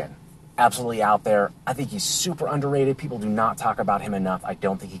 So Vision, absolutely out there. I think he's super underrated. People do not talk about him enough. I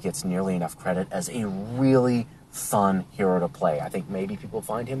don't think he gets nearly enough credit as a really fun hero to play. I think maybe people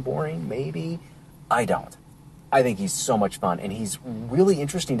find him boring. Maybe. I don't. I think he's so much fun, and he's really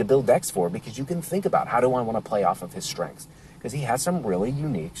interesting to build decks for because you can think about, how do I want to play off of his strengths? Because he has some really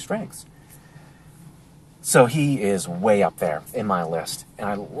unique strengths. So he is way up there in my list, and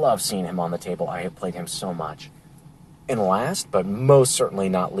I love seeing him on the table. I have played him so much. And last, but most certainly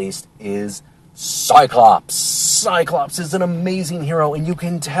not least, is Cyclops. Cyclops is an amazing hero, and you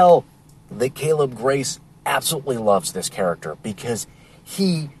can tell that Caleb Grace absolutely loves this character because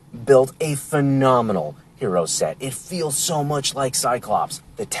he built a phenomenal hero set. It feels so much like Cyclops.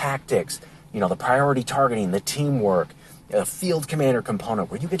 The tactics, the priority targeting, the teamwork, a field commander component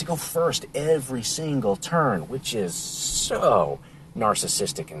where you get to go first every single turn, which is so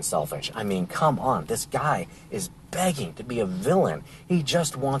narcissistic and selfish. I mean, come on. This guy is begging to be a villain. He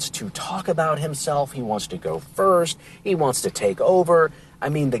just wants to talk about himself. He wants to go first. He wants to take over. I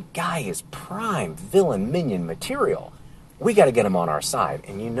mean, the guy is prime villain minion material. We got to get him on our side.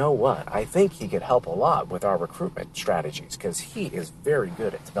 And you know what? I think he could help a lot with our recruitment strategies because he is very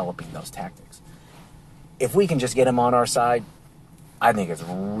good at developing those tactics. If we can just get him on our side, I think it's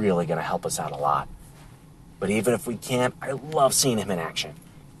really going to help us out a lot. But even if we can't, I love seeing him in action.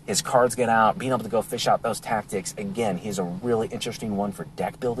 His cards get out, being able to go fish out those tactics. Again, he's a really interesting one for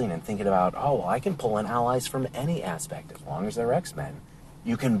deck building and thinking about, I can pull in allies from any aspect as long as they're X-Men.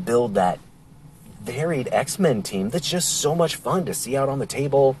 You can build that varied X-Men team that's just so much fun to see out on the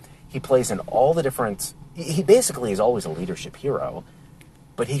table. He plays in all the different... He basically is always a leadership hero,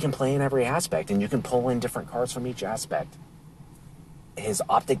 but he can play in every aspect, and you can pull in different cards from each aspect. His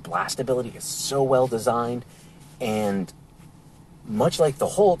optic blast ability is so well designed, and much like the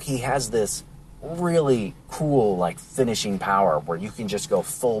Hulk, he has this really cool finishing power where you can just go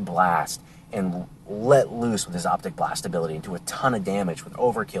full blast and let loose with his optic blast ability and do a ton of damage with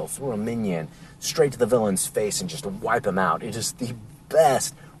overkill through a minion straight to the villain's face and just wipe him out. It is the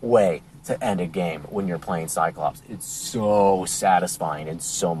best way to end a game when you're playing Cyclops. It's so satisfying and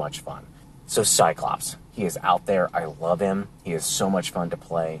so much fun. So Cyclops, he is out there. I love him. He is so much fun to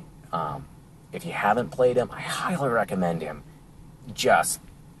play. If you haven't played him, I highly recommend him. just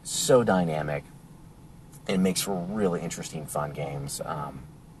so dynamic. It makes for really interesting, fun games.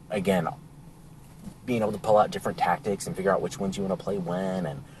 Again, being able to pull out different tactics and figure out which ones you want to play when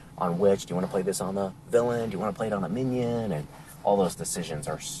and on which. Do you want to play this on the villain? Do you want to play it on a minion? And all those decisions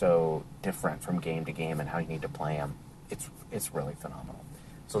are so different from game to game and how you need to play them. It's really phenomenal.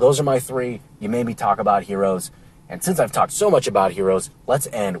 So those are my three. You made me talk about heroes. And since I've talked so much about heroes, let's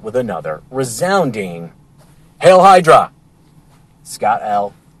end with another resounding Hail Hydra! Scott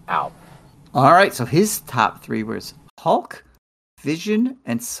L. out. All right, so his top three was Hulk, Vision,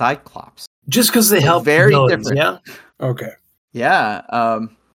 and Cyclops. Just because they help very villains, different. yeah? Okay. Yeah,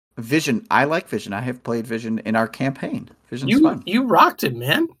 Vision. I like Vision. I have played Vision in our campaign. Vision's fun. You rocked it,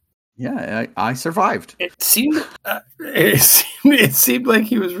 man. Yeah, I survived. It seemed it seemed like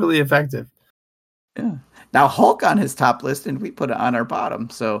he was really effective. Yeah. Now Hulk on his top list, and we put it on our bottom.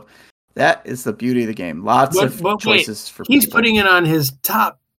 So that is the beauty of the game. Lots of choices for people. He's putting it on his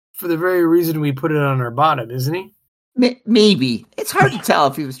top for the very reason we put it on our bottom, isn't he? Maybe. It's hard to tell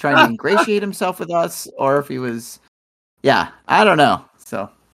if he was trying to ingratiate himself with us or if he was... Yeah, I don't know. So,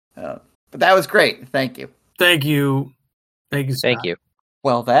 but that was great. Thank you. Thank you. Thank you, Scott. Thank you.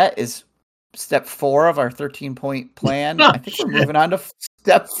 Well, that is step 4 of our 13-point plan. I think we're moving on to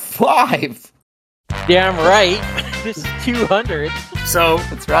step 5. Damn right. This is 200. So,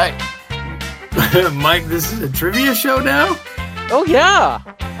 That's right. Mike, this is a trivia show now? Oh, yeah.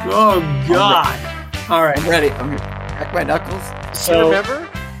 Oh, God. All right. I'm ready. I'm going to crack my knuckles. So, remember?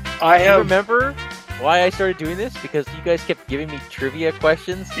 I remember why I started doing this? Because you guys kept giving me trivia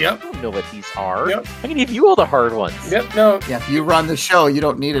questions. Yep. I don't know what these are. Yep. I can give you all the hard ones. Yep, no. Yeah, if you run the show, you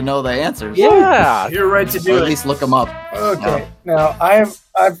don't need to know the answers. Yeah. You're right to Or do at it. least look them up. Okay. Now,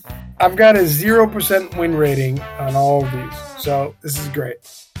 I've got a 0% win rating on all of these. So, this is great.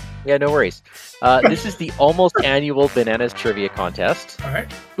 Yeah, no worries. This is the almost annual Bananas Trivia Contest. All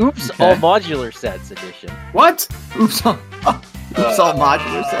right. Oops, Okay. all modular sets edition. What? Oops, all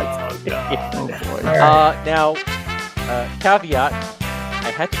modular sets. Oh, God. Oh, boy. All right. Now, caveat, I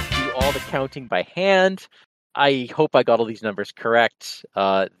had to do all the counting by hand. I hope I got all these numbers correct.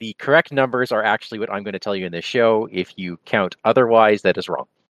 The correct numbers are actually what I'm going to tell you in this show. If you count otherwise, that is wrong.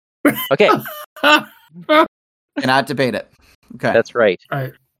 Okay. Cannot debate it. Okay. That's right. All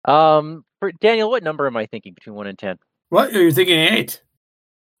right. For Daniel, what number am I thinking between 1 and 10? What? You're thinking 8?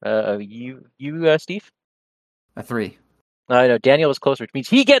 You, Steve? A 3. No, Daniel was closer, which means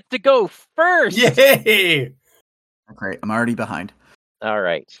he gets to go first. Yay! Great. I'm already behind. All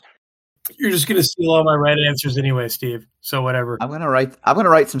right. You're just gonna steal all my right answers anyway, Steve. So whatever. I'm gonna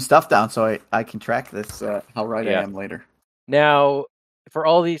write some stuff down so I can track this how right I Yeah. am later. Now, for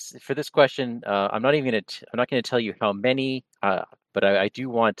this question, I'm not gonna tell you how many, but I do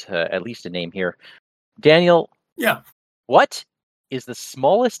want at least a name here. Daniel. Yeah. What is the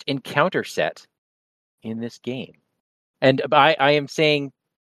smallest encounter set in this game? And I am saying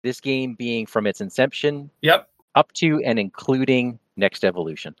this game being from its inception Yep. up to and including Next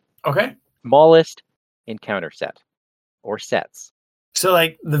Evolution. Okay. Smallest encounter set or sets. So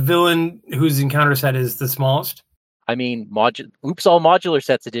like the villain whose encounter set is the smallest? I mean, Oops, all modular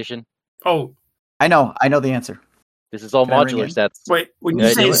sets edition. Oh. I know the answer. This is all Can I ring modular in? sets. Wait, when Yeah,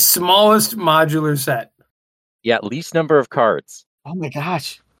 you say do it. smallest modular set, Yeah, least number of cards. Oh my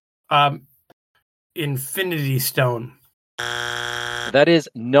gosh. Infinity Stone. That is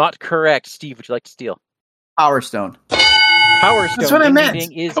not correct. Steve, would you like to steal? Power Stone. Power Stone. That's what I ding, meant. ding,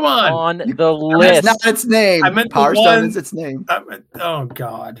 ding, is Come on. the That's list. not its name. I meant the Power Stone one- is its name. Oh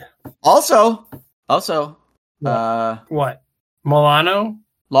God. Also, What? Milano?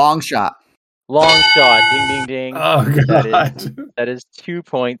 long shot. Long shot. Ding, ding, ding. Oh God. That is 2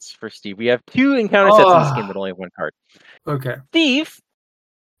 points for Steve. We have 2 encounter sets in this Oh. game, but only have 1 card. Okay. Steve,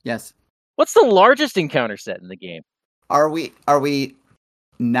 Yes. what's the largest encounter set in the game? Are we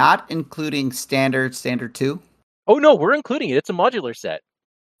not including standard 2? Oh no, we're including it. It's a modular set.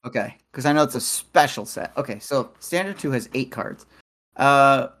 Okay, because I know it's a special set. Okay, so standard 2 has 8 cards.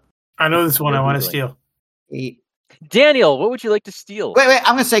 I know this one You're I want to Googling. steal. 8. Daniel, what would you like to steal? Wait,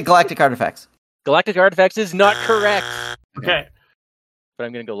 I'm gonna say Galactic Artifacts. Galactic Artifacts is not correct, Okay. but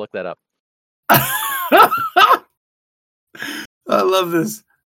I'm going to go look that up. I love this.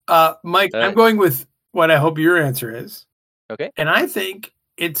 Mike, I'm going with what I hope your answer is. Okay. And I think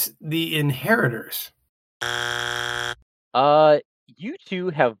it's the Inheritors. You two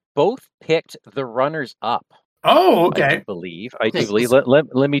have both picked the runners up. Oh, I okay. do believe. Okay,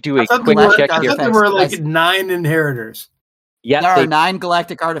 Let me do a I thought quick there were, check I here. thought there were like Guys. 9 Inheritors. Yeah, There are 9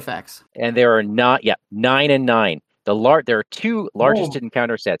 Galactic Artifacts. and there are 9 and 9. There are two largest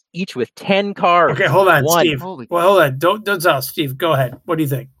encounter sets, each with 10 cards. Okay, hold on, One. Steve. Well, hold on. Don't tell Steve. Go ahead. What do you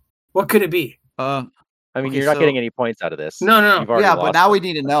think? What could it be? I mean, Okay, you're not so- getting any points out of this. No. You've already Yeah, lost but now them. we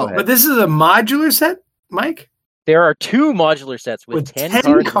need to Go know. ahead. But this is a modular set, Mike? There are two modular sets with 10 cards.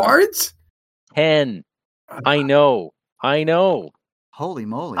 10 cards? 10. I know. Holy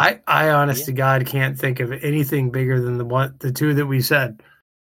moly. I honest to God can't think of anything bigger than the two that we said.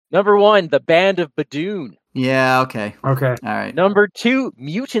 Number 1, the Band of Badoon. Yeah, okay. Okay. All right. Number 2,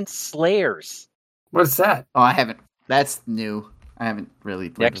 Mutant Slayers. What's that? Oh, I haven't. That's new. I haven't really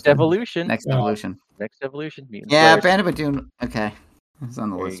played Next with them. Evolution. Next Oh. Evolution. Next Evolution. Mutant Yeah, Slayers. Band of Badoon. Okay. It's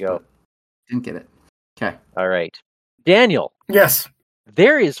on the There you list. go. but Didn't get it. Okay. All right. Daniel, Yes.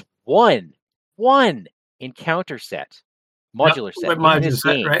 there is one encounter set, modular set, What in modular this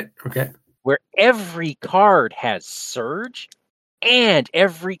set, game right? Okay. where every card has Surge and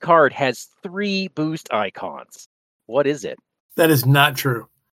every card has 3 boost icons. What is it? That is not true.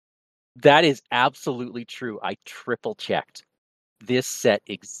 That is absolutely true. I triple checked. This set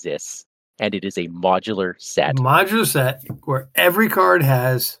exists, and it is a modular set. A modular set where every card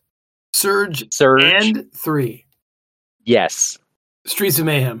has Surge and 3. Yes, Streets of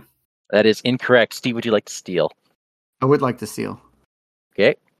Mayhem. that is incorrect. Steve, would you like to steal? I would like to steal.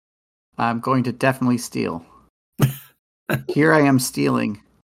 Okay. I'm going to definitely steal. Here I am stealing.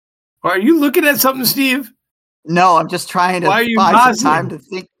 Are you looking at something, Steve? No, I'm just trying to Why are you buy pausing? some time to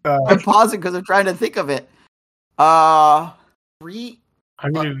think. I'm pausing because I'm trying to think of it. 3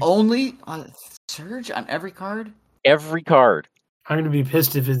 I'm gonna, only Surge on every card? Every card. I'm gonna be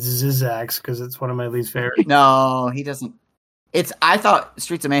pissed if it's Zizzax because it's one of my least favorite. No, he doesn't. I thought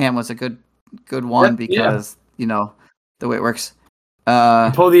Streets of Mayhem was a good one because you know the way it works.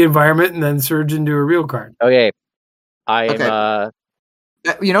 Pull the environment and then Surge into a real card. Okay. I'm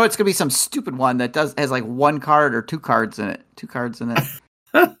You know, it's gonna be some stupid one that has like 1 card or 2 cards in it. 2 cards in it.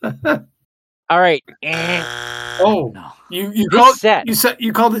 all right. Oh, No. you called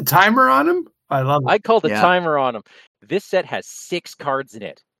the timer on him? I love it. I called the Yeah. timer on him. This set has 6 cards in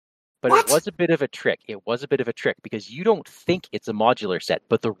it. But What? it was a bit of a trick. Because you don't think it's a modular set,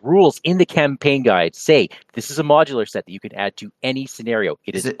 but the rules in the campaign guide say this is a modular set that you can add to any scenario.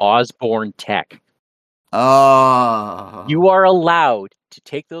 It is Is it- Osborne Tech. Oh. You are allowed to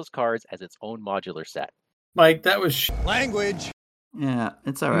take those cards as its own modular set. Mike, that was Yeah,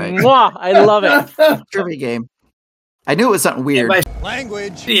 it's all right. Mwah! I love it. Trivia game. I knew it was something weird.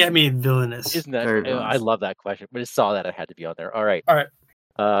 Yeah, I mean villainous. Isn't that? Very I nice. love that question. When I saw that, it had to be on there. All right. All right.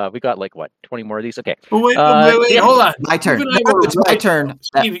 We got like what, 20 more of these? Okay. But wait, yeah. hold on. My turn. You and I were It's my right. turn.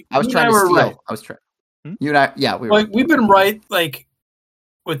 Steve, I was you and trying I to were steal. right. I was trying. Hmm? You and I, yeah, we were. Like we've been right, like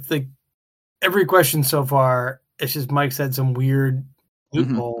with the every question so far. It's just Mike said some weird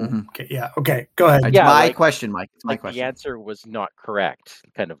loophole. mhm. Okay, yeah. Okay, go ahead. It's Yeah, my like- question, Mike. It's my Like the question. answer was not correct.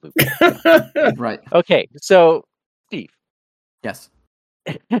 Kind of loop. Right. Okay. So, Steve, Yes.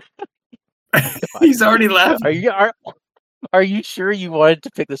 He's already left. are you sure you wanted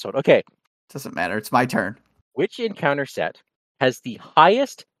to pick this one? Okay. Doesn't matter. It's my turn. Which encounter set has the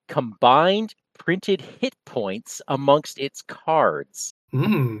highest combined printed hit points amongst its cards?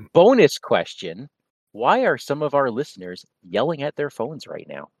 Hmm. Bonus question. Why are some of our listeners yelling at their phones right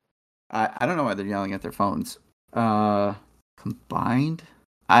now? I don't know why they're yelling at their phones. Combined?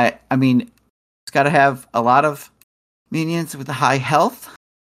 I mean, it's got to have a lot of minions with a high health.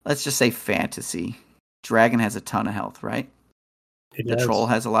 Let's just say fantasy. Dragon has a ton of health, right? It The does. troll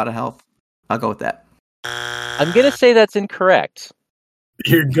has a lot of health. I'll go with that. I'm going to say that's incorrect.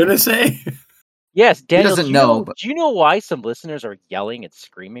 You're gonna say? Yes, Daniel, doesn't do you know, but- do you know why some listeners are yelling and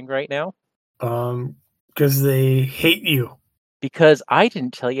screaming right now? Because they hate you. Because I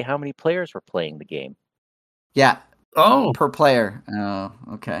didn't tell you how many players were playing the game. Yeah, Oh, per player. Oh,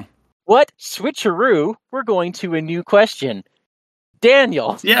 okay. What? Switcheroo? We're going to a new question.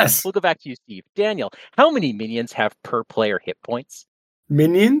 Daniel. yes. We'll go back to you, Steve. Daniel, how many minions have per player hit points?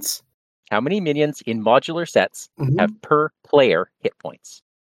 Minions. How many minions in modular sets Mhm. have per player hit points?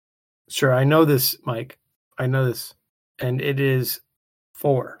 Sure, I know this, Mike. I know this, and it is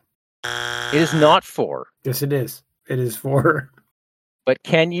 4. It is not 4, Yes, it is. It is 4. but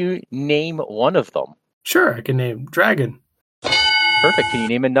can you name one of them? Sure, I can name Dragon. Perfect. Can you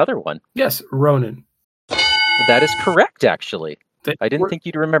name another one? Yes, Ronin. That is correct, actually. I didn't We're- think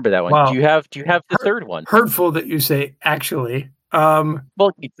you'd remember that one. Wow. Do you have the third one? Hurtful that you say actually.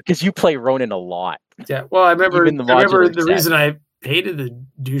 Well, because you play Ronin a lot. Yeah. Well, I remember. Even the I remember modular the set. reason I hated the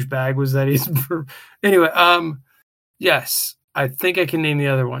douchebag was that he's. Anyway. Yes, I think I can name the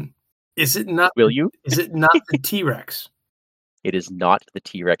other one. Is it not? Will you? Is it not the T-Rex? It is not the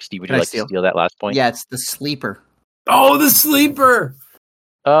T-Rex. Steve, would you Can I like to steal that last point? Yeah, it's the sleeper. Oh, the sleeper.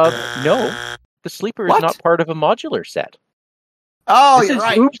 No. The sleeper is What? not part of a modular set. Oh, This you're is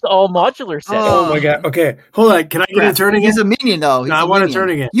right. Oops All Modular set. Oh my god. Okay, hold on. Can I get a turn again? He's a minion, though. No, I want a turn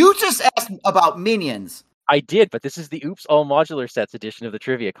again. You just asked about minions. I did, but this is the Oops All Modular Sets edition of the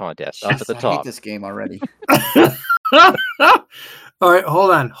trivia contest. Up at the I top. hate this game already. All right, hold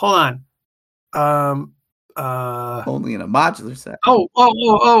on. Only in a modular set.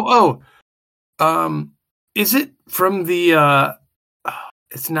 Is it from the?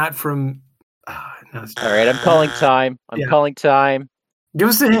 It's not from. No, it's not. All right, I'm calling time. Calling time. Give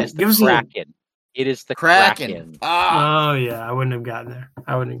us a It hint. is the Give us a hint. Kraken. It is the Kraken. Kraken. Oh yeah, I wouldn't have gotten there.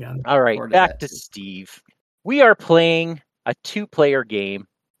 All right, back to Steve. We are playing a 2-player game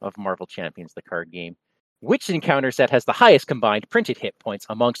of Marvel Champions, the card game. Which encounter set has the highest combined printed hit points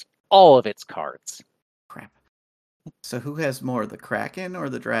amongst all of its cards? Crap. So who has more, the Kraken or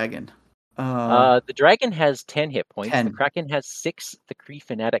the Dragon? The Dragon has 10 hit points. 10. The Kraken has 6. The Kree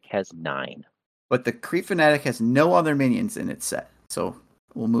Fanatic has 9. But the Kree Fanatic has no other minions in its set, so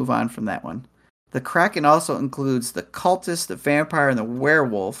we'll move on from that one. The Kraken also includes the Cultist, the Vampire, and the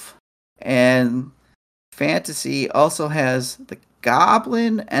Werewolf. And Fantasy also has the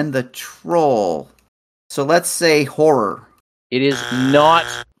Goblin and the Troll. So let's say horror. It is not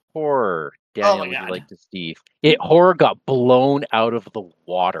horror. Daniel, would you like to Steve? Horror got blown out of the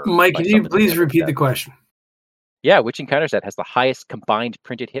water. Mike, can you please repeat the question? Yeah, which encounter set has the highest combined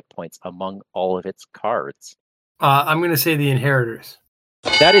printed hit points among all of its cards? I'm going to say the Inheritors.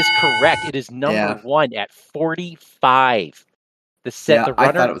 That is correct. It is number 1 at 45. The set. The runner,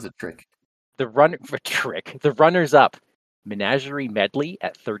 I thought it was a trick. The runners up: Menagerie Medley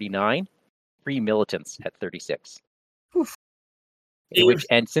at 39, Free Militants at 36.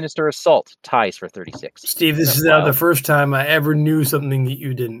 And Sinister Assault ties for 36. Steve, this is the first time I ever knew something that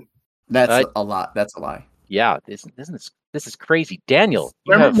you didn't. That's a lot. That's a lie. Yeah, this is crazy. Daniel,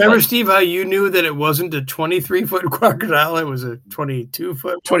 remember Steve, how you knew that it wasn't a 23-foot crocodile, it was a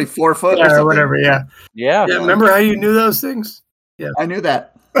 22-foot, 24-foot, or whatever. Yeah. Remember how you knew those things? Yeah, I knew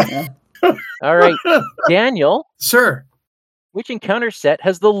that. Yeah. All right, Daniel, sir. Which encounter set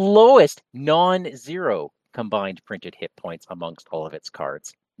has the lowest non-zero combined printed hit points amongst all of its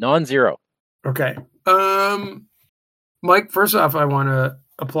cards? Non-zero. Okay. Mike, first off, I want to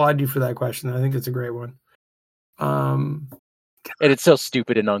applaud you for that question. I think it's a great one. And it's so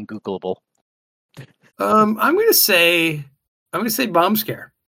stupid and ungoogleable. I'm gonna say Bomb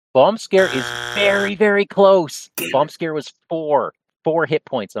Scare. Bomb Scare is very, very close. Bomb Scare was 4 hit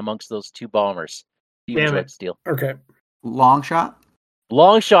points amongst those 2 bombers. Damn it. Steal. Okay. Long Shot?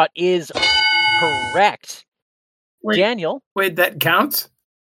 Long Shot is correct. Daniel. Wait, that counts?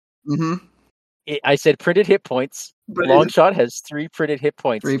 Mm-hmm. I said printed hit points. But Long Shot has 3 printed hit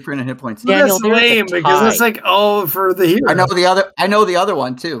points. 3 printed hit points. Daniel, that's lame because that's like all for the hero. I know the other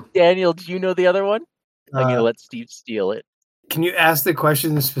one too. Daniel, do you know the other one? I'm gonna let Steve steal it. Can you ask the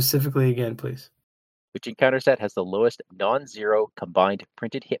question specifically again, please? Which encounter set has the lowest non-zero combined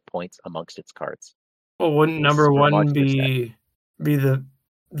printed hit points amongst its cards? Well, wouldn't number 1 be the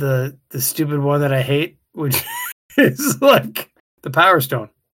stupid one that I hate, which is like the Power Stone?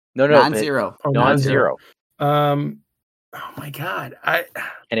 No, non-zero. Non-zero. Oh my god!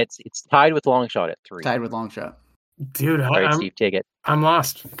 And it's tied with Long Shot at 3. Tied with Long Shot. Dude, all right, Steve, take it. I'm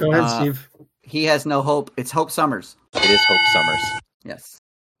lost. Go ahead, Steve. He has no hope. It's Hope Summers. It is Hope Summers. Yes.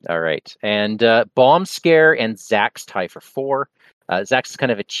 All right, and Bomb Scare and Zax tie for 4. Zax is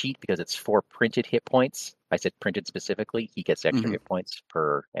kind of a cheat because it's 4 printed hit points. I said printed specifically. He gets extra hit points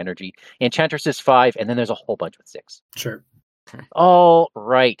per energy. Enchantress is 5, and then there's a whole bunch with 6. Sure. Okay. All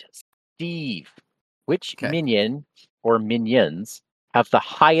right, Steve. Which minion or minions have the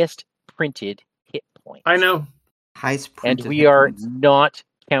highest printed hit points? I know. Highest printed. And we are not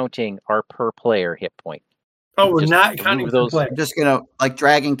counting our per player hit point. Oh, we're not counting those. I'm just gonna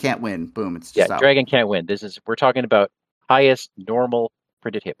Dragon can't win. Boom. It's just out. Dragon can't win. We're talking about highest normal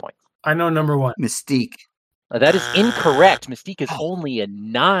printed hit points. I know number 1. Mystique. That is incorrect. Mystique is only a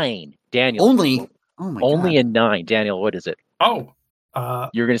 9. Daniel. Only. Oh my god. Only a 9. Daniel, what is it? Oh.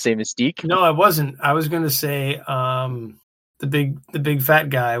 You were going to say Mystique? No, I wasn't. I was going to say the big fat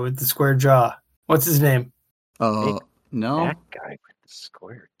guy with the square jaw. What's his name? No. That guy with the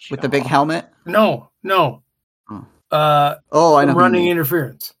square jaw. With the big helmet? No. I know. Running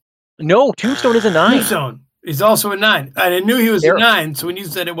interference. No, Tombstone is a 9. Tombstone. He's also a 9. And I knew he was a 9, so when you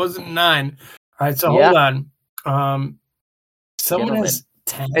said it wasn't 9. All right, so hold on. Someone has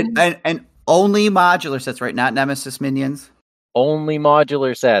 10. And only modular sets, right? Not Nemesis minions? Only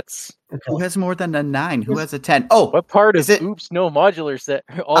modular sets. Who has more than a 9? Who has a 10? Oh, What part is of it? oops, no modular set?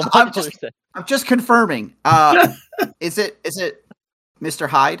 All I'm modular set. just confirming. Is it Mr.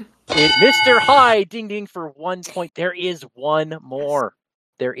 Hyde? Mr. Hyde, ding ding for 1 point. There is one more.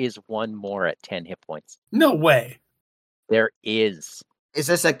 There is one more at 10 hit points. No way. There is. Is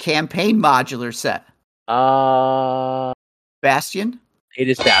this a campaign modular set? Bastion? It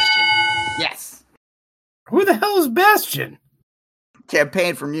is Bastion. Yes. Who the hell is Bastion?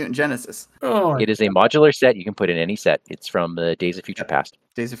 Campaign for Mutant Genesis. Oh, It is a modular set you can put in any set. It's from the Days of Future Past.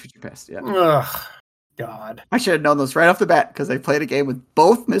 Days of Future Past, yeah. ugh, God. I should have known those right off the bat because I played a game with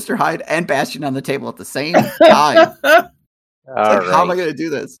both Mr. Hyde and Bastion on the table at the same time. How am I going to do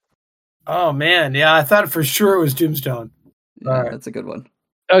this? Oh, man. Yeah, I thought for sure it was Tombstone. Yeah, All right. That's a good one.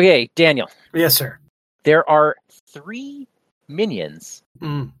 Okay, Daniel. Yes, sir. There are 3 minions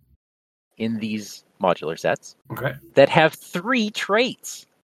Mm, in these modular sets okay. that have 3 traits.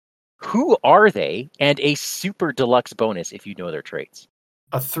 Who are they? And a super deluxe bonus if you know their traits.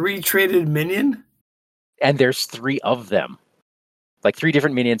 A 3-traded minion? And there's 3 of them. Like 3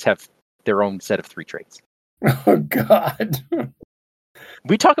 different minions have their own set of 3 traits. Oh, God.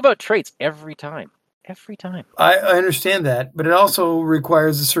 We talk about traits every time. Every time. I understand that, but it also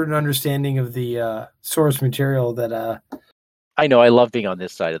requires a certain understanding of the source material that... I know, I love being on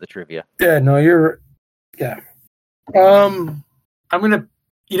this side of the trivia. Yeah, no, you're... Yeah. I'm going to...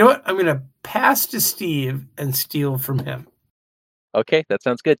 You know what? I'm going to pass to Steve and steal from him. Okay, that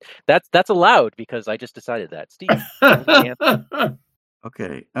sounds good. That's allowed because I just decided that. Steve.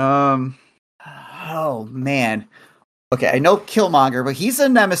 Okay. Oh, man. Okay, I know Killmonger, but he's a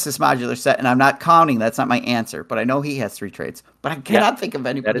Nemesis modular set, and I'm not counting. That's not my answer, but I know he has 3 traits. But I cannot think of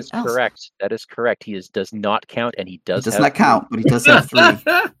anybody else. That is correct. That is correct. He does not count, and he does He does have not count, but he does have 3.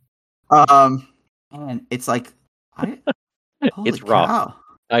 And it's like... It's rough. Cow.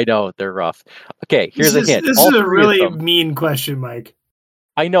 I know, they're rough. Okay, here's a hint. This All is a 3 of really them- mean question, Mike.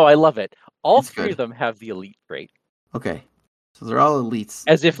 I know, I love it. All It's 3 good. of them have the elite trait. Okay. So they're all elites.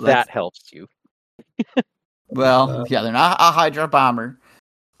 As if So that's- that helps you. Well, yeah, they're not a Hydra bomber.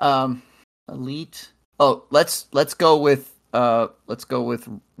 Elite. Oh, let's go with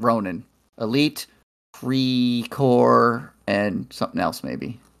Ronin. Elite, pre-core, and something else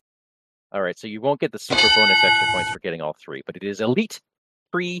maybe. All right, so you won't get the super bonus extra points for getting all 3, but it is elite,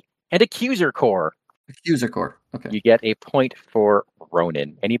 pre, and accuser core. Accuser core. Okay. You get a point for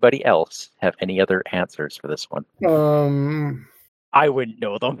Ronin. Anybody else have any other answers for this one? I wouldn't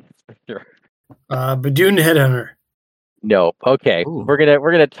know them for sure. Badoon Headhunter. No. Okay. Ooh. We're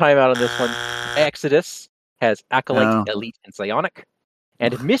gonna time out on this one. Exodus has Acolyte, Oh. Elite, and Psionic.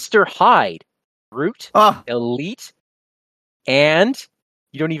 And Mr. Hyde, Root, Oh, Elite, and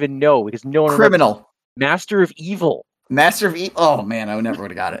you don't even know because no one remembers. criminal. Master of Evil. Master of Evil. Oh, man, I never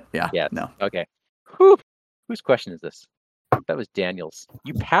would have got it. Yeah. Yes. No. Okay. Whew. Whose question is this? That was Daniel's.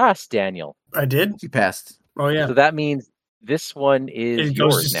 You passed, Daniel. I did? You passed. Oh, yeah. So that means this one is It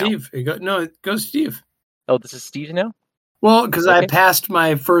goes yours to now. Steve. It goes to Steve. Oh, this is Steve's now? Well, because I Okay. passed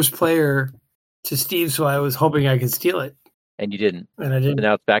my first player to Steve, so I was hoping I could steal it, And you didn't. and I So didn't.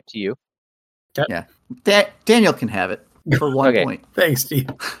 now it's back to you. Daniel can have it for 1 Okay. point. Thanks, Steve.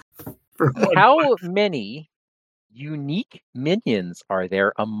 For one How point. many unique minions are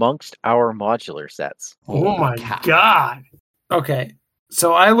there amongst our modular sets? Oh my cow. God. Okay.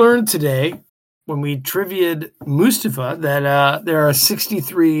 So I learned today when we trivia'd Mustafa that there are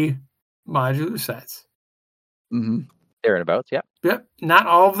 63 modular sets. Mm-hmm. There and abouts, yeah. Yep. Not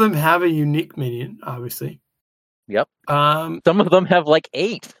all of them have a unique minion, obviously. Yep. Um, Some of them have like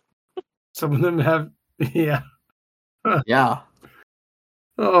 8. some of them have, yeah. Yeah.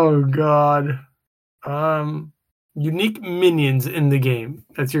 Oh God. Unique minions in the game.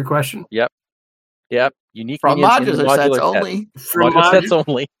 That's your question? Yep. Unique From minions in the modular sets set. only. From Modular sets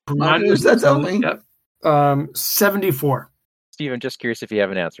only. Modular sets only. Yep. 74. Steve, I'm just curious if you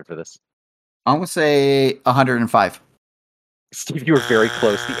have an answer for this. I'm going to say 105. Steve, you were very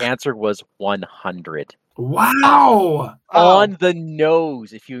close. The answer was 100. Wow. On the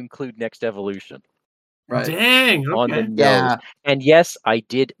nose, if you include Next Evolution. Right. Dang. On the Okay. nose. Yeah. And yes, I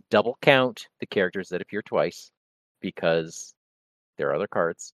did double count the characters that appear twice because there are other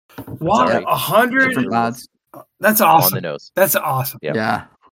cards Wow. Sorry. 100. Different mods. That's on awesome. the nose. That's awesome. Yep. Yeah.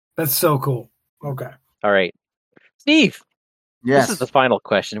 That's so cool. Okay. All right. Steve, Yes. this is the final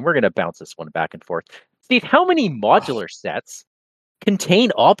question. We're going to bounce this one back and forth. Steve, how many modular sets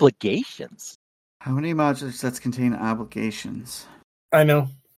contain obligations? How many modular sets contain obligations? I know.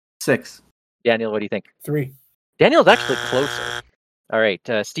 6. Daniel, what do you think? 3. Daniel's actually closer. All right.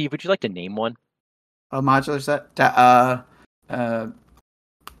 Steve, would you like to name one? A modular set?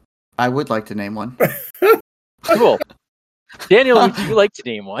 I would like to name one. Cool. Daniel, would you like to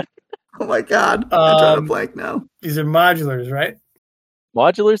name one? Oh my god. I'm trying to blank now. These are modulars, right?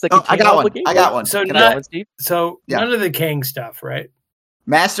 Modulars that Oh, contain I got one. obligations? I got one. So Can You I- got one, Steve? Yeah. none of the Kang stuff, right?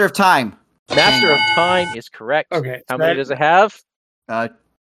 Master of Time. Master of Time is correct. Okay. How so many that- does it have?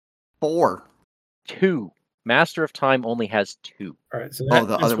 4. 2. Master of Time only has 2. All right. So Oh, that, the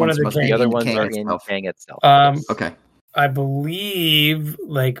that's other one ones of the must be Kang. The other in ones Kang are itself. in Kang itself. Um, Okay. I believe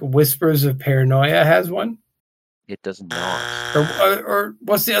like Whispers of Paranoia has one. It does not. Or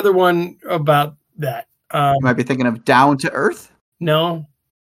what's the other one about that? You might be thinking of Down to Earth. No.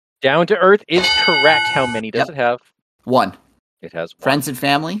 Down to Earth is correct. How many does Yep. it have? 1. It has 1. Friends and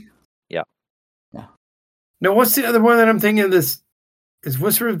Family. No, what's the other one that I'm thinking of? This is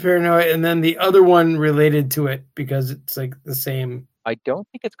Whispers of Paranoia, and then the other one related to it because it's like the same. I don't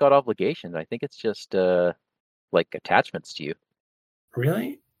think it's got obligations. I think it's just like attachments to you.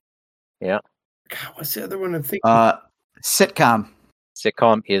 Really? Yeah. God, what's the other one I'm thinking? Sitcom.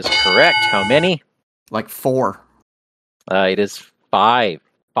 Sitcom is correct. How many? Like 4. It is 5.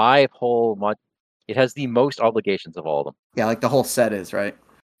 5 whole It has the most obligations of all of them. Yeah, like the whole set is, right?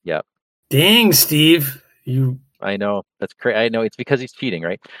 Dang, Steve, you. I know. That's crazy. I know. It's because he's cheating,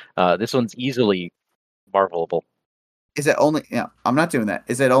 right? This one's easily marvelable. Is it only? Yeah, I'm not doing that.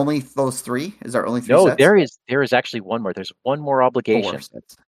 Is it only those 3? Is there only 3 No, sets? there is actually one more. There's one more 4 obligation.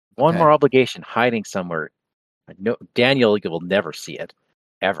 sets. One Okay. more obligation hiding somewhere. No, Daniel, you will never see it,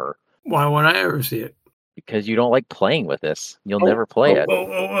 ever, Why won't I ever see it? because you don't like playing with this. You'll never play it.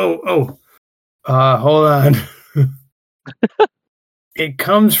 Oh. Hold on. It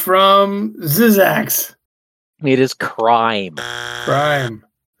comes from Zizax. It is crime. Prime.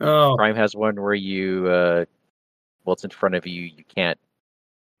 Oh. Crime has one where you, well, it's in front of you. You can't.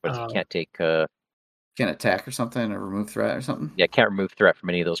 What if you Oh. can't take? Can attack or something, or remove threat or something. Yeah, can't remove threat from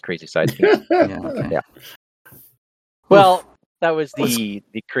any of those crazy side schemes. Yeah. Okay. Yeah. Well, that was the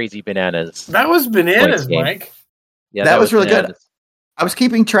crazy bananas. That was bananas, Points game. Mike. Yeah, That was really good. bananas. I was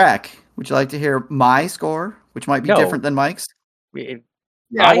keeping track. Would you like to hear my score, which might be No. different than Mike's? We-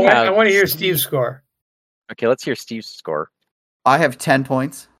 Yeah, I want to hear Steve's score. Okay, let's hear Steve's score. I have 10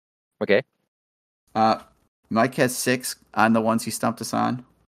 points. Okay. Mike has 6 on the ones he stumped us on,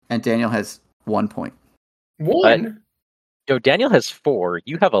 and Daniel has 1 point. One. No, Daniel has 4.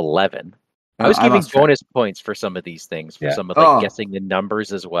 You have 11. I was I giving lost track. bonus points for some of these things, for Yeah. some of Oh. guessing the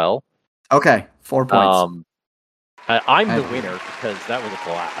numbers as well. Okay, 4 points. I'm the I- winner because that was a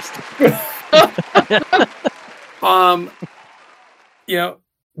blast.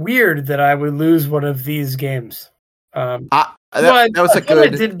 Weird that I would lose one of these games. That But was a I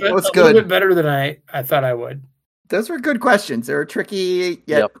good. did That was a little good. bit better than I thought I would. Those were good questions. They were tricky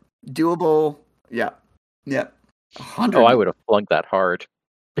yet Yep. doable. Yeah. 100 Oh, I would have flunked that hard.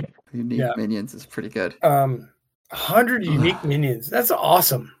 unique Yeah. minions is pretty good. 100 unique minions. That's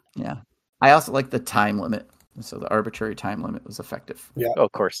awesome. Yeah. I also like the time limit. So the arbitrary time limit was effective. Oh,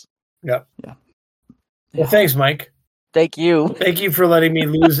 of course. Yep. Yeah. Well, thanks, Mike. Thank you. Thank you for letting me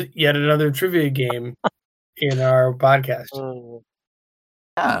lose yet another trivia game in our podcast.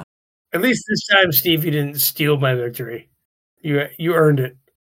 Yeah. At least this time, Steve, you didn't steal my victory. You earned it.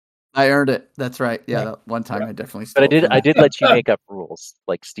 I earned it. That's right. Yeah, Yeah. that one time Yeah. I definitely But stole I did. from I you. did let you make up rules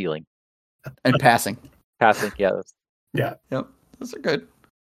like stealing, And passing. passing. Yeah, Yeah. Yep. Those are good.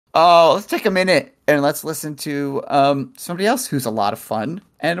 Oh, let's take a minute and let's listen to somebody else who's a lot of fun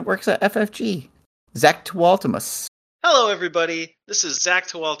and works at FFG. Zach Tualtimus. Hello, everybody. This is Zach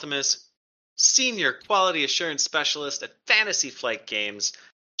Tualtimus, Senior Quality Assurance Specialist at Fantasy Flight Games.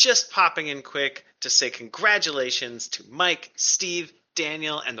 Just popping in quick to say congratulations to Mike, Steve,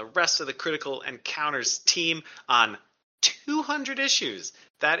 Daniel, and the rest of the Critical Encounters team on 200 issues.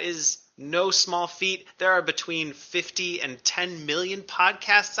 That is no small feat. There are between 50 and 10 million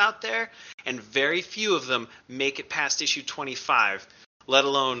podcasts out there, and very few of them make it past issue 25, let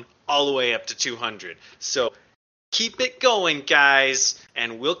alone all the way up to 200. So keep it going, guys,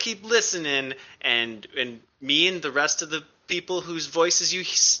 and we'll keep listening, and me and the rest of the people whose voices you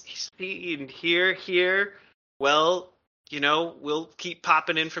see and hear here, well, we'll keep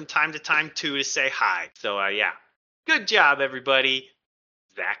popping in from time to time, too, to say hi. So, yeah. Good job, everybody.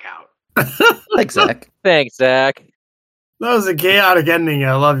 Zach out. Thanks, Zach. thanks, Zach. That was a chaotic ending.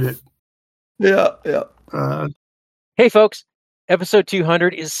 I loved it. Yeah. Hey, folks. Episode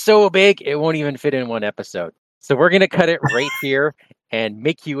 200 is so big it won't even fit in one episode. So we're gonna cut it right here and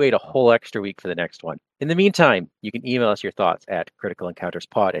make you wait a whole extra week for the next one. In the meantime, you can email us your thoughts at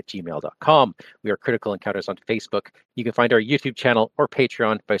criticalencounterspod@gmail.com. We are Critical Encounters on Facebook. You can find our YouTube channel or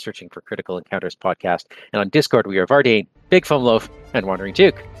Patreon by searching for Critical Encounters Podcast. And on Discord, we are Vardane, Big Foam Loaf, and Wandering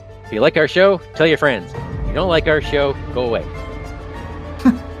Duke. If you like our show, tell your friends. If you don't like our show, go away.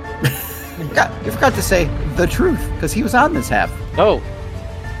 You forgot to say the truth, because he was on this half. Oh.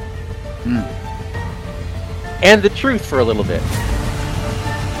 And the truth for a little bit.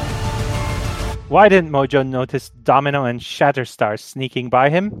 Why didn't Mojo notice Domino and Shatterstar sneaking by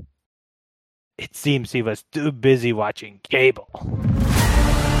him? It seems he was too busy watching cable.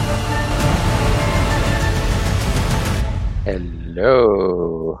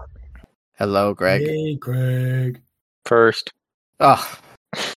 Hello. Hello, Greg. Hey, Greg. First. Oh.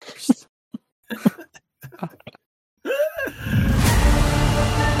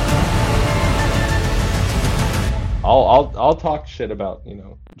 I'll talk shit about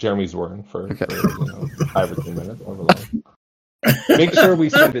Jeremy's word for 5 or 10 minutes. However long. Make sure we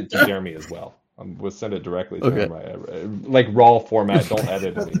send it to Jeremy as well. We'll send it directly to him, like raw format. Don't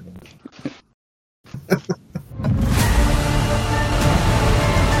edit anything.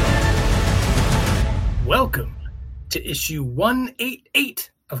 Welcome to issue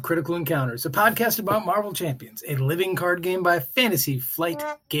 188 of Critical Encounters, a podcast about Marvel Champions, a living card game by Fantasy Flight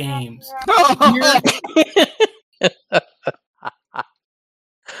Games.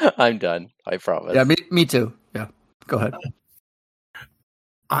 I'm done. I promise. Yeah, me too. Yeah, go ahead.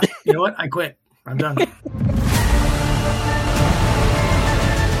 You know what? I quit. I'm done.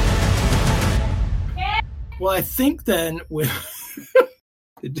 Well, I think then with...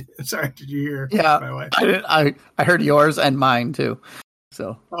 Sorry, did you hear my wife? I heard yours and mine too.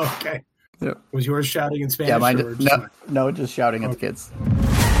 So okay. Yeah. Was yours shouting in Spanish? Yeah, mine. Just shouting at the kids.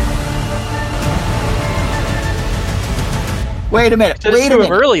 Wait a minute.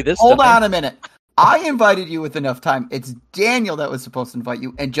 Early this Hold time. on a minute. I invited you with enough time. It's Daniel that was supposed to invite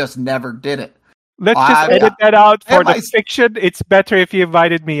you and just never did it. Let's just edit that out for the fiction. It's better if you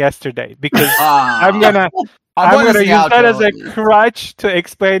invited me yesterday because I'm gonna use that as a crutch to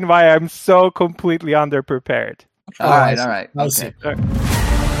explain why I'm so completely underprepared. All right. Okay.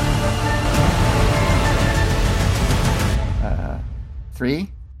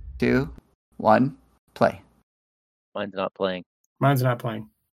 3, 2, 1, play. Mine's not playing. Mine's not playing.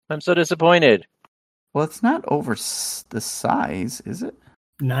 I'm so disappointed. Well, it's not over the size, is it?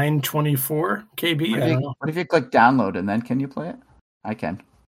 924 KB. What if you click download and then can you play it? I can.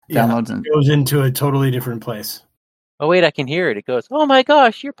 Downloads and goes into a totally different place. Oh wait, I can hear it. It goes, "Oh my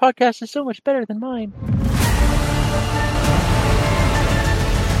gosh, your podcast is so much better than mine."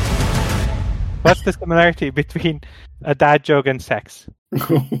 What's the similarity between a dad joke and sex?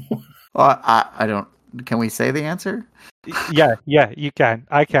 Well, I don't. Can we say the answer? Yeah, you can.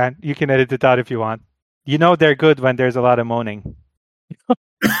 I can. You can edit it out if you want. You know they're good when there's a lot of moaning.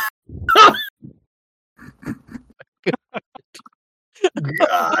 God.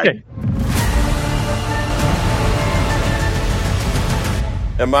 Okay.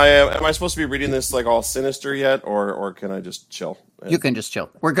 Am I supposed to be reading this like all sinister yet, or can I just chill? You can just chill.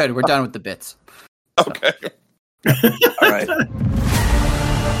 We're good. We're done with the bits. Okay. All right.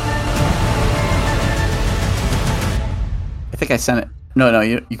 I think I sent it. No,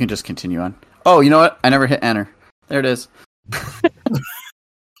 you can just continue on. Oh, you know what? I never hit enter. There it is.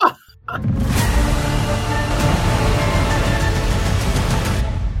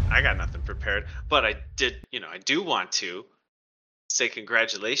 I got nothing prepared, but I do want to say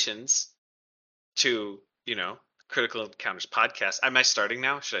congratulations to, Critical Encounters Podcast. Am I starting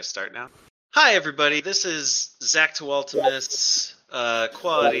now? Should I start now? Hi, everybody. This is Zach Tewaltimus,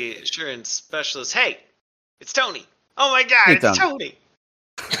 Quality Assurance Specialist. Hey, it's Tony. Oh my God, it's Tony.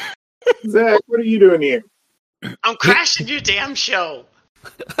 Zach, what are you doing here? I'm crashing your damn show.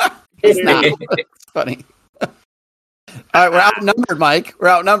 It's not. It's funny. All right, we're outnumbered, Mike. We're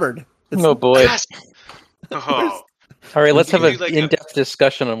outnumbered. Oh boy. Oh. All right, let's have an in-depth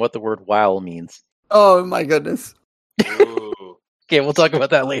discussion on what the word "wow" means. Oh my goodness. Ooh. Okay, we'll talk about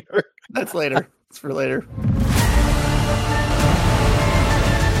that later. That's later. It's for later.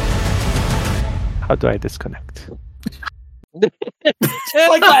 How do I disconnect?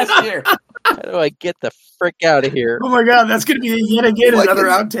 Like last year. How do I get the frick out of here? Oh my God, that's going to be yet again another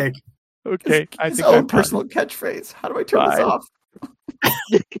outtake. Okay, I His think own I'm personal catchphrase. How do I turn this off?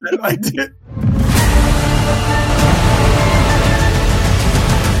 I did.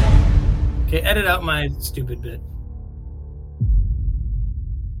 Okay, edit out my stupid bit.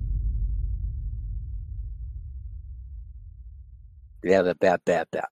 Yeah, that.